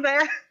 4 of them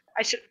there.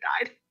 I should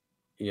have died.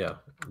 Yeah,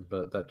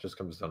 but that just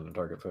comes down to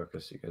target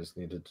focus. You guys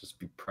need to just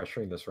be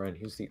pressuring this Ryan.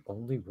 He's the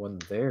only one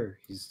there.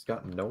 He's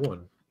got no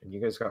one, and you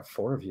guys got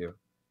 4 of you.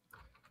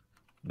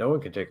 No one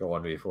can take a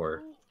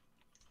 1v4.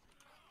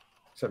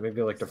 Except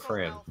maybe like This is all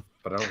Defran, health.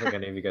 but I don't think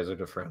any of you guys are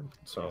Defran.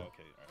 So Yeah,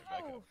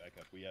 okay, alright, back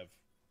up. We have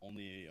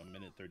only a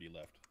minute 30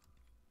 left.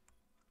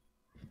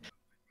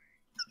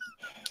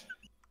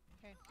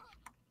 Okay.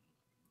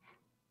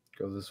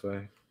 go this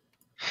way.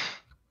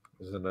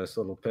 There's a nice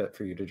little pit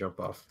for you to jump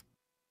off.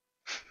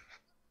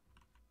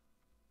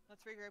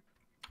 Let's regroup.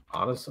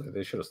 Honestly,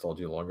 they should have stalled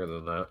you longer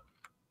than that.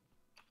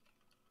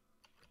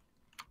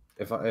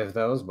 If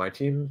that was my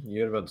team,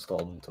 you'd have been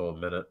stalled until a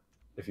minute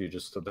if you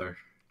just stood there.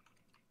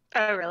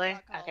 Oh, really?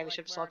 Shot call, Okay, we like,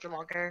 should have where our slowed you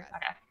targets longer. are,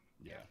 guys.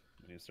 Okay. Yeah,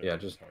 we need to start Yeah,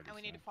 picking just- targets And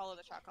we need now. to follow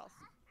the shot calls.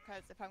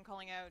 Because if I'm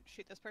calling out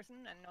shoot this person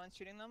and no one's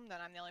shooting them, then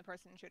I'm the only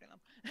person shooting them.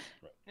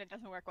 Right. And it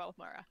doesn't work well with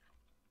Mara.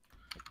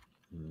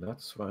 And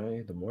that's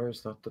why the Moira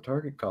is not the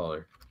target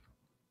caller.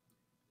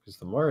 Because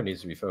the Moira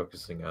needs to be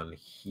focusing on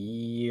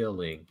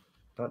healing,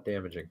 not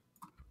damaging.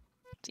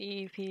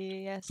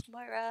 DPS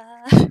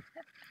Moira.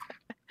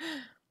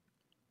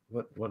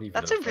 What even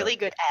That's is a really that?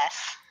 good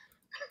S.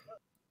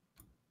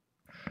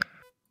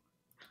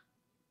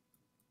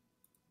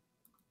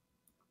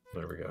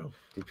 There we go.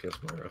 DPS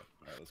Moira.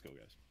 Alright, let's go,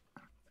 guys.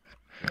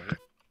 Ready?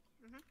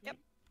 Yep.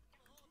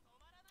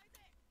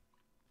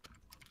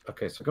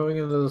 Okay, so going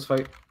into this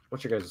fight,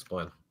 what's your guys'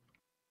 plan?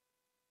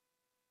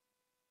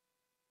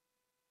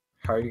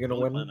 How are you gonna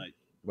Well, win? plan,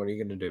 What are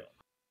you gonna do?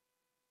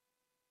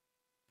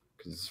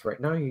 Because right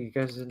now you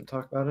guys didn't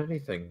talk about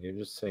anything. You're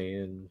just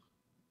saying,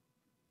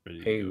 Ready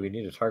to "Hey, go. we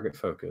need a target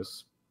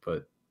focus,"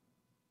 but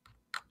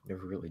you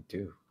never really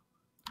do.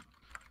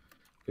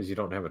 Because you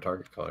don't have a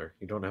target caller.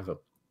 You don't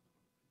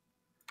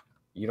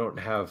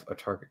have a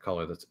target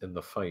caller that's in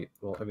the fight.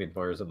 Well, I mean,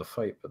 Moira's in the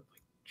fight, but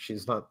like,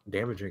 she's not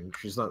damaging.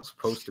 She's not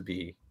supposed to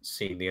be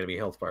seeing the enemy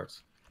health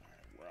bars.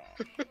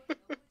 Alright, we're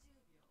off.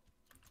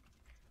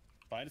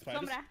 Find us.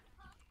 Sombra.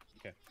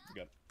 Okay, we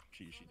got it.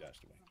 She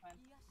dashed away.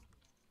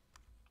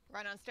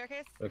 Run on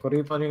staircase. Like, what are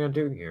you planning on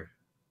doing here?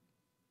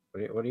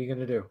 What are you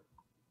gonna do?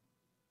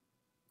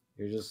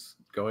 You're just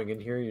going in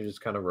here. You're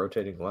just kind of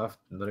rotating left.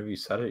 None of you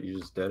said it. You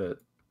just did it.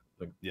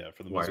 Like, Yeah,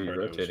 for the why most are you part,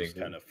 I was rotating? just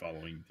kind of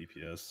following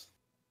DPS.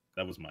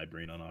 That was my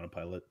brain on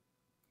autopilot,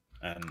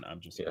 and I'm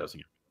just Yeah.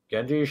 suppressing it.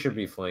 Genji should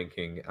be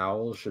flanking.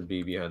 Owl should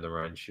be behind the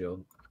Rhine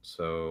shield.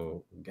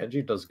 So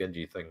Genji does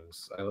Genji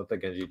things. I let the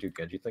Genji do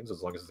Genji things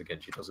as long as the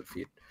Genji doesn't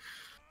feed.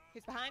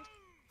 He's behind.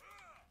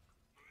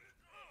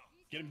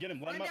 Get him, let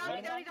him Run up, down, let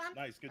him down, up. down.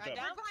 Nice, good Run job.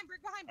 down.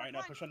 Break behind. Alright,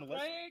 now push on the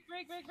left.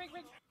 Break.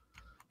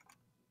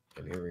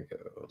 And here we go.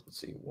 Let's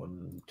see.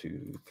 1,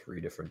 2,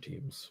 3 different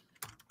teams.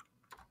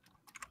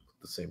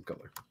 The same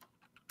color.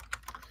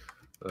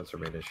 That's our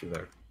main issue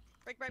there.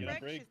 Break. Yeah,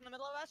 break. She's in the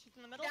middle of us. She's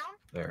in the middle. Down.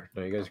 There.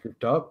 Now you guys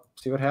grouped up.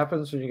 See what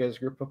happens when you guys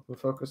group up and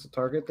focus a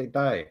target? They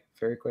die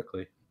very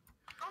quickly.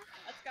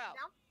 Let's go.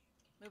 Down.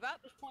 Move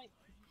up. Push point.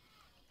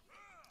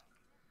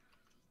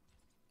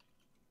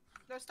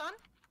 They're stunned.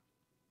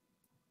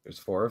 There's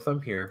 4 of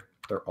them here.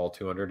 They're all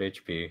 200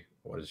 HP.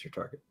 What is your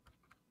target?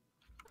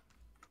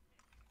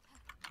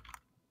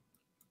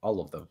 All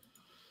of them.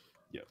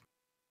 Yep.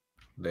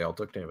 They all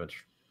took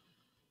damage.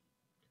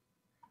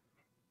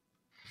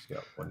 He's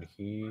got one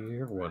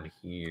here, one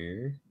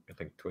here. I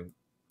think Twink.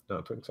 No,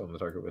 Twink's on the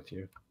target with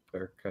you.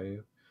 There,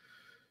 Caillou.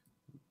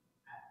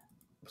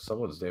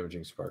 Someone's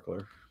damaging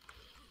Sparkler.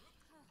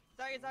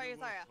 Zarya.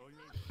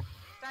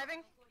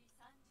 Diving.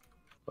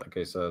 Like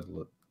I said,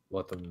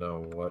 let them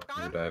know what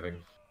you're diving.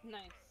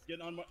 Nice. Get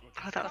on my.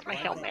 Oh, that was my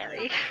Hail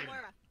Mary.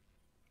 Moira.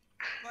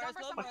 Moira's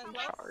low. Moira's Fucking low.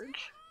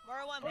 charge.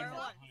 Moira 1. Right Moira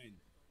 1. behind.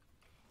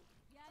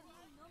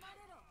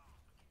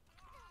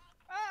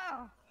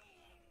 Oh.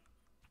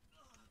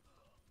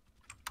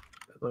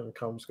 And then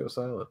comms go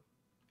silent.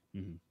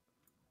 Mhm.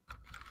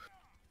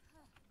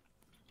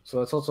 So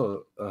that's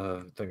also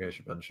a thing I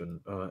should mention.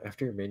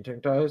 After your main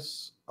tank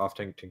dies, off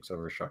tank takes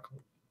over shotgun.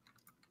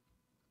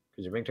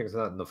 Because your main tank's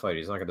not in the fight,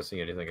 he's not going to see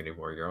anything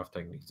anymore. Your off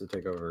tank needs to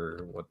take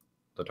over what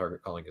the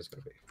target calling is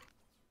going to be.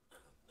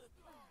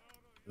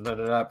 And then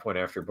at that point,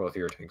 after both of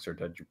your tanks are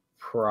dead, you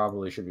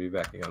probably should be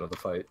backing out of the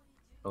fight.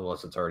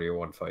 Unless it's already a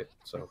one fight.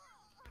 So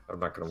I'm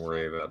not going to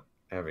worry about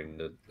having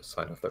to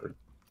assign a third.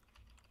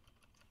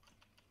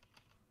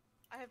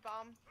 I have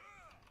bomb.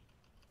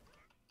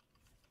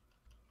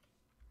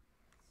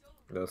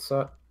 That's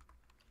that.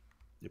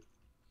 Yep.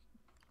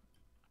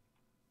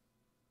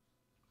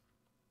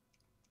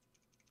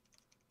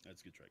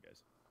 That's a good try,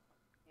 guys.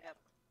 Yep.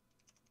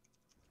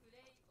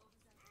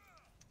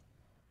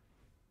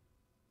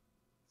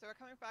 So we're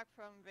coming back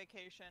from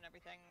vacation,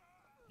 everything.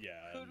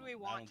 Yeah. Who do we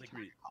I want don't to think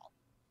target call?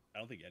 I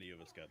don't think any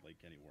of us got like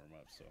any warm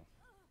up. So.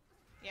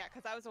 Yeah,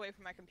 because I was away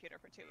from my computer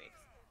for 2 weeks.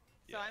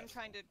 So Yeah, I'm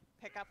trying to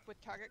pick up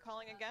with target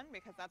calling again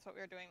because that's what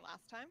we were doing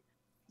last time.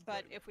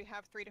 But Right. if we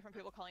have 3 different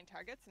people calling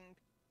targets and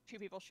 2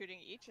 people shooting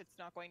each, it's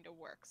not going to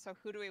work. So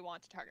who do we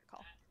want to target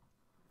call?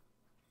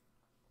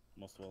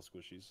 Most of all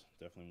squishies.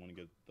 Definitely want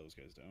to get those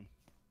guys down.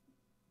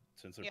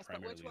 Since they're Yes, but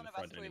primarily which in one the of us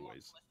front do we want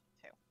anyways. to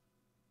listen to?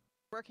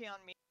 Working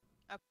on me.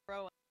 Up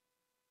row.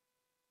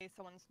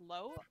 Someone's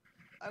low.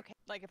 Okay,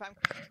 like if I'm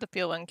the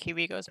feel when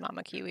Kiwi goes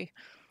Mama Kiwi.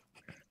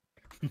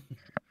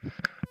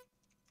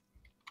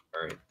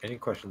 Alright, any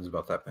questions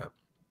about that map?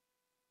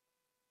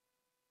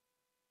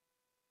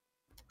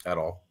 at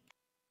all.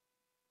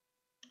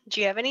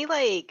 Do you have any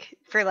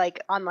for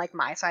on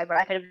my side what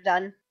I could have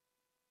done?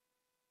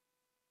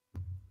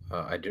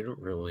 I didn't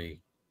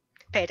really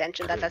pay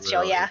attention. That's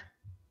chill. Yeah.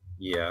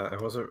 Yeah, I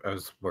wasn't. I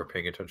was more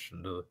paying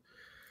attention to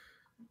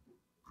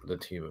the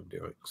team I'm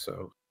doing.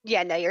 So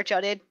yeah, no, you're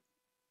chill, dude.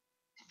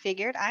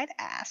 Figured I'd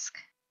ask.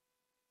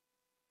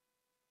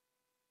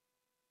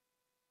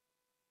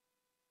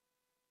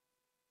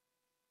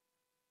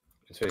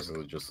 It's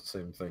basically just the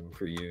same thing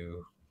for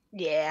you.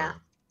 Yeah.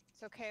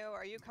 So KO,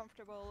 are you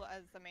comfortable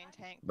as the main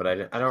tank? But I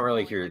don't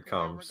really hear your like,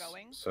 where we're comms,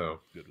 going? so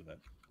Good with that.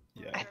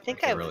 Yeah. I think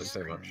can't I really was.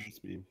 say much.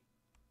 Speed.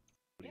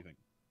 What do you think?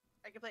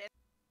 I can play.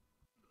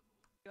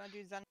 You want to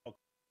do Zen?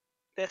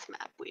 This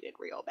map we did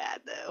real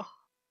bad though.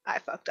 I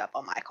fucked up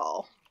on my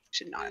call.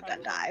 Should not have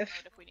done dive.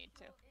 If we need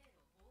to.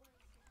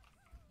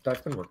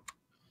 Dive can work.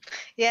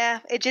 Yeah,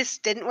 it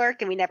just didn't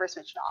work, and we never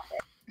switched off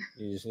it.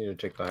 You just need to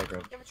take the high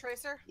ground. You have a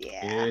tracer?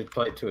 Yeah. You need to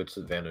play it to its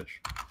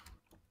advantage.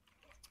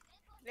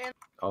 Dan.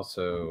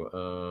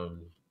 Also,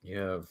 you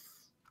have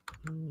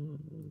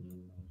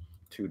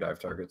 2 dive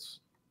targets.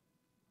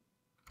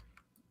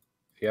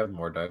 If you have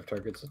more dive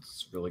targets,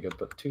 it's really good,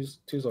 but two's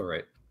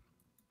alright.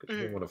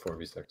 You want a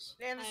 4v6.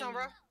 Dan the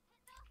Sombra.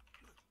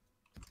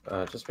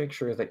 Just make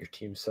sure that your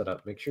team's set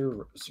up. Make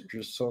sure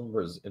your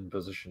Sombra's in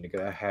position to get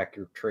a hack.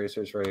 Your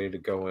Tracer's ready to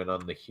go in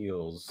on the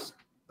heels,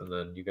 and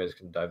then you guys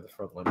can dive the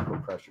front line for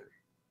pressure.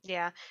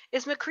 Yeah.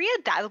 Is McCree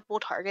a diveable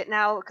target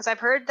now? Because I've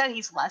heard that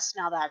he's less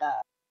now that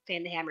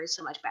Fan the Hammer is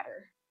so much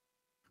better.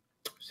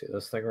 See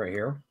this thing right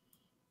here?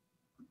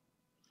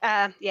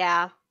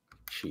 Yeah.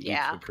 She eats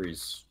Yeah.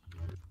 McCree's.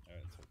 Alright,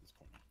 let's hold this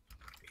point.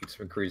 Eats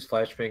McCree's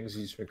flashbangs,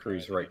 eats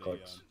McCree's Alright, right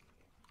clicks.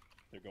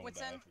 They're going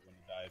Winston? dive. They're going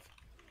to dive.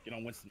 Get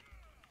on Winston.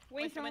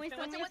 Winston. Winston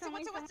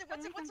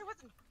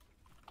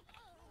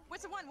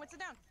one. Winston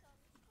down.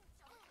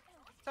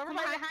 Sombra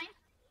behind.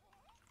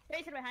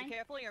 Tracer behind. Be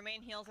careful, your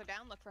main heals are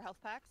down. Look for health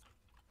packs.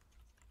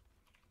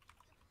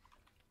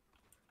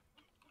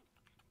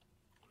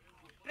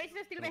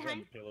 Tracer still Comes on,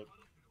 behind. payload.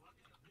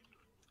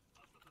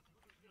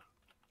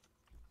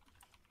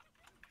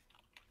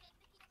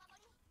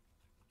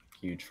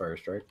 Huge fire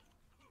strike.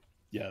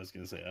 Yeah, I was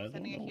going to say, I don't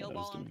Sending a know heal what I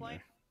was ball on doing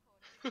point.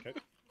 there. Okay.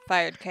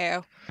 Fired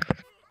KO.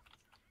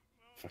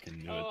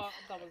 Fucking knew Oh, it.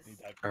 that was.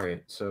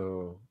 Alright,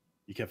 so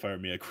You can't fire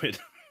me, I quit.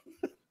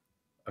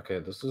 okay,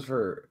 this is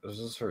for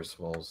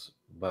smalls,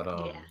 but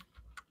Yeah.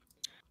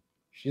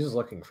 she's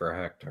looking for a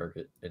hack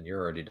target, and you're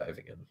already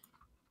diving in.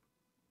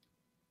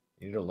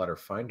 You need to let her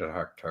find a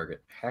hack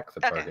target, hack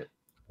the Okay. target,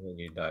 and then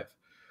you dive.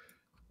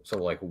 So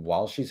like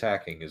while she's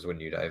hacking is when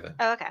you dive in.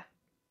 Oh, okay.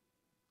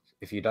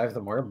 If you dive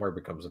the Moira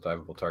becomes a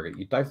diveable target.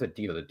 You dive the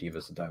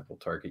Diva's a diveable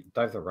target. You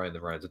dive the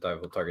Ryan's a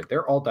diveable target.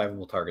 They're all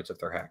diveable targets if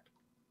they're hacked.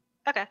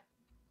 Okay.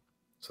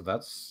 So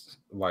that's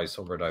why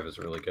Sombra Dive is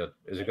really good.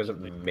 Is because it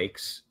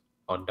makes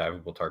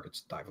undiveable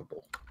targets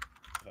diveable.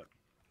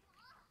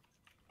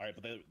 Alright,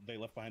 but they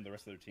left behind the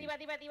rest of their team.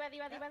 Diva.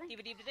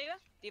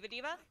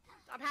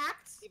 I'm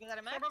hacked. Diva's at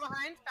a max. Sombra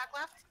behind. Back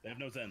left. They have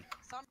no Zen.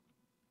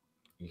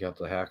 You got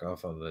the hack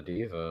off on the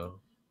Diva,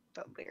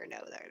 But we're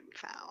nowhere to be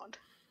found.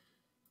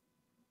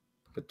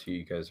 but 2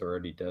 you guys are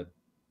already dead.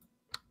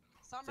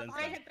 Sombra Zen's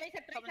behind. down.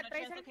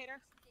 Tracer.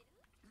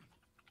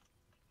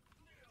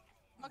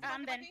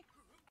 I'm done.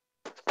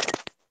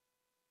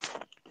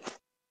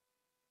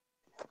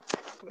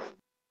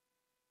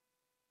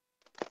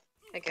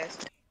 Hey guys.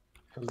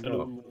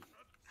 Hello.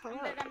 I'm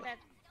dead.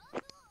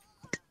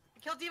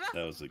 Kill Diva.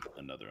 That was like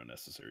another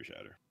unnecessary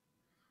shatter.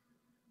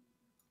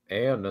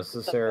 A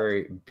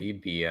unnecessary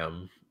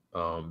BBM.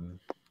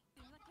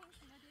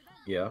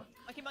 Yeah.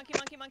 Monkey.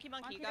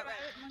 You got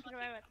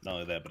right. Not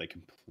only that, but I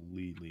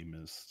completely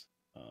missed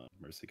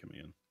Mercy coming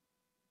in.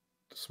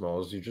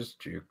 Smalls, you just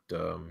juked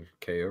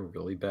KO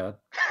really bad.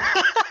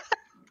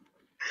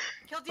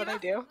 Kill What'd I Diva.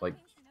 do? Like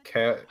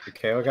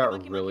KO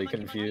got really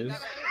confused.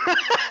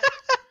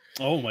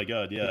 Oh my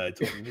god, yeah, I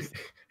totally missed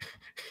that.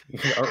 He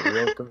got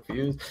real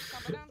confused.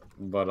 Sombra down.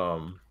 But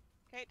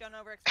Okay, don't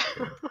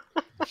overextend.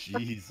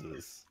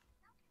 Jesus.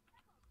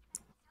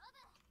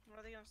 What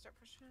are they gonna start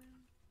pushing?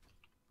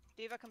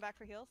 Diva, come back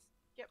for heals.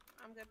 Yep,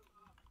 I'm good.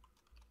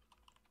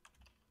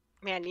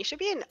 Man, you should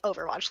be an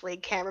Overwatch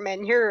League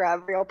cameraman. You're a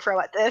real pro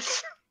at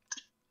this.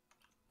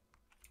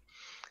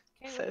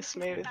 Okay, So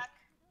smooth.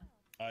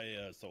 I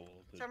soloed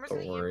it. Sombra's Don't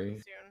gonna heal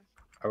worry. soon.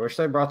 I wish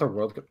they brought the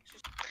World Cup.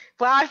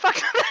 Wow, I fucked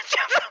up that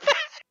jump.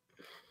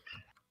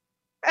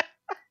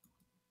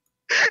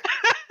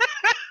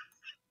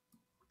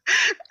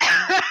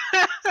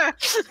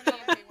 Stay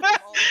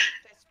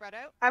spread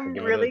out. I'm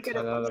Give it really a good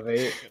 10 at out of 8.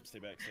 Yep, stay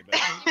back, stay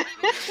back.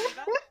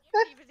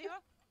 Diva.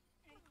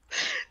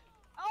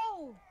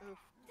 Oh!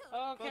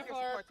 Oh, Both your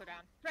careful. supports are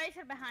down.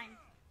 Tracer behind.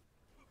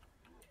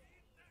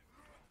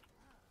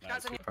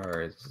 Nice.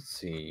 Alright, let's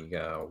see. You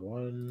got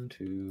 1,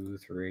 2,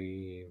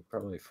 3,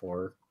 probably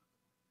 4.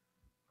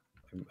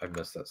 I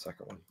missed that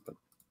second one, but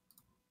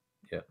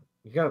yeah.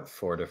 You got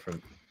 4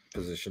 different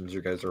positions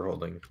you guys are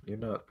holding. You're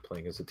not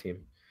playing as a team.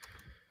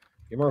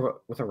 You're more of a,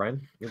 with a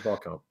Ryan, you're ball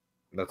count.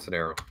 That's an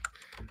arrow.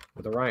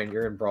 With Orion,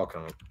 you're in brawl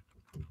comp.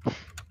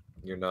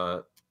 You're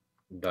not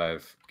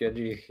dive.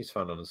 Genji, he's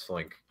found on his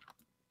flank.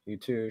 You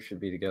two should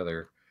be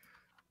together.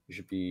 You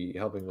should be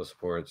helping with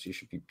supports. You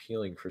should be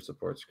peeling for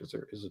supports because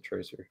there is a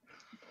tracer.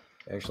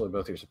 Actually,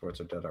 both your supports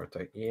are dead, aren't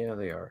they? Yeah,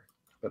 they are.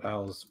 But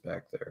Al's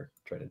back there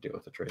trying to deal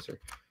with the tracer.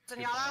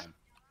 Zenyatta?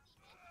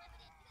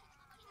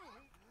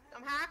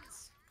 I'm hacked.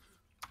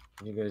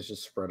 You guys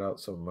just spread out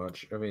so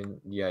much. I mean,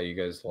 yeah, you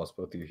guys lost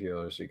both your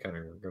healers, so you kind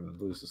of are going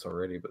to lose this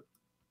already, but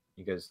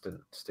you guys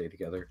didn't stay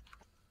together.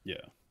 Yeah.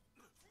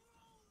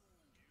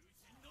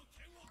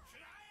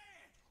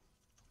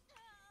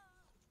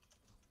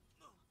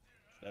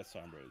 That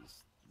Sombra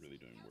is really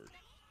doing work.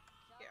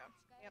 Yeah.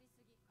 Yep.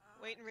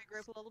 Wait and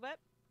regroup a little bit.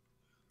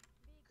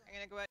 I'm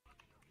gonna go ahead.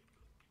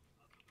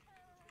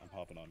 I'm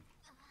popping on.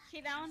 She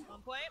down.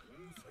 1 point.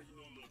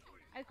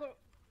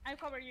 I'll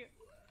cover you.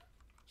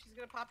 She's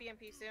gonna pop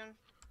EMP soon.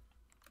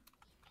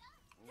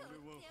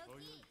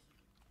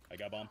 I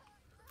got bomb.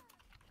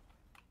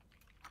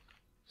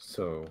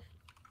 So,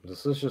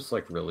 this is just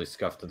like really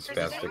scuffed and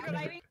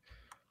spastic.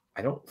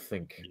 I don't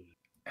think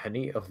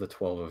any of the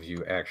 12 of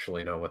you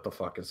actually know what the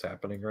fuck is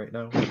happening right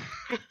now.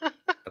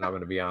 And I'm going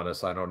to be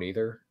honest, I don't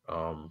either.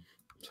 So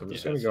I'm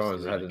just going to go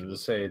ahead and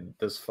say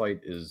this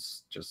fight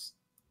is just...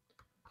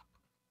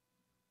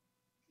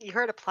 You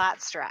heard of plat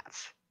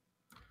strats.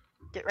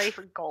 Get ready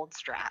for gold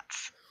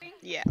strats.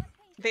 Yeah.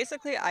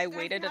 Basically, I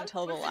waited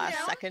until the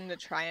last second to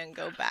try and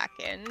go back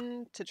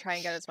in to try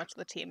and get as much of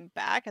the team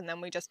back, and then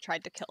we just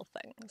tried to kill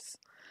things.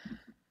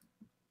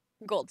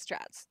 Gold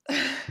strats.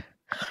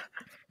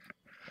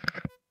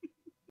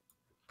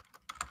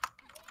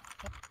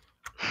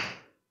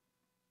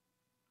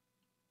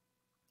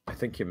 I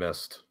think you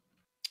missed.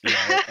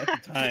 Yeah, at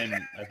the time,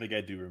 I think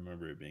I do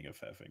remember it being a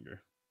fat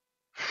finger.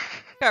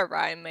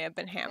 Ryan may have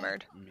been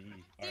hammered.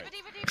 Me.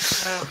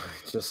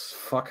 Just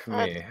fuck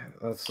me.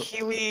 That's...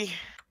 Kiwi.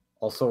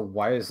 Also,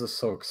 why is this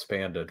so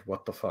expanded?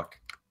 What the fuck?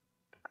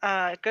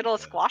 Good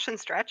old squash and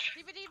stretch.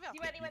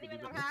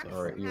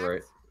 Alright, you're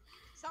right.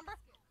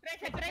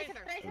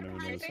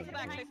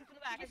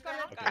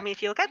 I mean,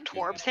 if you look at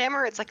Torb's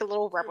hammer, it's like a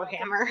little rubber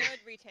hammer.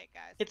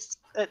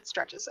 It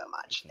stretches so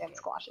much and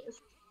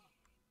squashes.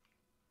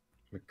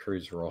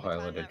 McCree's Roll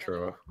Highland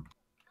intro.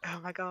 Oh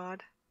my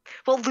god.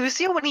 Well,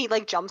 Lucio, when he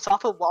like jumps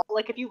off a wall,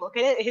 like if you look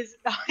at it, his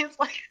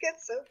legs get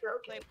so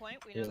broken. Play point.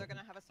 We know they're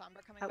gonna have a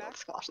Sombra coming I back. love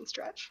squash and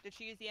stretch. Did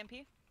she use the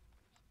MP?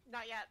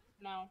 Not yet.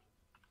 No.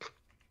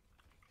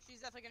 She's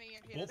definitely gonna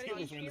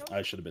EMP.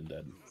 I should have been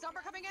dead.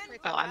 Sombra coming in.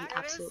 Oh, I'm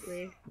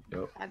absolutely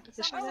Nope. bad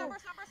position. Sombra.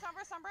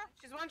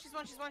 She's one. She's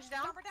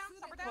down.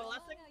 Sombra down.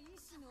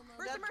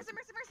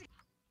 Mercy.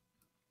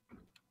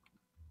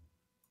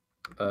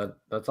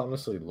 That's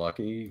honestly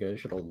lucky. You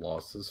guys should have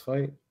lost this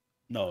fight.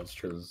 No, it's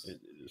true. It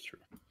is true.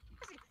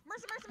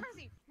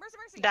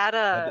 Mercy. That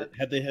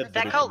Had they had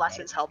that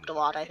coalescence helped a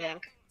lot, I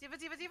think.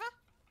 Diva.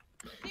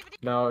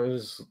 No, it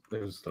was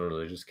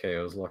literally just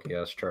KO's lucky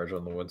ass charge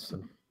on the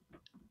Winston.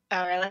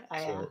 Oh really? Oh,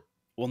 yeah. So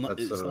Well, not,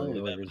 that's it's not literally the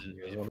only only that. reason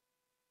you guys But won.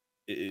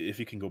 if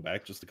you can go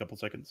back just a couple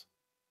seconds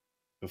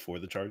before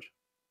the charge,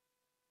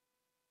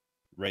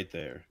 right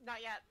there,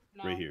 Not yet.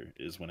 No. right here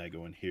is when I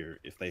go in here.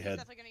 If they had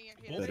Definitely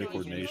gonna EMP. better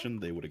coordination,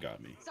 they would have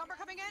got me. Sombra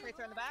coming in. Right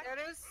there in the back. There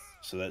it is.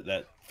 So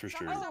that for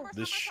sure. Sombra,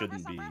 This Sombra,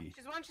 shouldn't Sombra. be.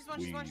 She's one.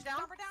 We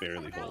Down.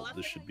 barely Sombra down. hold.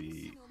 This should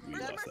be. We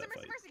lost that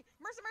fight.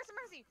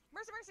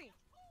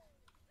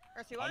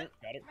 Mercy one.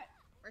 Got her.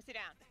 Mercy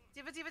down.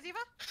 Diva. Diva.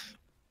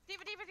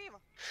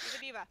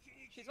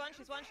 She's one.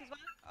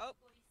 Oh,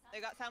 they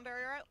got sound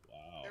barrier out.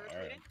 Wow. They're All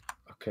right.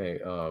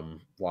 retreating.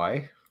 Okay,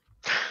 why?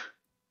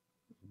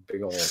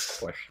 Big old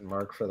question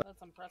mark for that.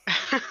 That's impressive.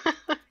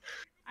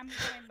 I'm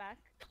going back.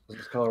 Does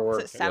this color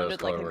work? It sounded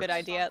this like color a good works.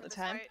 idea at the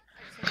time.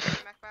 I just need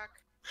to get back.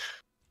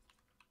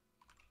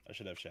 I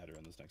should have Shatter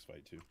on this next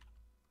fight too.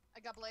 I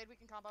got Blade. We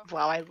can combo.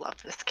 Wow, I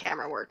love this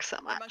camera work so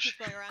The monkey's much.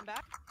 going around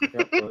back.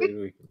 Yeah, Blade,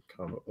 we can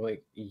combo.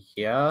 Like,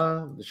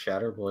 yeah, the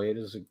Shatter Blade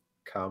is a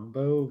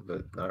combo,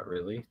 but not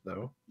really.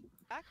 No,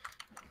 Back.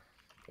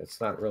 it's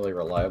not really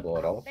reliable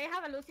at all. They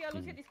have a Lucio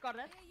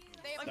discorded.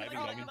 They have Diving,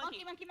 diving.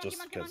 Monkey.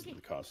 Just because of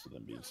the cost of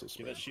them being so Get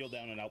small. that shield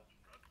down and out.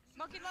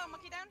 Monkey low.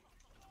 Monkey down.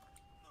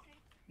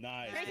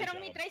 Nice. Tracer good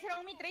on me, job.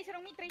 tracer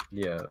on me.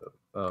 Yeah,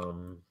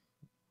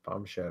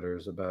 Bomb Shatter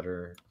is a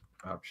better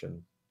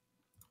option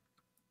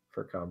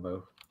for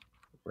combo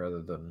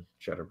rather than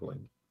Shatter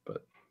Blade,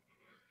 but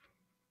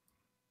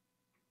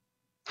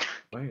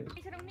why is,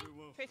 Tracer on me.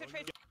 Tracer.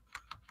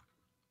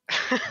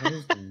 why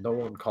is no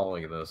one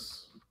calling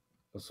this?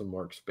 That's a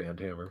more expand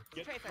hammer.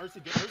 Get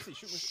Mercy,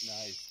 shoot Mercy.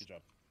 Nice, good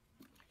job.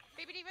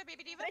 Baby Diva.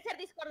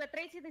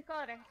 Tracer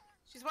discorded.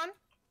 She's one.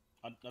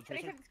 On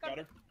Tracer, Tracer got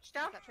her. She's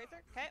down. Is that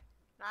Tracer? Okay.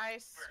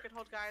 Nice. Good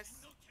hold, guys.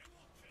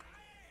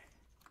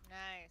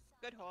 Nice.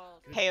 Good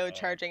hold. Good KO job.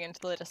 charging into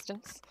the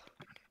distance.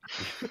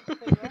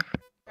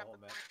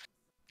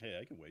 Hey,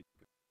 I can wait.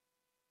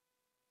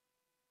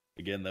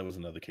 Again, that was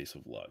another case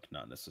of luck,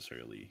 not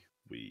necessarily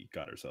we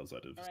got ourselves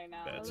out of Right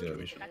now. bad Yeah.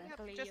 situation.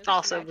 Just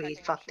Also, checking we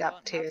if fucked she up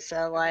won't too, have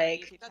so a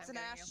like, easy That's time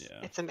an getting ash. you.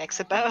 Yeah. it's a mix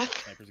of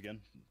both. Snipers again,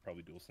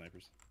 probably dual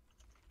snipers.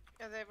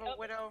 Yeah, they have a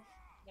widow.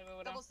 They have a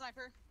widow. Double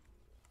sniper.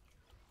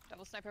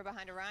 Double sniper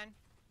behind Orion.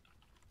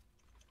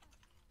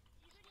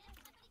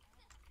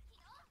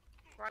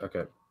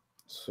 Okay,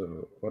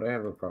 so what I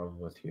have a problem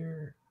with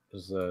here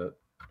is that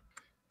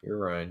your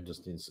Ryan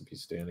just needs to be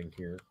standing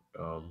here.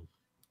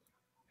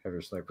 Have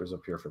your snipers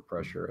up here for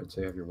pressure. I'd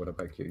say have your widow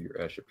back here,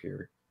 your Ash up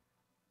here.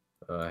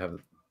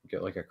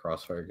 Get like a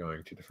crossfire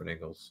going 2 different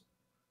angles.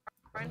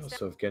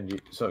 So if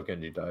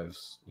Genji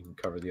dives, you can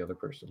cover the other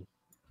person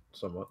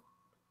somewhat.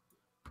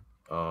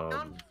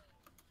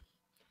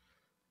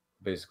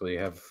 Basically,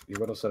 have your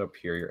widow set up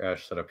here, your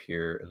Ash set up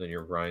here, and then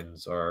your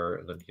Rhines are,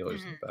 and then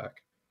healers in the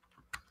back.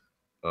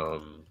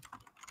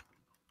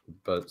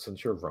 But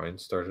since your Rhine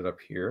started up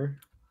here,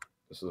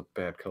 this is a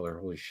bad color.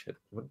 Holy shit!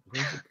 Where's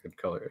a good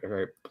color? All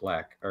right,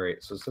 black. All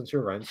right. So since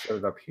your Rhine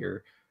started up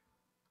here,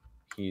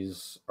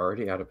 he's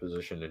already out of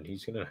position, and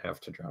he's gonna have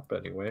to drop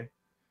anyway.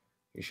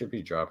 He should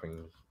be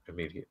dropping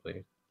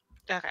immediately.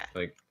 Okay.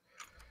 Like,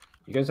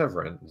 you guys have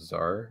Rhine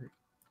Czar.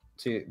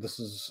 See, this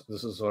is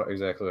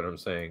exactly what I'm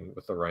saying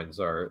with the Rhine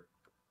Czar.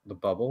 The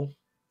bubble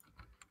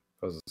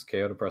causes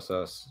KO to press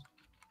S.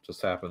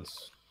 Just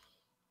happens.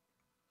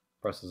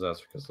 Presses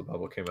S because the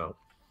bubble came out.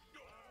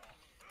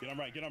 Get on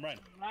right. Get on right.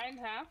 Mine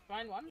half.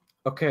 Mine one.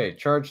 Okay,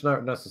 charge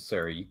not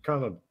necessary. You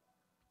kind of.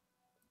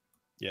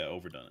 Yeah,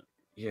 overdone it.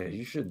 Yeah,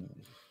 you should.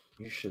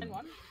 And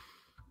one.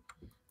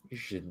 You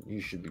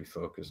should be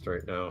focused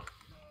right now.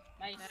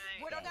 Nice.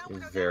 Widow down, You're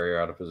widow very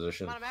out of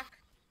position. down. Back.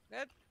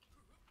 Good.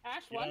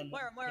 Ash Get one. on-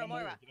 Moira. get on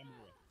Moira. Get on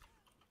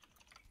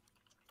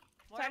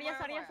Moira. Saria.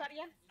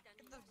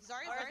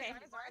 Zarya. Okay.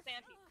 Zarya's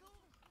anti.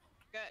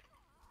 Good.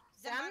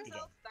 Zen.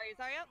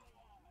 Zarya.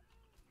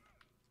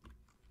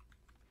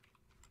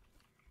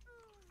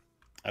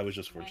 I was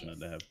just fortunate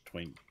Nice. to have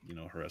Twain,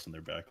 harassing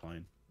their back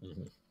line.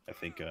 Mm-hmm. I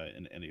think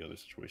in any other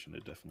situation,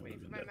 it definitely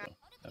would have been dead, though.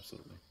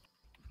 Absolutely.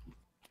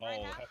 Oh,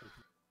 Right now? happy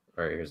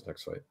All right, here's the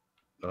next fight.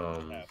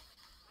 half.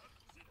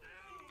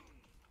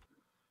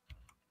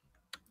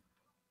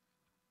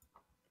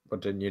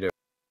 What didn't you do?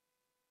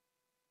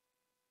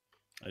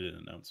 I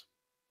didn't announce.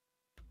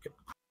 Yep.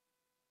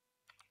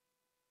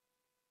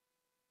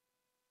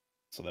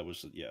 So that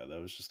was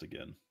just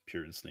again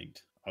pure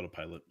instinct,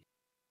 autopilot,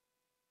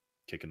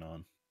 kicking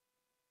on.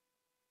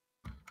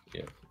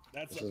 Yeah,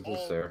 That's this is all.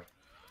 just there.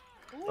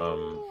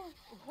 Oh,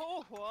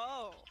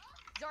 whoa.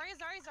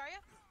 Zarya.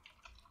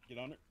 Get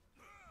on it.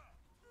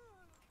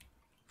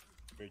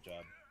 Great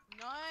job.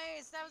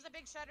 Nice. That was a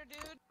big shatter, dude.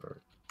 Alright.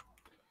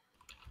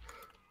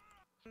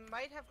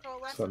 Might have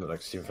coalesced. So the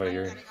next team fight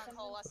here. Depending on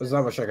coalescence. There's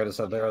not much I could have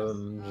said there other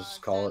than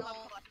just call it.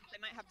 They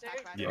might have They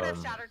attack back. could Yeah.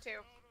 have shatter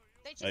too.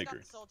 They just got agree.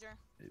 the soldier.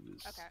 It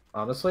was. Okay.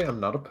 Honestly, I'm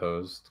not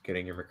opposed to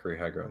getting your McCree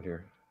high ground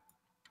here.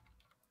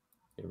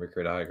 Your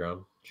McCree to high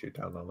ground, shoot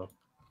down on them.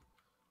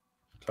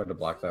 Try to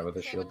block that with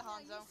a Same shield. with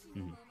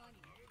Hanzo.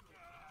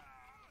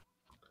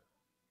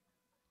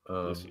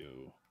 Bless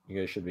you. You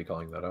guys should be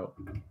calling that out.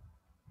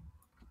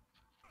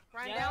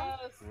 Ryan down.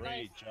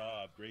 Great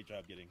job. Great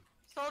job getting.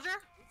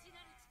 Soldier.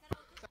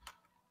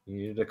 You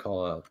need to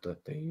call out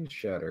that they use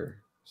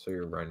Shatter so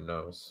your Rhine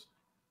knows.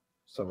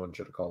 Someone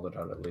should have called it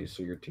out at least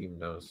so your team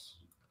knows.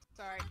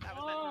 Sorry, that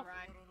was meant for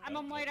Ryan. I'm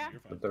on Moira. You're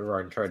fine. But the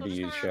Rhine tried to Soldier's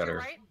use coming around to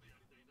your Shatter. right.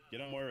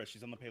 Get on Moira.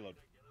 She's on the payload.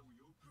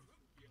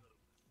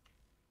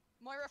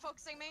 Moira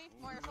focusing me.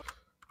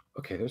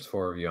 Okay, there's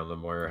 4 of you on the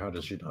Moira. How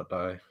does she not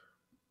die?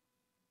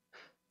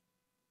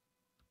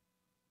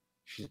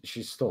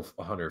 She's still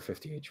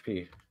 150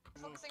 HP.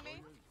 Focusing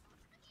me.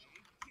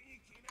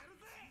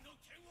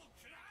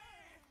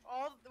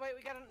 Wait,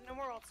 we got no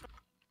more ults.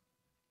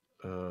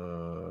 I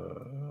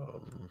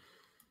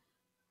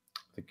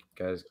think you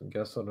guys can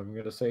guess what I'm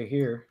gonna say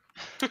here.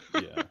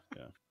 Yeah.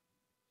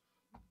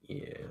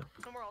 Yeah.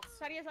 No more ults.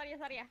 Saria.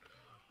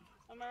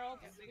 Somewhere else.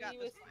 we got We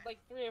this used like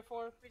 3 or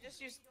 4.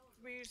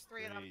 We used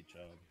 3 of them. Great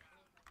job.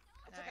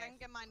 It's okay. I can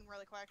get mine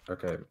really quick.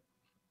 Okay.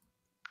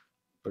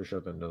 Push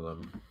up into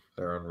them.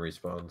 They're on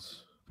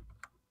respawns.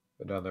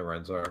 Go down there,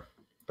 Renzar.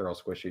 They're all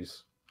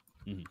squishies.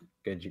 Mhm.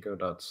 Genji, go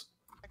nuts.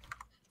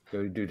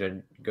 Go do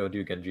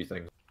Genji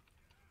thing.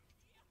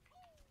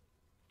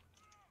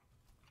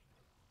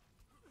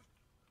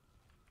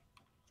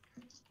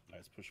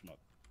 Nice. Push him up.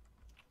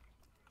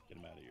 Get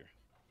him out of here.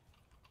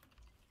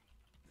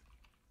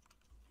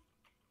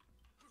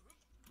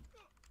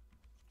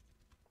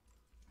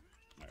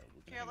 All right,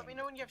 we're gonna Here, hang let me on.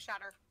 know when you have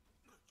shatter.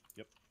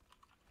 Yep.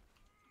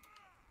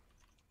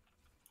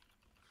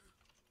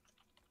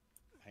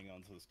 Hang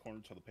on to this corner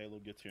till the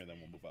payload gets here, and then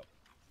we'll move up.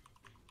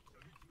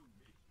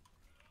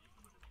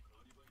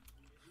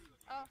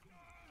 Oh,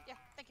 yeah.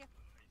 Thank you.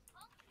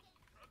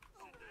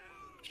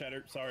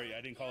 Shatter. Sorry,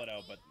 I didn't call it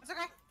out, but It's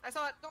okay. I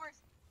saw it. Don't worry.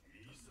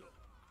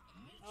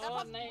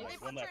 Oh, nice. They One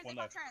put left, turns. one They put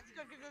left. turns.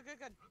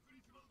 Good.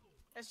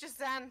 It's just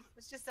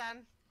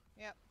Zen.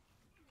 Yep.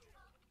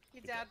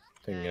 He's dead.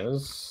 Thing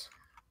is,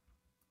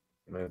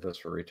 I have this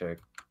for retake.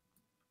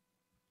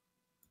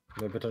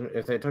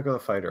 If they took the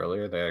fight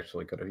earlier, they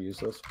actually could have used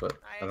this, but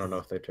I don't know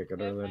if they took it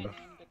If earlier. I enough.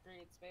 named the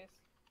create space.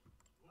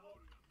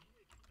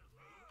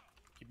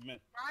 keep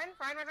Ryan.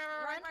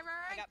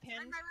 I got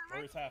pinned.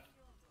 Where's half?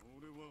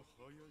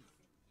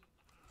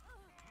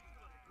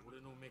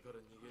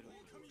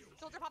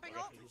 Soldier popping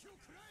ult.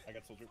 I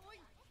got soldier. Oh,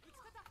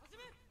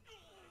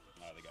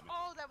 they got me.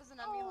 Oh, that was an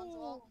ambulance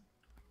wall.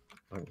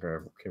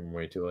 Okay, came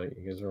way too late.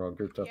 You guys are all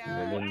grouped up and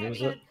Yeah, they didn't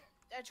use it.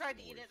 I tried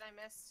to eat it and I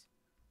missed.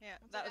 Yeah,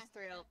 that was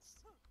 3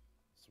 ults.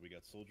 So we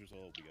got soldier's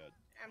ult, we got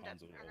I'm dead.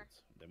 Hanzo Okay.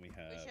 ult, then we We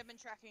have. should have been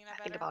tracking that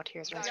I think better. about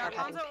tears when I We got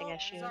start having Hanzo ping ult,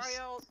 issues.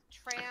 Zarya ult,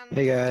 Tran.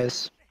 Hey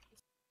guys,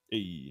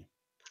 Hey.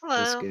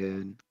 what's Hello.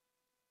 good?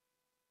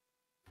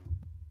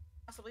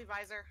 Possibly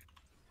Visor.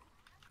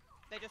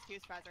 They just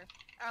used Visor.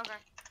 Okay.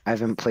 I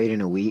haven't played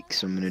in a week,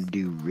 so I'm gonna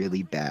do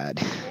really bad.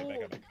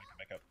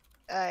 Back up.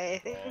 I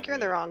think you're in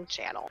the wrong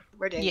channel.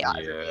 We're doing Yeah.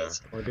 God Yeah,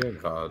 reviews. we're doing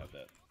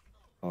VOD.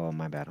 Oh,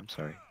 my bad. I'm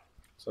sorry.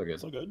 So good.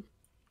 So good.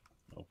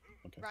 Oh,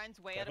 okay. Ryan's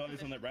way I out of thought he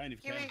was on position. that Ryan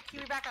if you can.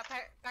 Kiwi, back up.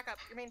 Back up.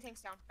 Your main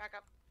tank's down. Back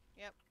up.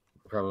 Yep.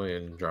 Probably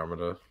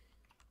Andromeda.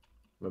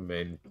 The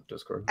main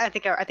Discord. I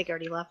think I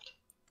already left.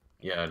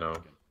 Yeah, I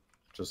know.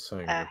 Just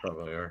saying they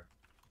probably are.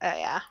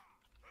 Yeah.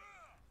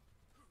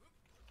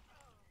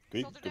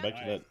 Good. Go back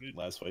to that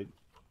last fight.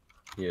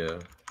 Yeah.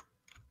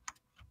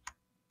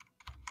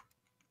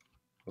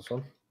 This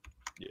one?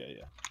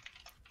 Yeah.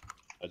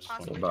 I just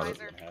Possibly wondered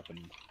Visor. what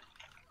happened.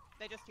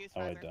 They just used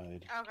How I Visor.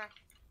 died.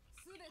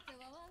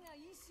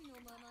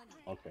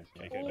 Okay.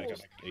 Okay. Yeah, back up.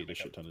 Ate a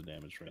shit ton of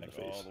damage right in the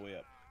face. All the way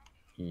up.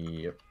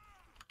 Yep.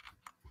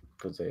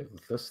 Because they have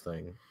this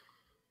thing.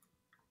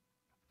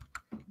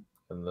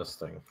 And this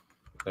thing.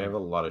 They have a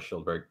lot of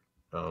shield break.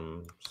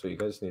 So you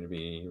guys need to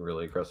be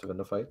really aggressive in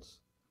the fights.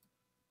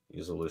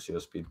 Use a Lucio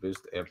speed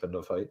boost, amp into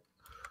a fight.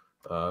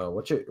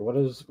 What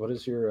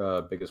is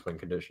your biggest win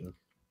condition?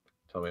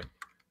 Tell me.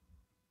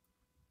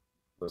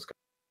 This guy.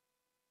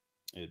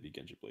 It'd be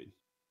Genji Blade.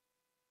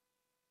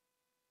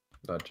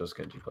 Not just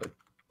Genji Blade.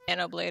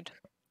 Nano Blade.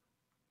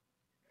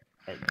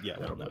 Yeah,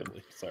 Nano Nano Blade.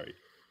 Blade. Sorry.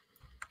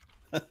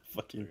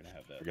 Fuck you. We're gonna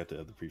have that. Forgot to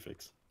add the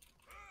prefix.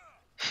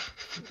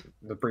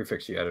 The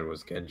prefix you added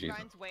was Genji.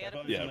 Ryan's way out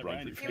of Yeah, position.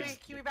 wrong prefix.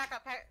 Kiwi, back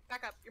up.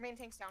 Back up. Your main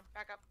tank's down.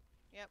 Back up.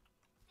 Yep.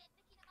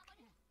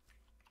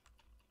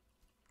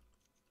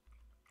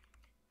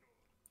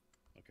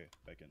 Okay,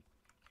 back in.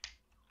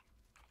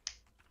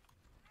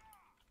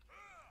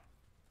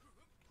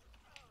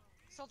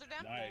 Soldier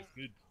down. Nice,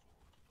 good.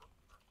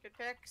 Good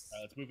picks.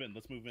 Let's move in.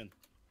 Let's move in.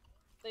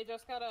 They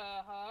just got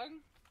a hug.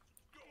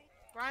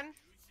 Run.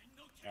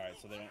 All right,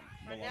 so they don't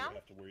no longer now?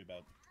 have to worry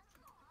about.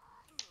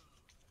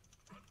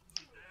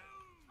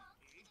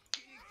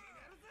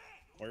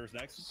 Where's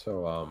next?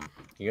 So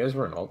you guys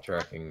weren't alt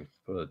tracking,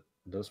 but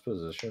this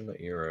position that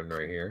you're in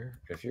right here,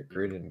 if your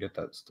crew didn't get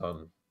that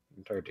stun, the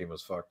entire team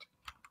was fucked.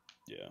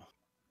 Yeah.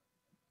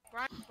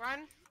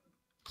 Run.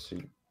 So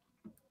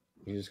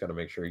you just got to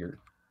make sure your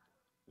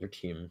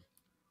team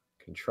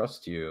can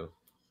trust you,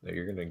 that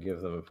you're going to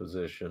give them a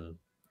position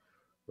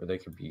where they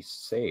can be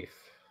safe,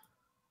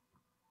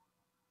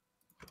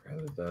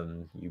 rather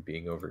than you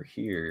being over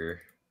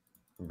here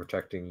and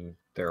protecting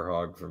their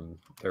hog from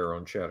their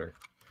own shatter.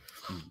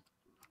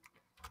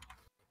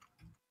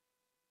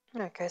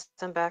 Okay, so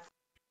I'm back.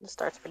 It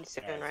starts pretty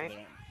soon, All right? So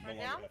they don't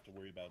no now? longer have to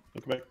worry about.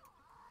 Look back.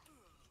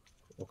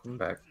 Welcome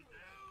back.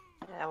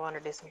 Yeah, I want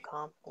to do some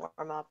comp,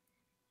 warm up.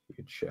 You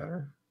could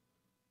shatter.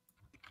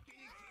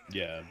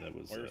 Yeah, that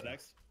was. Where's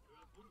next?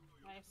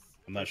 Nice.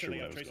 I'm not sure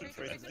what I was Tracer, going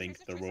for. I Tracer, think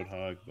Tracer, the Tracer.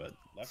 Roadhog, but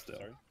still.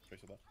 Sorry,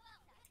 Tracer left.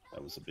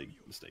 That was a big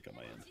mistake on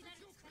my end.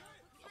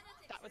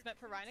 That was meant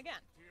for Ryan again.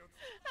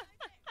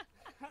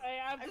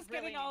 I'm just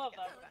getting all of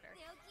them.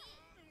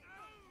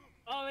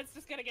 Oh, it's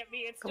just gonna get me.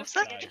 It's just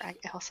Also, gonna get... I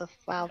also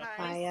wow,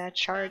 my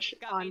charge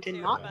Got me on did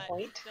too, not but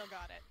point. Still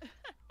got it.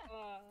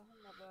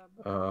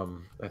 not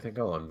bad. I think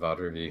I'll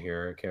unvoter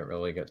here. I can't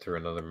really get through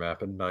another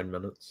map in 9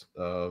 minutes.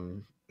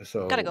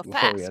 So Gotta go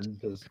before we fast.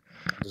 end,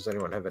 does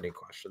anyone have any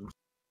questions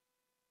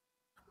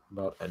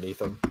about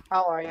anything?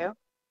 How are you?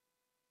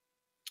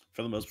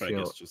 For the most part, I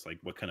Feel- guess just like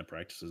what kind of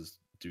practices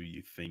do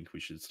you think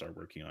we should start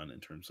working on in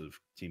terms of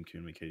team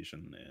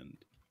communication and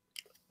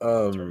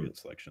target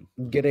selection?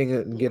 Getting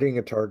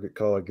a target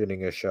caller,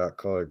 getting a shot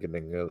caller,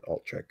 getting an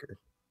alt checker.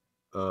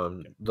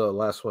 The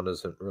last one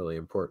isn't really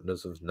important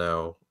as of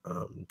now.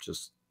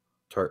 Just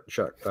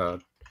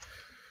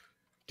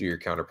do your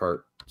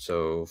counterpart.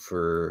 So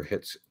for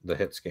hits, the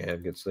hit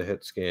scan gets the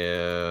hit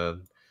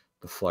scan,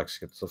 the flex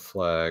gets the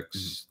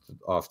flex, the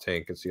off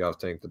tank gets the off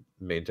tank, the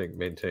main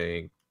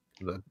tank,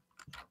 the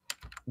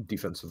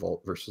defensive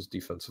ult versus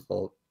defensive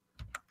ult,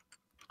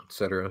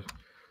 etc.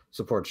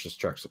 Supports just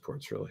track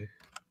supports really.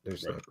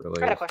 There's not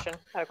really. I had a question.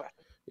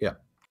 Yeah.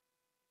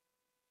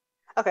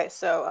 Okay,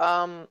 so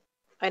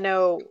I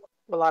know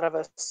a lot of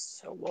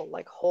us will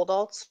like hold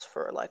alts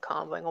for like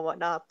comboing and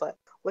whatnot, but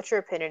what's your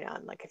opinion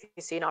on like if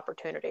you see an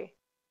opportunity,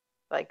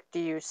 like do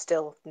you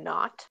still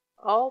not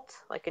alt?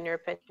 Like in your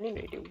opinion,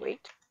 or do you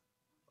wait?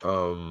 It's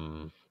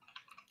kind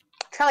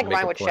of like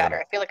mine with shatter.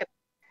 I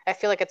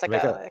feel like it's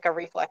like a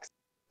reflex,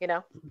 you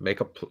know.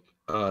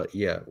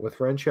 Yeah, with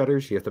Ryan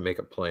shatters, you have to make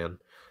a plan.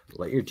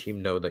 Let your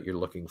team know that you're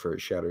looking for a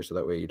shatter, so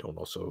that way you don't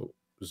also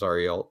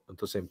Zariel at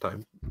the same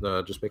time.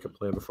 Just make a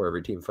plan before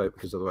every team fight,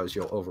 because otherwise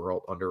you'll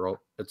over-ult, under-ult,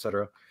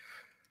 etc.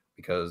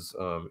 Because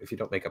if you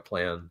don't make a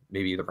plan,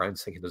 maybe the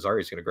Ryan's thinking the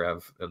Zarya's going to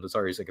grab, and the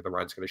Zarya's thinking the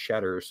Ryan's going to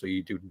shatter, so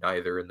you do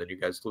neither, and then you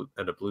guys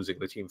end up losing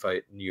the team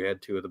fight, and you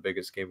had 2 of the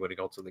biggest game-winning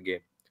ults in the game.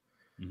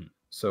 Mm-hmm.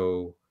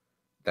 So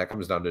that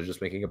comes down to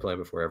just making a plan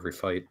before every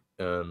fight,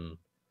 and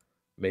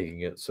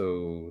making it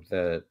so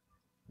that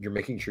you're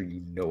making sure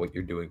you know what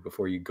you're doing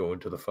before you go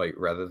into the fight,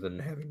 rather than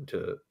having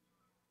to,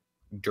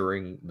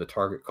 during the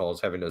target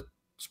calls, having to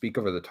speak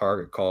over the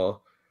target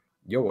call,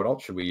 yo, what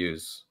ult should we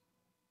use?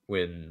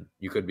 When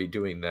you could be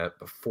doing that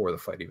before the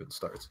fight even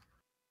starts.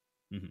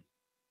 Mm-hmm.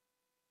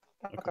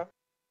 Okay.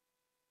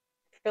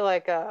 I feel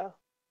like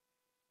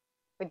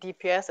with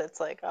DPS, it's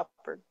like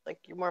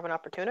you're more of an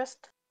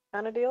opportunist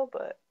kind of deal,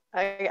 but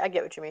I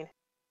get what you mean.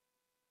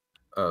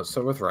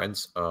 So with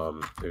Rhines,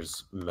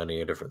 there's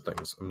many different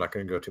things. I'm not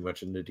going to go too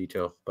much into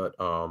detail, but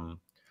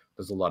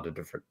there's a lot of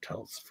different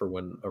tells for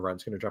when a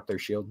Rhine's going to drop their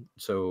shield.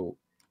 So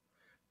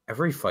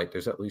every fight,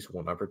 there's at least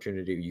one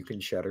opportunity you can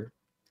shatter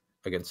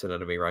against an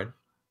enemy Rhine.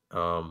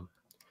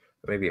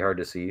 It may be hard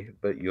to see,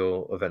 but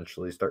you'll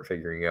eventually start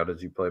figuring out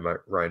as you play my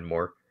Rhine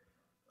more.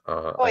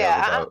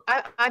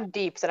 I'm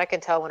deep, so I can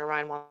tell when a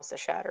Rhine wants to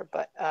shatter.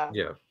 But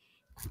yeah,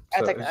 so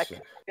I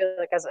feel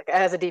like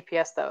as a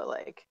DPS though,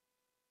 like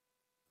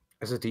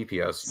as a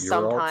DPS,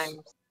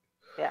 sometimes,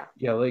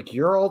 yeah, like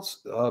your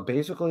ults,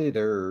 basically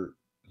they're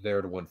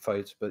there to win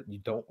fights, but you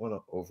don't want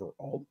to over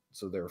ult,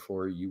 so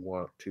therefore you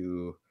want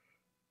to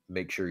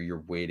make sure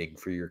you're waiting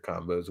for your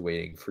combos,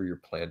 waiting for your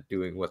plan,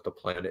 doing what the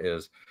plan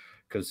is.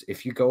 Because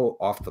if you go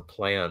off the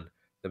plan,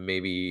 then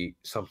maybe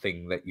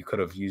something that you could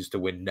have used to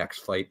win next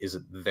fight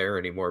isn't there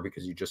anymore,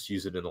 because you just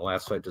use it in the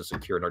last fight to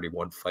secure an already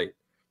won fight.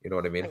 You know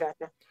what I mean?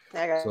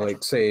 I gotcha. So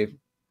like say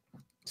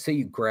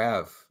you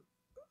grav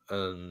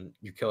and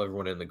you kill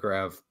everyone in the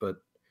grav, but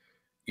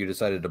you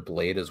decided to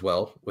blade as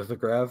well with the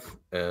grav,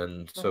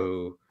 and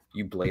so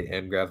you blade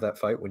and grav that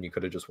fight when you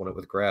could have just won it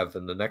with grav.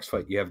 Then the next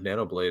fight you have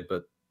nano blade,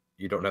 but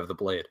you don't have the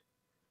blade.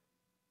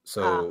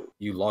 So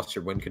you lost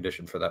your win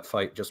condition for that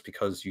fight just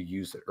because you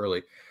used it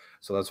early.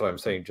 So that's why I'm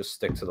saying just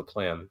stick to the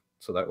plan,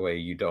 so that way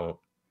you don't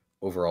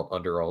over-ult,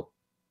 under-ult,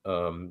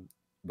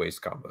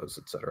 waste combos,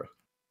 etc.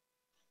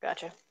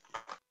 Gotcha.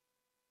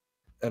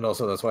 And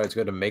also that's why it's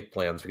good to make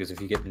plans, because if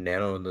you get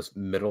nano in the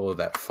middle of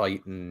that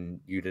fight and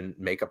you didn't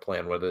make a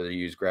plan whether to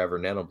use grav or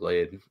nano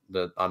blade,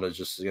 the Ana's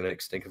just going to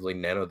instinctively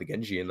nano the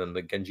Genji, and then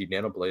the Genji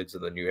nano blades,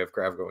 and then you have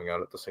grav going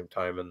out at the same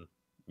time, and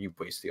you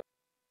waste the.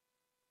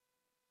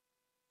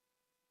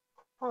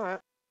 All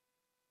right.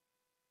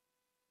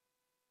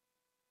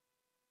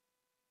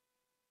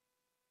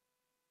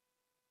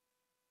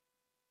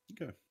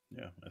 Okay.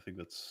 Yeah, I think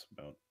that's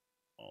about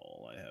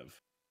all I have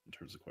in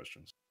terms of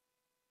questions.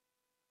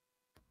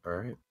 All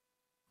right.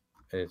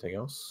 Anything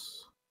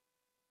else?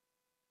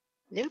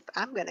 Nope.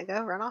 I'm gonna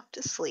go run off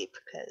to sleep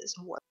because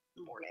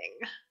morning.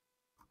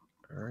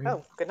 All right.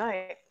 Oh, good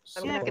night.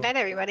 Yeah, good night,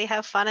 everybody.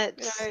 Have fun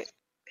at.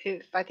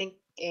 I think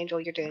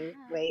Angel, you're doing.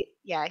 Wait,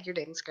 yeah, you're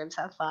doing scrims.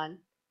 Have fun.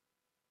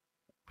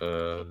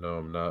 No,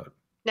 I'm not.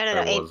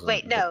 No.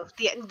 Wait, no.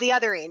 The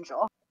other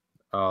Angel.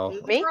 Oh,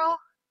 me? Girl?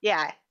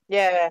 Yeah.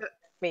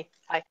 Me.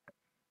 Hi.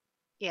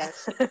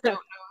 Yes. I don't know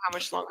how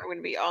much longer I'm going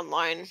to be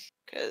online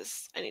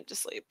because I need to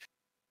sleep.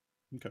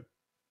 Okay.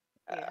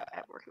 Yeah,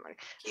 I'm working on it.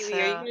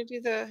 Kiwi, are you going to do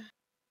the?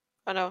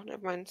 Oh no,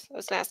 never mind. I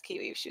was going to ask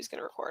Kiwi if she was going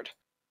to record.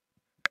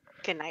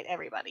 Good night,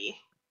 everybody.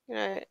 Good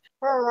night.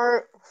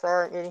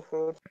 Sorry, eating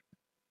food.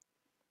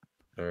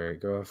 All right,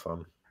 go have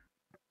fun.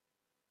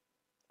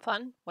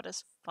 Fun? What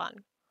is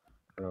fun?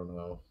 I don't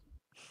know.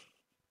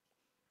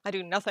 I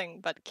do nothing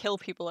but kill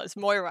people as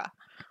Moira.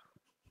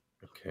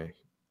 Okay.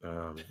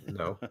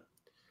 No.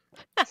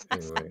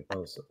 Anyway,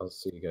 I'll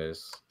see you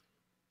guys.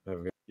 Have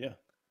a good. Yeah.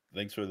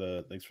 Thanks for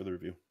the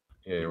review.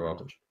 Yeah, you're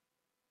welcome.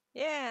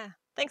 Yeah.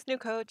 Thanks, new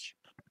coach.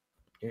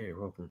 Yeah, you're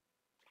welcome.